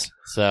footballs.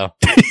 So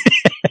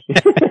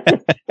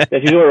that's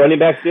usually what running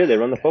backs do. They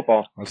run the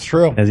football. That's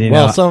true.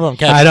 Some of them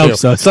catch. I hope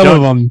so. Some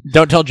of them.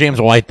 Don't tell James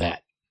White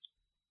that.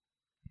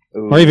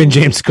 Ooh. Or even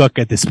James Cook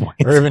at this point.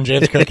 Or even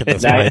James Cook at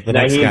this point.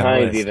 Nyheim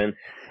Hines even.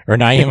 Or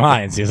Nyheim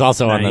Hines, who's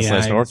also on this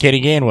list. Or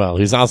Kenny Gainwell,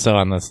 who's also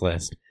on this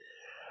list.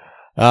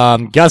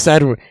 Gus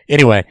Edwards.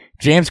 Anyway,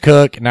 James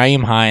Cook,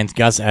 Nyheim Hines,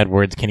 Gus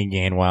Edwards, Kenny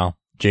Gainwell,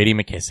 J.D.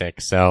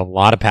 McKissick. So a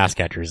lot of pass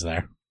catchers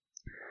there.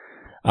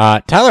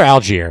 Tyler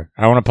Algier.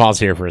 I want to pause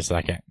here for a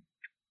second.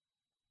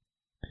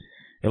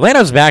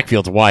 Atlanta's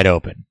backfield's wide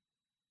open.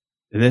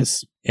 It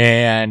is.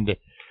 And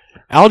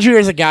Algier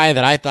is a guy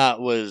that I thought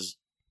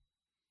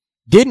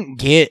didn't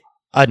get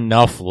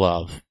enough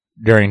love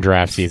during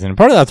draft season. And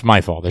part of that's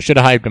my fault. I should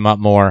have hyped him up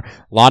more. A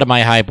lot of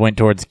my hype went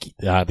towards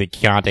the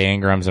Keontae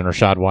Ingrams and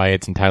Rashad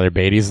Whites and Tyler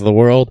Beatties of the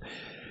world.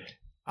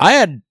 I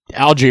had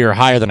Algier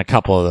higher than a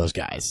couple of those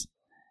guys.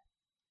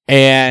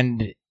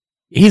 And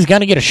he's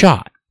going to get a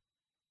shot.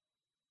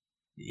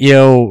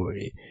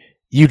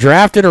 You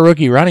drafted a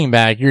rookie running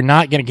back. You're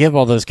not going to give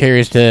all those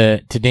carries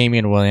to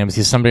Damian Williams.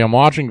 He's somebody I'm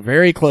watching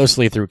very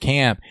closely through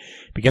camp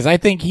because I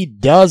think he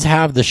does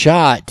have the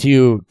shot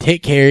to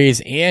take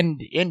carries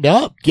and end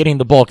up getting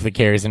the bulk of the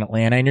carries in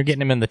Atlanta, and you're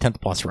getting him in the 10th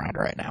plus round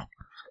right now.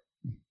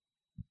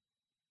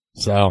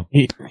 So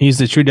he's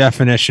the true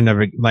definition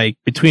of it. Like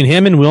between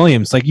him and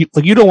Williams,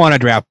 you don't want to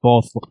draft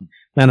both.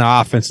 Then the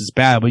offense is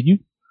bad, but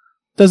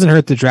doesn't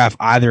hurt to draft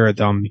either of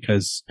them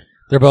because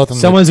they're both.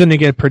 Someone's going to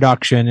get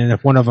production, and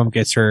if one of them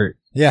gets hurt,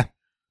 yeah,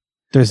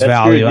 there's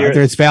value.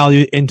 There's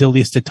value into at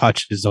least the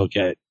touches they'll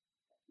get.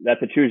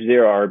 That's a true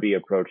zero RB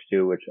approach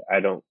too, which I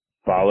don't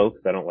follow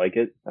because I don't like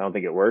it. I don't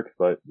think it works,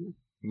 but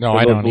no,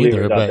 I don't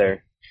either. But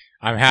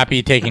I'm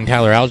happy taking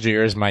Tyler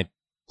Algier as my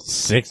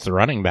 6th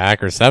running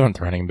back or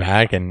 7th running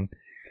back, and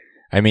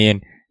I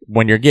mean,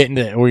 we're going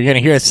to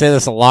hear us say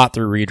this a lot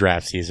through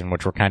redraft season,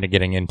 which we're kind of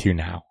getting into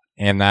now,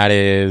 and that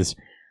is,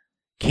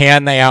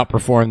 can they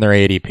outperform their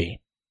ADP?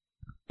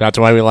 That's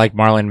why we like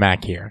Marlon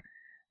Mack here.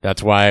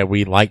 That's why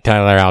we like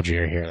Tyler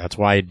Algier here. That's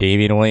why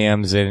Damian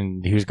Williams,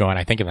 and who's going,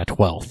 I think, in the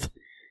 12th,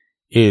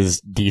 is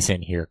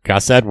decent here.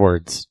 Gus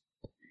Edwards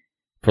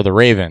for the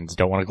Ravens.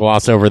 Don't want to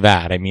gloss over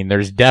that. I mean,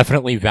 there's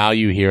definitely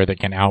value here that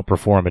can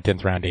outperform a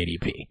 10th round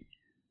ADP.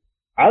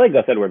 I like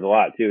Gus Edwards a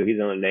lot, too. He's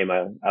another name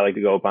I like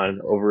to go up on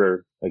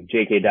over like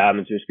J.K.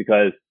 Dobbins just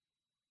because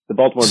the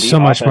Baltimore so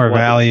much more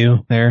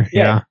value there.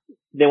 Yeah.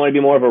 They want to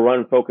be more of a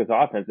run-focused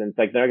offense, and it's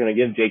like they're going to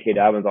give J.K.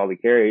 Dobbins all the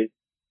carries.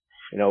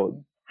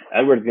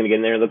 Edwards is going to get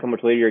in there. Look how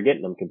much later you're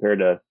getting them compared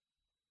to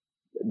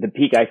the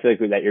peak. I feel like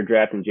that you're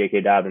drafting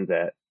J.K. Dobbins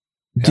at.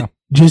 Yeah.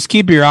 Just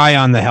keep your eye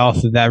on the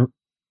health of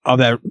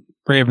that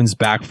Ravens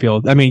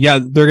backfield. I mean, yeah,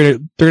 they're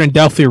gonna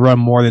definitely run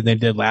more than they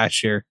did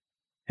last year,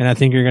 and I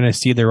think you're gonna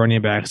see the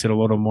running backs get a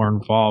little more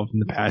involved in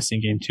the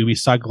passing game too. We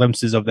saw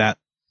glimpses of that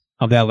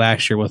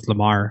last year with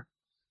Lamar.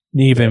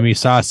 Even we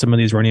saw some of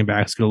these running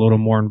backs get a little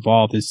more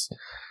involved.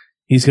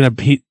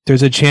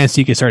 There's a chance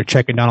he can start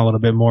checking down a little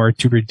bit more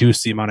to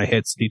reduce the amount of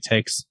hits he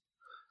takes.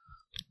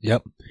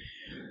 Yep.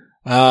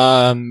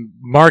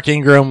 Mark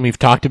Ingram, we've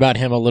talked about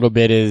him a little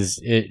bit,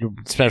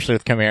 especially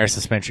with Kamara's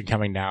suspension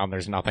coming down.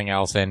 There's nothing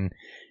else in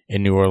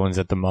New Orleans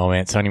at the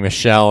moment. Sonny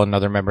Michel,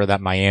 another member of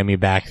that Miami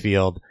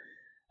backfield,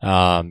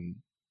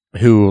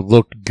 who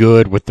looked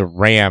good with the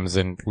Rams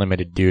in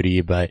limited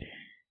duty, but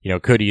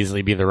could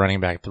easily be the running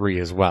back 3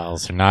 as well.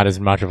 So not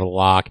as much of a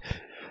lock.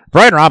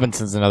 Brian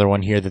Robinson's another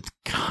one here that's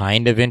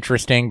kind of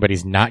interesting, but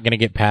he's not going to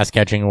get pass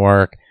catching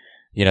work.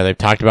 They've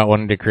talked about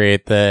wanting to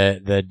create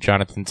the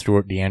Jonathan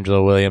Stewart,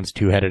 D'Angelo Williams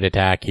 2-headed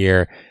attack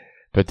here.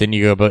 But then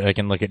you go back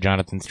and look at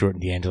Jonathan Stewart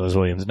and D'Angelo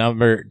Williams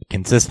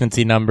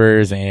consistency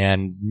numbers,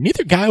 and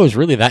neither guy was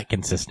really that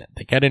consistent.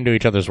 They cut into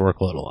each other's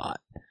workload a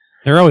lot.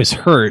 They're always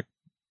hurt.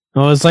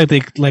 Well, it's like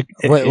they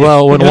when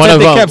one of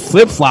them kept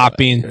flip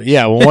flopping.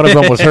 Yeah, when one of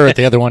them was hurt,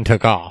 the other one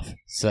took off.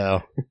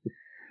 So,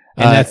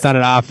 and that's not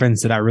an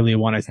offense that I really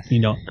want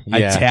to,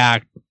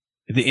 attack.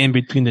 The in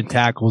between the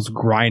tackles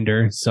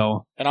grinder.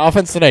 So an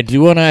offense that I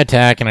do want to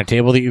attack, and a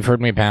table that you've heard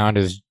me pound,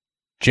 is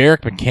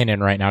Jerick McKinnon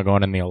right now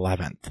going in the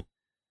 11th.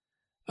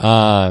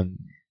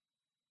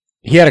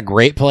 He had a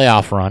great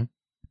playoff run.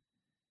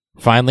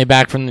 Finally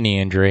back from the knee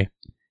injury.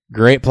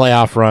 Great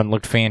playoff run.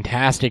 Looked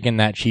fantastic in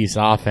that Chiefs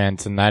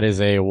offense, and that is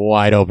a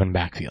wide open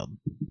backfield.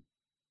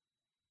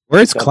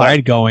 Where's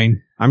Clyde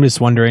going? I'm just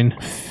wondering.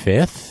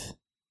 5th?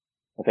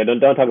 Okay,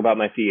 don't talk about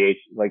my CH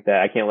like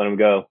that. I can't let him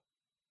go.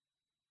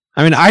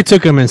 I mean, I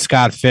took him in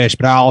Scott Fish,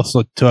 but I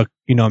also took,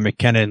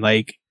 McKinnon.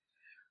 Like,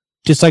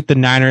 just like the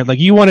Niners, like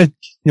you want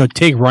to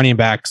take running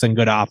backs and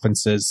good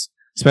offenses,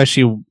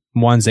 especially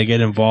ones that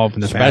get involved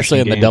in the especially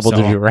in the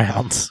double-digit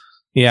rounds.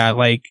 Yeah,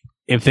 like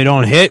if they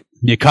don't hit,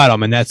 you cut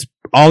them, and that's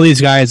all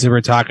these guys that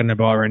we're talking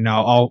about right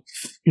now. All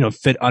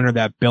fit under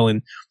that billing.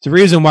 It's the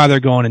reason why they're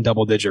going in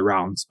double-digit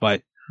rounds.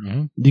 But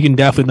you can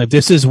definitely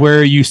this is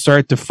where you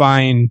start to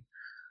find,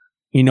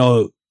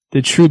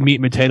 the true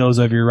meat and potatoes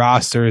of your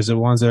roster is the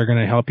ones that are going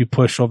to help you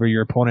push over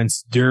your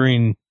opponents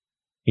during,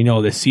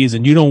 the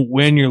season. You don't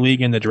win your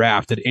league in the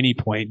draft at any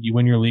point. You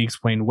win your leagues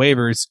playing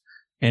waivers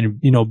and,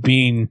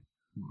 being,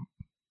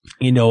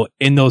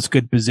 in those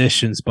good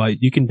positions.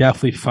 But you can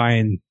definitely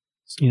find,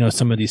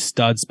 some of these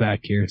studs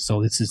back here.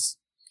 So this is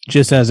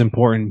just as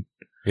important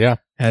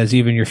as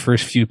even your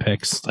first few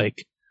picks.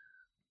 Like,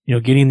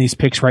 getting these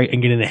picks right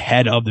and getting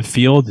ahead of the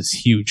field is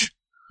huge.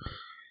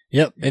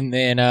 Yep. And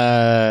then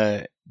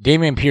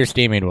Dameon Pierce,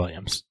 Damien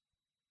Williams.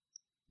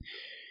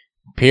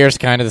 Pierce,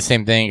 kind of the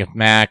same thing. If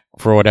Mac,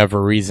 for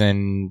whatever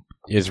reason,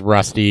 is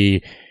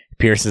rusty,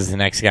 Pierce is the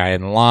next guy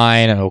in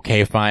line.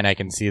 Okay, fine, I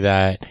can see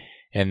that.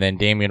 And then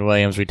Damien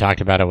Williams, we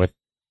talked about it with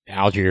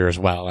Algier as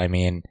well. I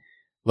mean,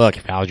 look,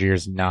 if Algier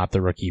is not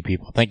the rookie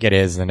people think it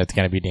is, then it's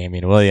going to be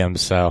Damien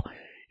Williams. So,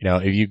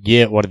 if you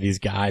get one of these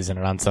guys in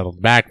an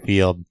unsettled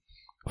backfield,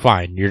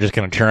 fine. You're just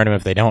going to turn them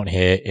if they don't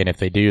hit, and if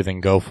they do, then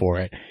go for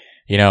it.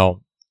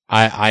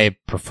 I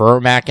prefer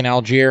Mac and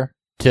Algier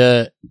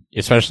to,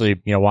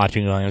 especially,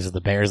 watching Williams with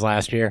the Bears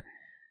last year,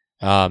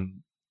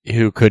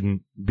 who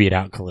couldn't beat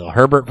out Khalil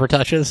Herbert for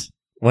touches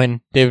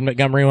when David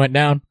Montgomery went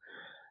down.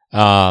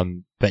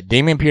 But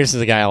Dameon Pierce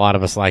is a guy a lot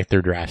of us like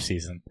through draft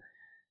season.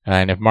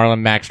 And if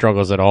Marlon Mack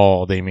struggles at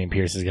all, Dameon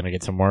Pierce is going to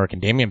get some work,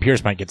 and Dameon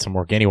Pierce might get some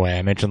work anyway.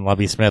 I mentioned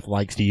Lovie Smith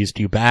likes to use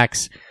two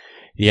backs.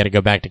 You got to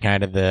go back to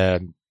kind of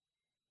the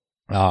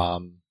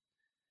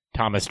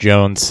Thomas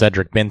Jones,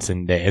 Cedric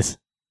Benson days.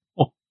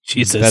 Oh,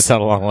 Jesus. That's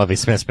how long Lovie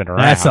Smith's been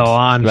around. That's a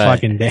long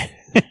fucking day.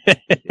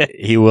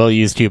 He will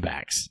use two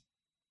backs,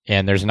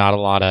 and there's not a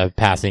lot of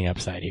passing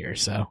upside here.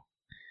 So,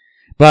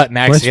 but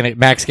Mac's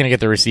gonna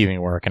get the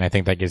receiving work, and I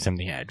think that gives him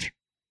the edge.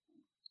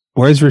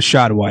 Where's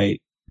Rachaad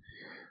White?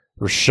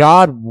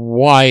 Rachaad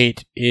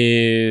White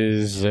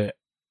is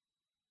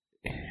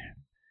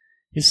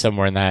he's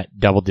somewhere in that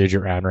double-digit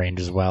round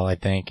range as well, I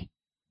think.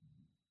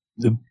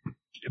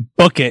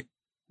 Book it.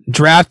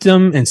 Draft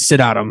him and sit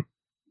on him.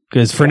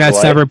 Because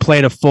Fournette's never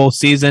played a full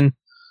season,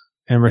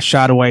 and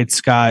Rachaad White's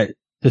got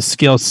the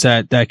skill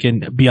set that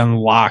can be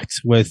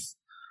unlocked with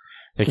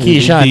the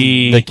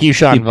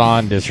Keyshawn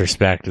Vaughn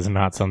disrespect is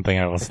not something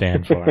I will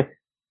stand for.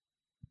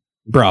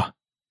 Bruh.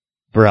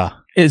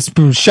 It's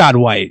Rachaad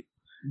White.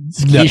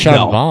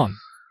 Keyshawn Vaughn.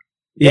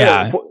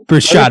 Yeah,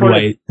 Rachaad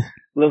White.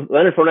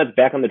 Leonard Fournette's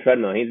back on the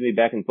treadmill. He's going to be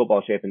back in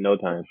football shape in no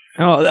time.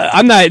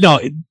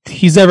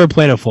 He's never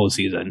played a full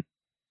season.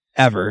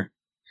 Ever.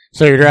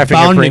 So you're drafting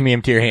a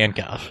premium tier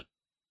handcuff.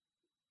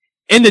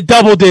 In the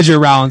double-digit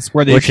rounds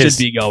where they should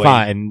be going.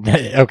 Fine.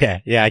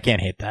 Okay. Yeah, I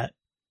can't hate that.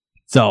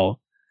 So,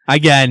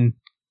 again,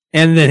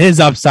 and then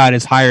his upside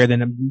is higher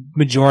than a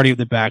majority of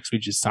the backs we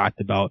just talked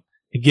about.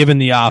 Given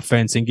the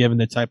offense and given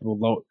the type of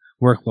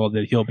workload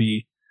that he'll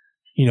be,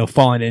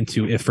 falling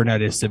into if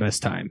Fournette is the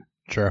best time.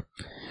 Sure.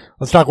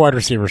 Let's talk wide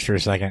receivers for a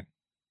second.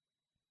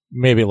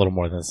 Maybe a little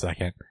more than a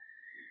second.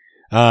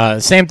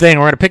 Same thing.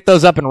 We're going to pick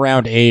those up in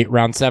round 8.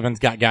 Round 7's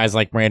got guys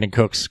like Brandon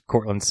Cooks,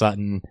 Cortland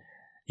Sutton,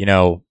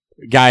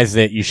 guys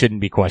that you shouldn't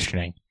be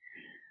questioning.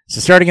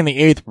 So starting in the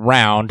 8th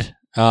round,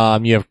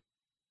 you have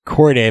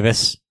Corey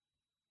Davis,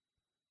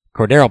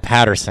 Cordero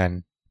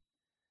Patterson.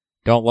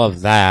 Don't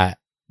love that.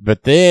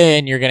 But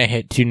then you're going to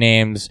hit two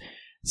names.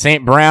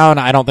 St. Brown,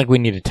 I don't think we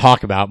need to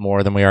talk about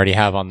more than we already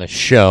have on the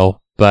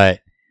show,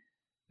 but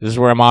this is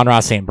where Amon-Ra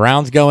St.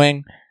 Brown's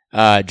going.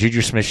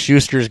 Juju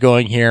Smith-Schuster's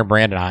going here.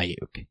 Brandon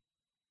Ayuk.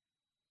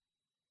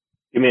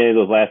 Give me any of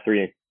those last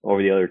three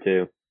over the other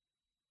two.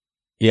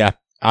 Yeah.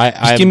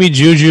 Just give me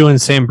Juju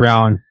and St.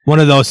 Brown. One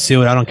of those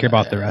two, and I don't care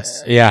about the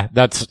rest. Yeah,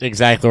 that's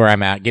exactly where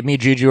I'm at. Give me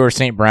Juju or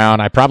St.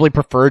 Brown. I probably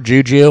prefer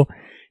Juju.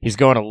 He's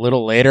going a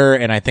little later,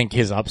 and I think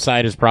his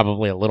upside is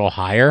probably a little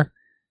higher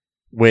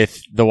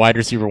with the wide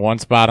receiver 1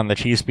 spot on the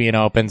Chiefs being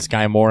open.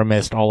 Sky Moore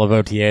missed all of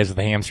OTAs with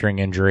a hamstring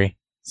injury.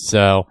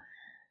 So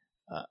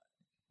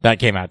that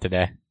came out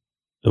today.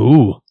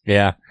 Ooh.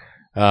 Yeah.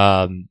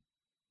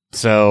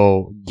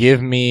 So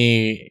give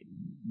me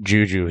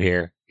Juju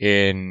here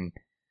in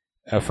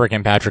a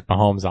freaking Patrick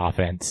Mahomes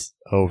offense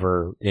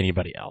over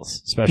anybody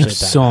else, especially at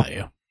that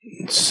value.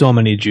 So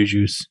many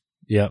Jujus.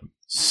 Yep.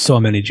 So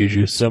many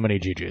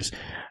Jujus.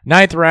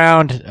 9th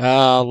round,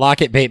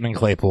 Lockett, Bateman,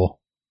 Claypool.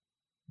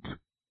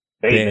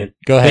 Bateman.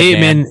 Go ahead,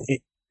 Bateman. man.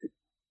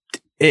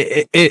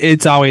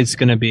 It's always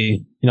going to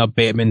be,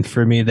 Bateman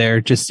for me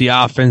there. Just the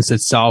offense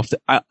itself.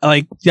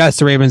 Yes,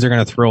 the Ravens are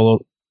going to throw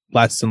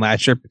less than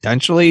last year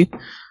potentially,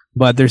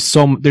 but there's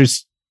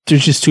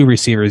just two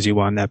receivers you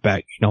want in that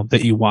back,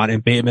 that you want in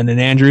Bateman and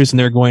Andrews, and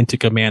they're going to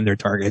command their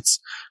targets.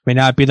 May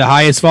not be the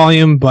highest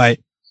volume, but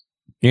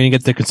you're going to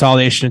get the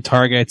consolidation of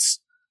targets,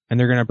 and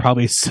they're going to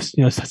probably,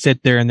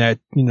 sit there in that,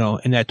 in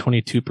that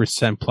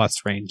 22%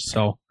 plus range.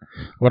 So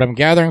What I'm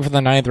gathering for the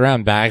 9th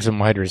round backs and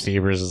wide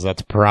receivers is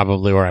that's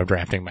probably where I'm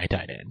drafting my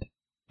tight end.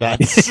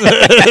 That's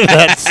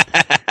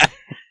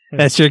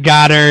that's your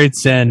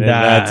Goddards and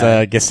that's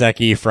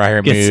Gesicki,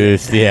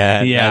 Freiermuth.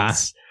 Yeah.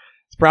 It's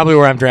probably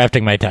where I'm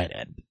drafting my tight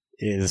end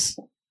is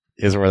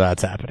where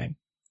that's happening.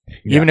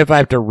 Yeah. Even if I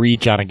have to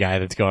reach on a guy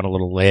that's going a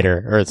little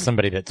later or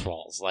somebody that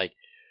falls, like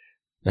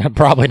I'm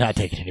probably not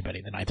taking anybody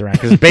in the 9th round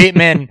because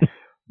Bateman,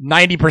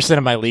 90%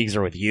 of my leagues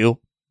are with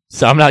you,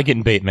 so I'm not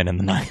getting Bateman in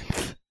the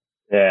 9th.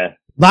 Yeah, a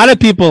lot of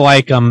people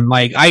like him.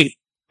 Like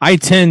I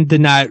tend to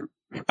not.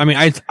 I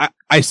mean,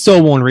 I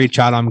still won't reach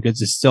out on him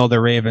because it's still the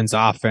Ravens'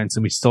 offense,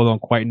 and we still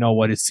don't quite know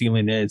what his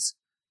ceiling is.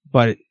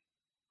 But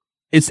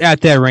it's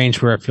at that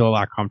range where I feel a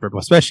lot comfortable,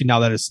 especially now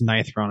that it's the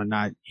 9th round and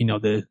not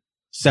the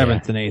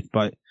 7th and 8th.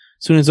 But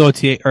as soon as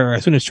OTA or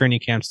as soon as training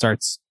camp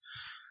starts,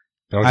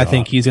 I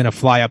think he's going to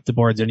fly up the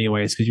boards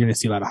anyways because you're going to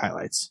see a lot of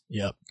highlights.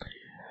 Yep.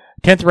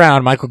 10th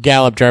round: Michael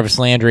Gallup, Jarvis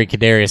Landry,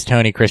 Kadarius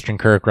Toney, Christian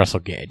Kirk, Russell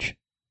Gage.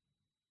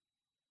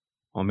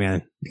 Oh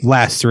man,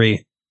 last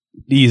 3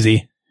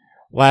 easy.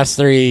 Last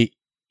 3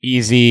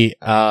 easy.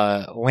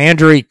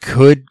 Landry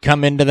could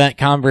come into that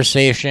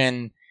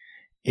conversation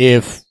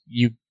if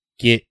you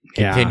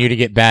continue to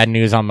get bad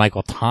news on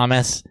Michael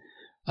Thomas.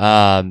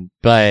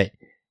 But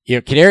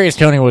Kadarius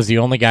Toney was the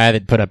only guy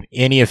that put up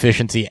any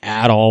efficiency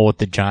at all with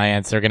the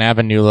Giants. They're going to have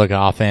a new look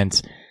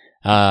offense.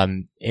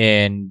 And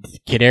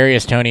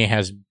Kadarius Toney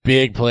has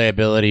big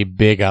playability,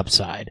 big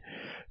upside.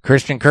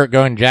 Christian Kirk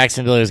going to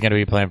Jacksonville is going to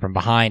be playing from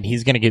behind.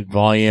 He's going to get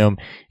volume.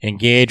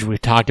 Engage,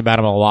 we've talked about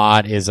him a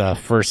lot, is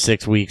first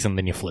 6 weeks and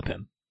then you flip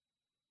him.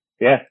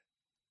 Yeah.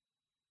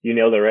 You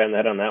nailed it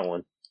right on that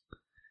one.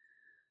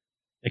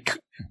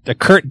 The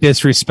Kurt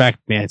disrespect,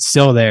 man, it's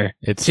still there.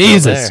 It's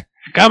Jesus. Still there.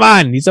 Come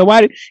on. He's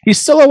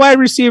still a wide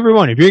receiver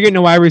 1. If you're getting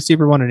a wide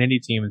receiver 1 on any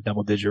team in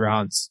double-digit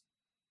rounds,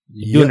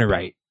 you're doing it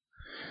right.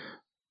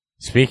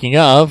 Speaking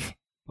of,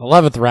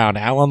 11th round,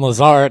 Allen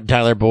Lazard,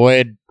 Tyler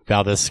Boyd,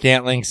 Valdez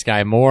Scantling,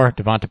 Sky Moore,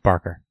 Devontae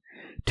Parker.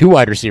 2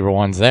 wide receiver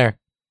 1s there,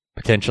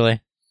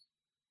 potentially.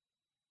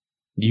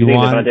 You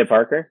want Devontae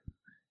Parker?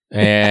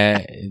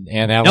 And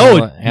Allen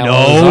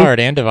Lazard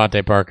and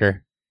Devontae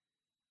Parker.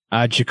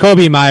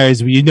 Jacoby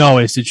Myers,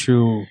 is the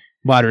true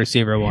wide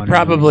receiver 1. He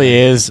probably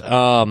is.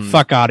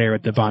 Fuck out of here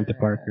with Devontae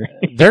Parker.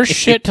 There's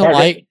shit to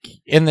like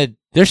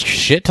there's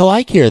shit to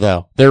like here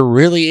though. There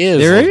really is.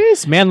 There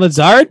is, man.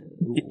 Lazard.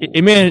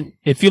 Man,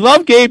 if you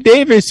love Gabe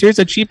Davis, here's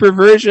a cheaper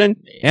version,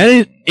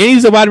 and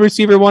he's a wide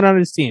receiver 1 on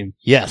his team.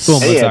 Yes,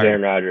 and he has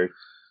Aaron Rodgers.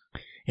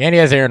 And he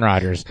has Aaron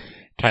Rodgers.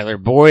 Tyler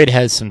Boyd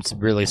has some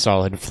really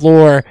solid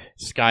floor.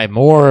 Sky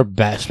Moore,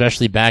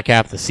 especially back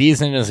half the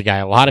season, is a guy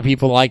a lot of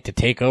people like to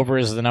take over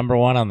as the number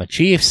 1 on the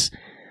Chiefs.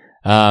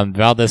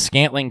 Valdez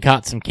Scantling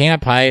caught some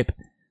camp hype.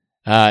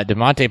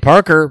 Devontae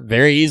Parker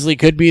very easily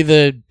could be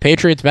the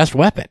Patriots' best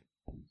weapon.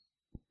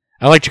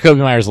 I like Jacoby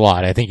Myers a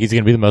lot. I think he's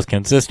going to be the most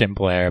consistent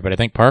player, but I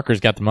think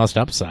Parker's got the most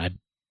upside.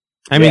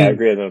 I mean, I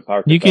agree with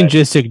Parker. You can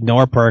just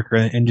ignore Parker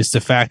and just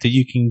the fact that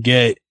you can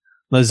get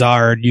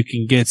Lazard, you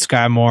can get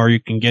Sky Moore,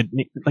 you can get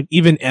like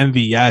even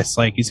MVS.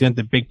 Like he's got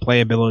the big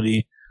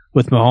playability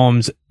with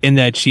Mahomes in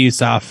that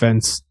Chiefs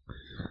offense.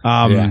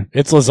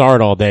 It's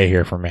Lazard all day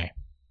here for me.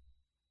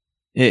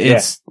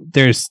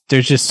 There's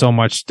just so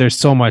much.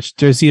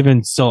 There's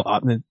even still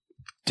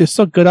there's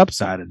still good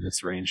upside in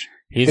this range.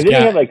 Didn't he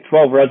have like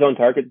 12 red zone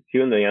targets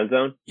too in the end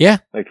zone? Yeah,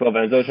 like 12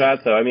 end zone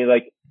shots. So I mean,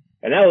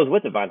 and that was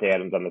with Devontae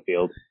Adams on the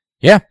field.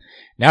 Yeah.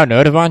 Now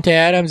no Devontae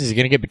Adams. He's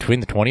going to get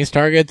between the 20s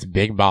targets,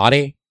 big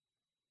body.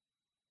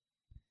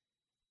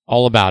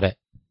 All about it.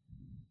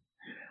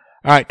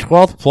 All right,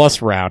 12th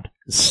plus round.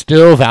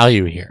 Still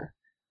value here.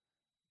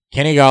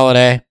 Kenny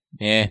Golladay,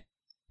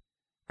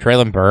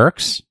 Treylon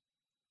Burks,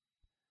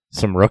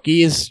 some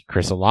rookies,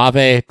 Chris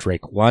Olave,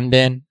 Drake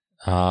London,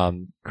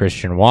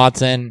 Christian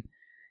Watson,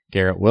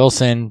 Garrett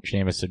Wilson,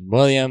 Jameson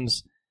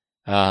Williams,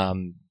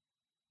 some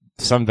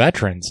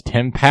veterans,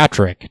 Tim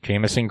Patrick,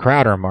 Jamison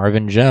Crowder,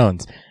 Marvin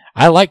Jones.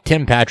 I like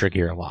Tim Patrick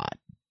here a lot,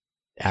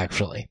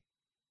 actually.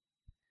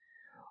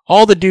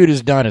 All the dude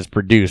has done is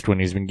produced when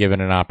he's been given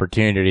an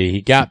opportunity.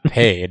 He got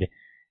paid,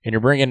 and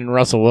you're bringing in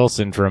Russell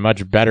Wilson for a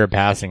much better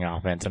passing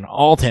offense, and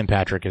all Tim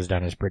Patrick has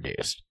done is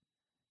produced.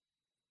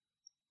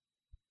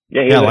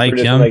 Yeah, he was like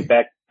him. Like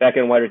back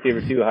in wide receiver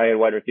 2, high end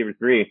wide receiver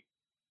 3.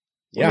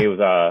 When he was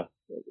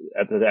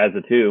as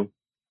a 2.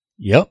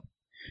 Yep.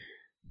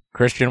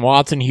 Christian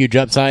Watson, huge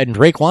upside, and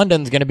Drake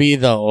London's going to be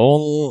the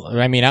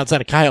only, outside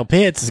of Kyle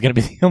Pitts, is going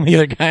to be the only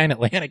other guy in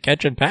Atlanta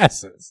catching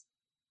passes.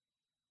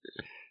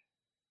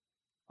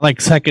 Like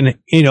second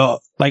half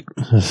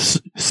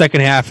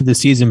of the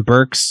season,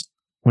 Burks,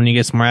 when he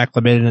gets more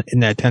acclimated in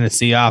that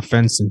Tennessee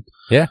offense, and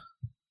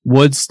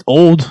Woods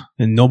old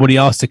and nobody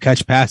else to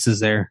catch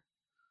passes there.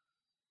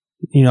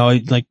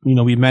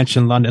 We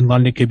mentioned London.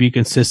 London could be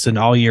consistent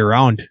all year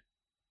round.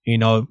 We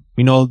know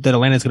that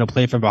Atlanta's going to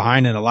play from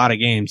behind in a lot of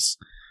games.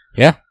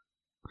 Yeah.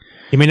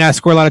 He may not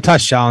score a lot of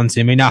touchdowns.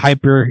 He may not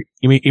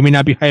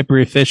be hyper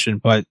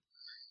efficient, but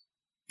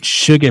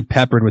should get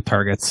peppered with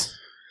targets.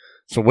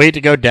 So wait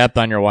to go depth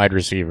on your wide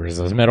receivers.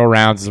 Those middle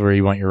rounds is where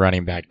you want your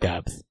running back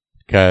depth.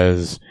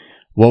 Because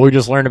what we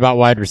just learned about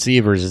wide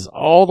receivers is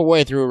all the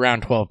way through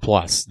around 12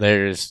 plus.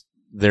 There's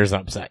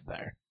upside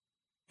there.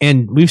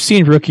 And we've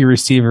seen rookie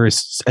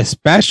receivers,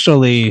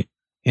 especially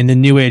in the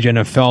new age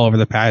NFL over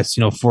the past,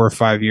 4 or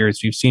 5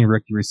 years. We've seen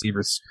rookie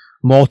receivers,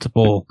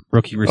 multiple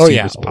rookie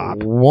receivers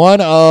pop.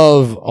 One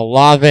of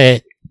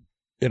Olave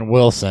and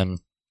Wilson.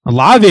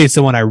 Olave is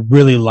the one I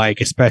really like,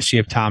 especially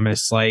if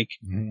Thomas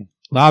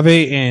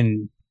Olave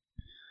and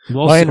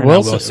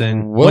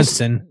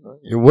Winston.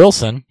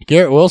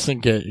 Garrett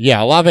Wilson could,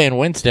 Olave and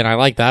Winston, I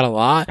like that a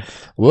lot.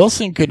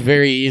 Wilson could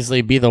very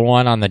easily be the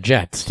one on the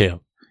Jets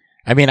too.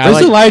 I mean,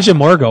 where's Elijah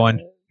Moore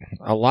going?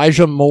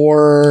 Elijah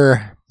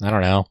Moore, I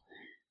don't know,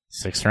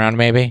 6th round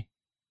maybe.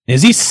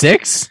 Is he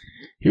 6?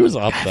 He was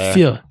up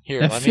there.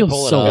 That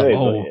feels so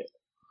low.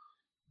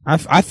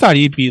 I thought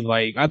he'd be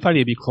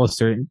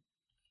closer to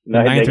the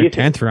 9th or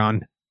 10th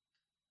round.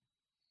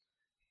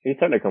 He's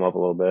starting to come up a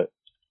little bit.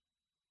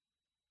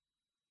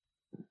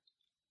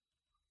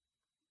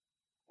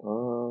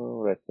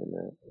 Oh, that's in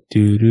there.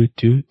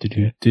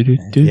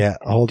 Yeah,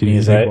 hold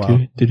music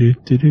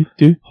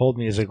hold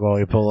music while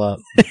we pull up.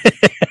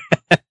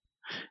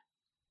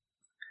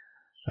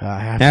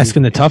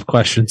 Asking the tough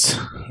questions.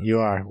 You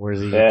are.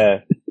 Where's he?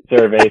 Yeah.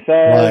 Survey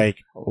says.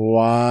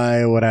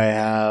 Why would I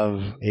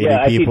have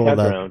ADP pulled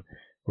up? Round.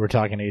 We're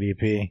talking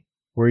ADP.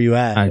 Where are you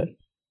at?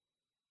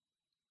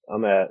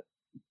 I'm at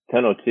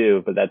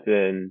 10:02, but that's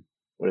in,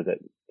 what is it?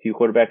 2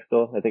 quarterbacks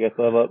still? I think I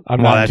still have up.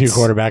 I'm not 2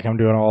 quarterback. I'm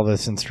doing all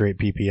this in straight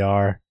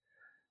PPR.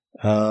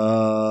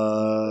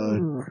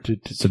 8th,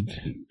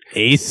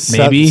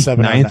 maybe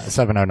 9th,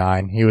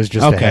 709. He was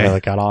just ahead of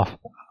the cutoff.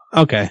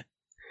 Okay,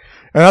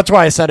 and that's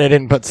why I said I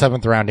didn't put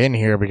 7th round in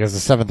here, because the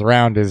 7th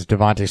round is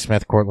Devontae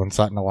Smith, Cortland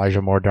Sutton,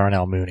 Elijah Moore,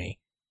 Darnell Mooney.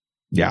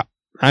 Yeah,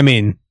 I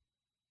mean,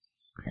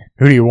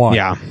 who do you want?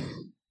 Yeah,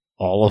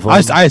 all of them.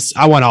 I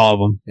want all of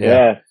them.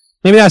 Yeah.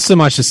 Maybe not so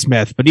much as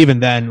Smith, but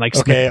even then,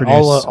 Smith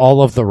produced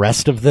all of the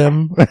rest of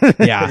them.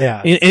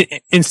 Yeah.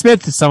 And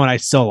Smith is someone I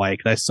still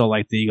like. I still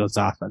like the Eagles'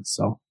 offense.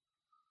 So,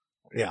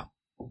 yeah.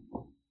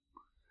 All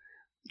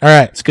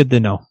right, it's good to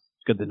know.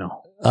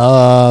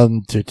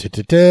 And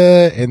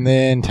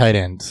then tight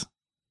ends.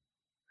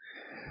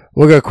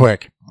 We'll go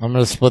quick. I'm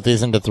going to split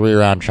these into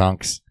 3-round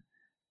chunks.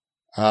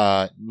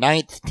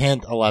 9th,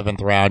 10th,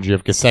 11th round. You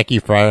have Gesicki,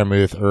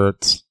 Freiermuth,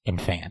 Ertz, and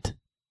Fant.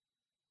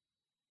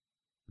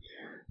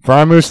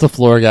 Freiermuth's the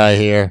floor guy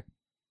here,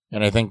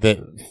 and I think that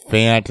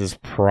Fant is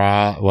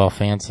Fant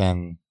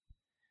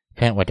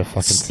went to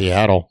fucking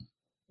Seattle.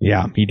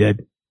 Yeah, he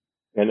did.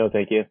 Yeah, no,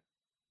 thank you.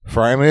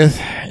 Freiermuth,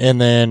 and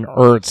then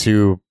Ertz,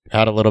 who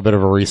had a little bit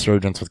of a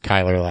resurgence with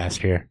Kyler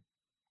last year.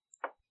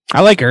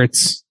 I like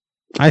Ertz.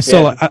 I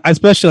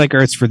especially like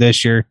Ertz for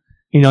this year.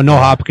 No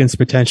Hopkins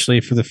potentially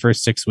for the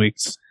first 6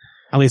 weeks.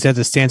 At least as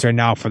it stands right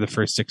now for the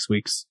first 6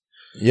 weeks.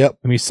 Yep.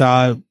 And we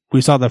saw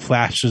the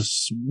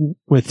flashes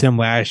with him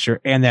last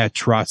year and that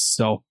trust.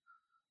 So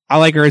I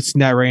like Ertz in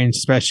that range,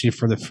 especially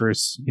for the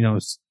first, 4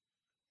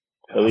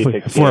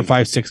 or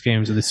 5, 6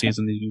 games of the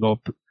season that you can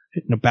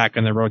go back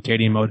in the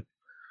rotating mode.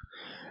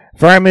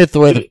 Freiermuth, the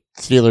way the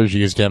Steelers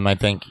used him, I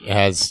think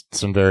has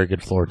some very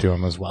good floor to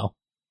him as well.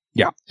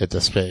 Yeah. At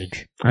this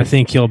stage. I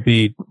think he'll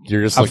be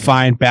a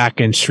fine back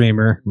end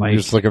streamer. You're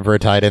just looking for a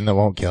tight end that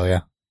won't kill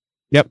you.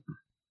 Yep.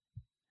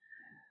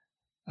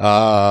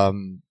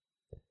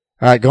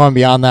 All right, going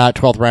beyond that,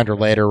 12th round or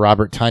later,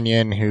 Robert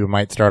Tonyan, who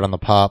might start on the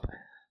PUP,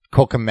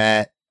 Cole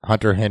Kmet,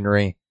 Hunter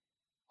Henry,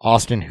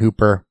 Austin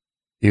Hooper,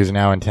 who's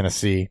now in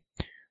Tennessee,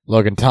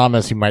 Logan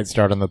Thomas, who might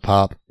start on the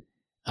PUP,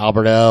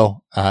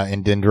 Alberto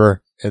in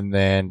Denver, and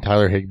then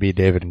Tyler Higbee,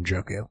 David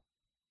Njoku.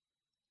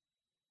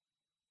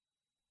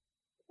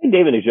 I think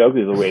David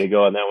Njoku is the way to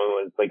go on that one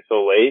when it's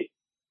so late,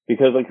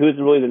 because who's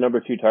really the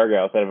number 2 target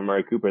outside of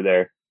Amari Cooper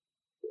there?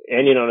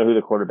 And you don't know who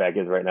the quarterback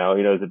is right now.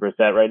 Is it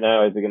Brissett right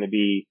now? Is it going to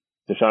be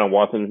Deshaun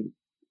Watson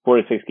 4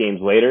 to 6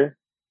 games later?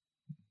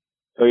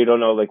 So you don't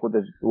know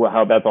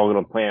how that's all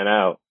going to plan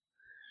out.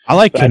 I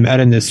like Kmet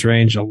in this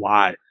range a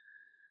lot.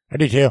 I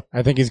do too.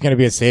 I think he's going to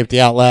be a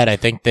safety outlet. I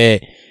think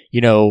that,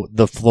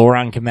 the floor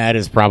on Kmet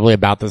is probably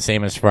about the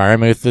same as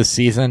Freiermuth this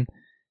season,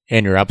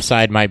 and your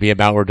upside might be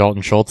about where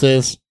Dalton Schultz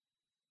is.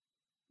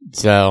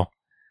 So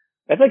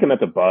I feel like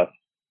Kmet's a bust.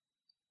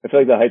 I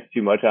feel like the hype's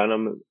too much on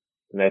him,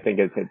 and I think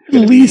it's at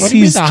least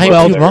he's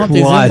 12 plus.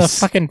 He's in the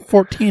fucking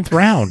 14th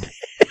round.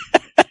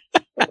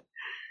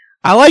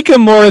 I like him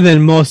more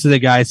than most of the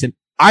guys, and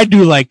I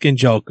do like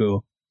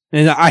Njoku.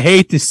 And I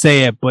hate to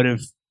say it, but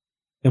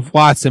if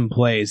Watson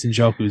plays,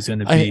 Njoku's going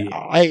to be...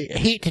 I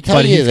hate to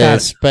tell you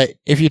this, but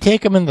if you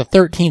take him in the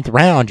 13th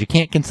round, you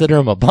can't consider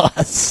him a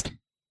bust.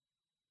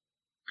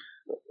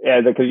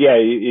 Yeah, because, you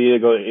either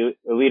go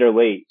elite or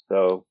late,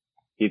 so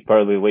he's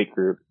part of the late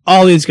group.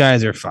 All these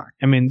guys are fine.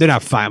 I mean, they're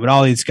not fine, but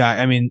all these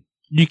guys,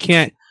 you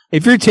can't...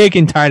 If you're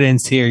taking tight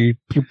ends here,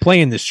 you're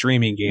playing the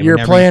streaming game.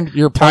 You're playing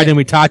tight end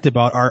we talked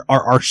about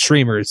are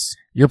streamers.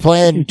 You're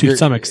playing to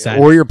some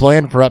extent, or you're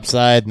playing for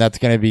upside, and that's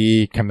going to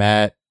be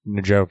Kmet,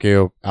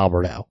 Njoku,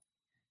 Alberto.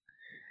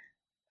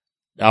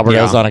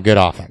 Alberto's on a good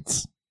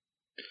offense.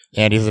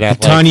 And he's an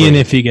athletic. Tunyon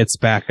if he gets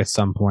back at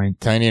some point.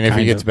 Tunyon if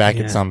he gets back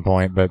at some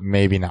point, but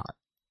maybe not.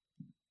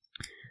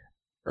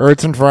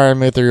 Ertz and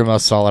Freiermuth are your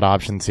most solid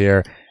options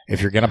here.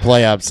 If you're going to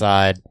play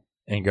upside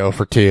and go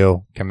for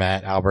 2,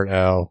 Kmet,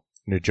 Alberto,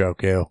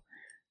 Njoku.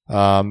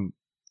 I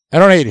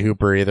don't hate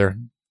Hooper either.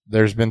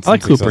 There's been some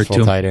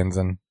successful tight ends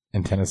in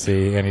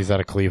Tennessee, and he's out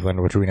of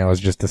Cleveland, which we know is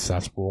just a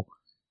cesspool.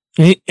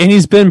 And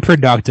he's been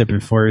productive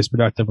before. He was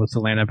productive with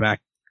Atlanta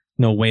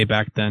way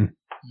back then.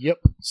 Yep.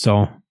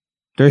 So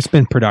there's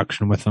been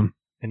production with him.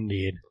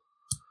 Indeed.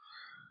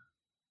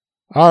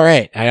 All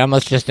right. I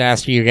almost just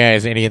asked you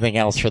guys anything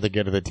else for the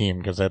good of the team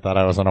because I thought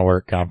I was on a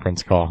work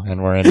conference call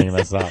and we're ending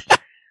this up.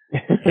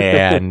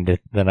 And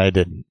then I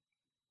didn't.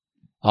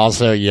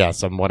 Also,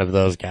 yes, I'm one of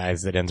those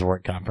guys that ends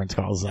work conference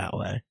calls that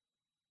way.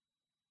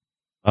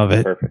 Love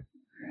it. Perfect.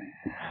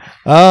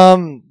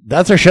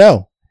 That's our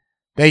show.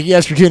 Thank you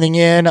guys for tuning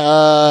in.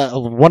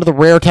 One of the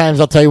rare times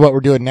I'll tell you what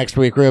we're doing next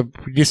week. We're going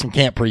to do some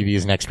camp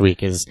previews next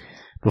week is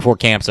before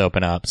camps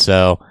open up.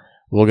 So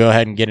we'll go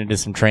ahead and get into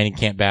some training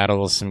camp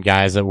battles, some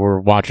guys that we're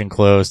watching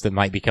close that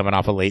might be coming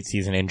off of late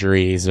season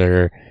injuries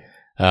or,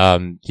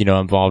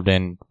 involved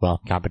in,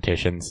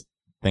 competitions,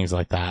 things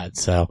like that.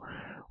 So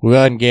we'll go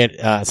ahead and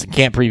get some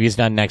camp previews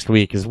done next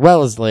week as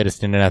well as the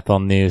latest in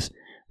NFL news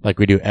like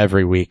we do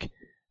every week.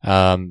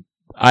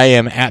 I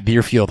am at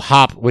Beerfield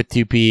Hop with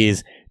 2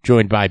 P's,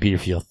 joined by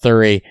Beerfield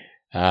Thury,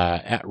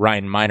 at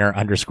Ryan Miner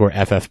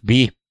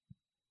 _FFB.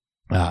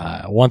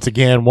 Once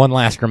again, one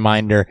last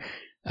reminder,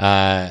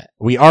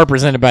 we are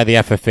presented by the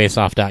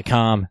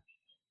FFFaceoff.com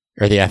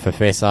or the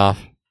FFFaceoff.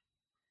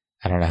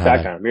 I don't know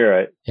how. .com. You're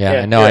right.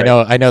 Yeah, I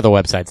know the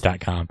website's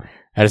 .com.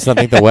 I just don't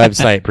think the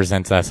website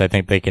presents us. I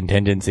think the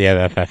contingency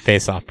of FF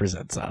Faceoff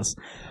presents us.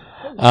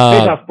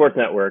 Faceoff Sports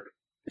Network.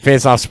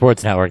 Faceoff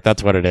Sports Network.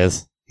 That's what it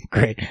is.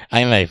 Great.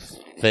 I'm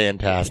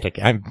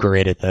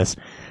great at this.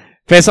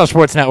 Faceoff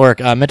Sports Network,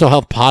 mental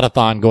health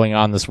podathon going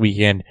on this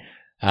weekend,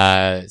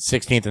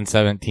 16th and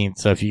 17th.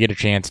 So if you get a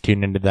chance,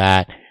 tune into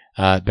that.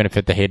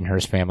 Benefit the Hayden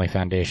Hurst Family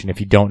Foundation. If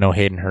you don't know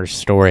Hayden Hurst's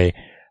story,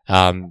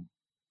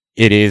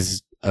 it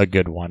is a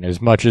good one.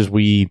 As much as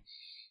we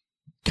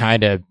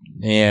kind of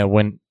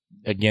went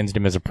against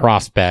him as a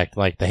prospect,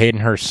 like the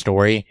Hayden Hurst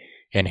story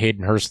and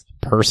Hayden Hurst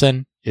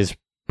person is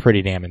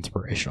pretty damn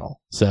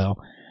inspirational. So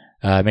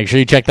make sure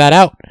you check that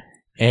out,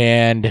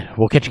 and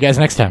we'll catch you guys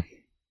next time.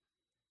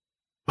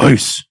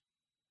 Peace.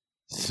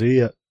 See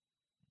ya.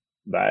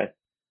 Bye.